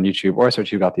WGTA on YouTube or search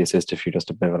Who Got the Assist if you're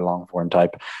just a bit of a long form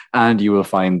type, and you will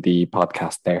find the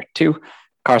podcast there too.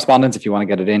 Correspondence, if you want to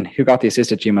get it in,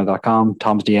 whogottheassist@gmail.com.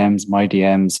 Tom's DMs, my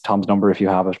DMs, Tom's number if you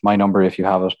have it, my number if you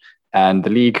have it, and the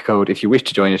league code, if you wish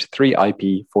to join it,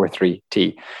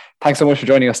 3IP43T. Thanks so much for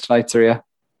joining us tonight, Surya.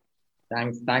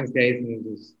 Thanks, guys. It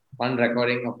was fun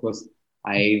recording. Of course,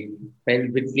 I felt a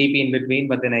bit sleepy in between,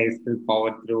 but then I still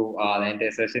powered through the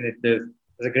entire session. It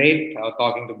was a great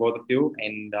talking to both of you,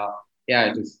 and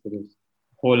it was a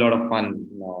whole lot of fun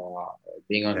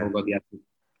being on Who Got the Assist.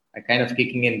 I kind of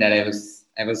kicking in that I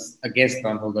was a guest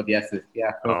on Who Got the Assist.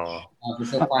 Yeah, so it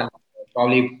was so fun.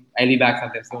 Probably I'll be back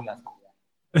sometime soon.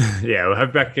 Yeah, we'll have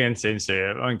you back again soon. So,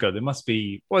 oh my God, it must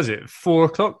be, 4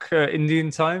 o'clock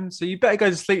Indian time? So you better go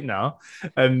to sleep now.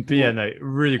 But yeah, no,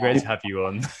 really great to have you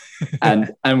on.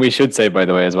 and we should say, by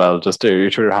the way, as well, just to your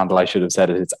Twitter handle, I should have said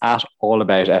it. It's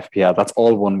 @AllAboutFPL. That's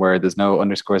all one word. There's no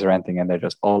underscores or anything in there.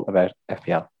 Just all about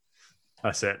FPL.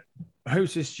 That's it.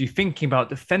 Hostess, you thinking about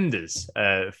defenders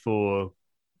for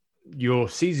your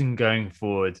season going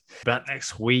forward? About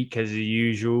next week, as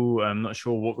usual. I'm not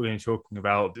sure what we're going to be talking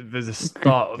about. There's a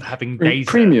start of having data.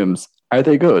 Premiums, are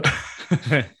they good?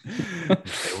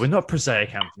 We're not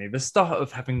prosaic, Anthony. The start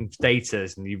of having data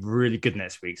is going to be really good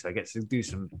next week. So I get to do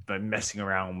some messing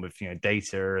around with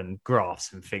data and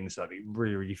graphs and things. So that'd be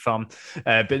really, really fun.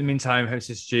 But in the meantime,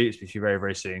 Hostess G, speak to you very,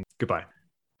 very soon. Goodbye.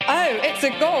 Oh, it's a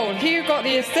goal. Who got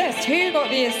the assist? Who got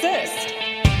the assist?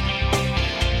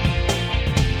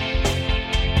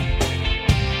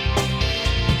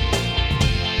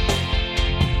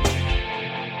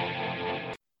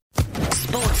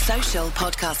 Sports Social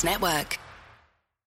Podcast Network.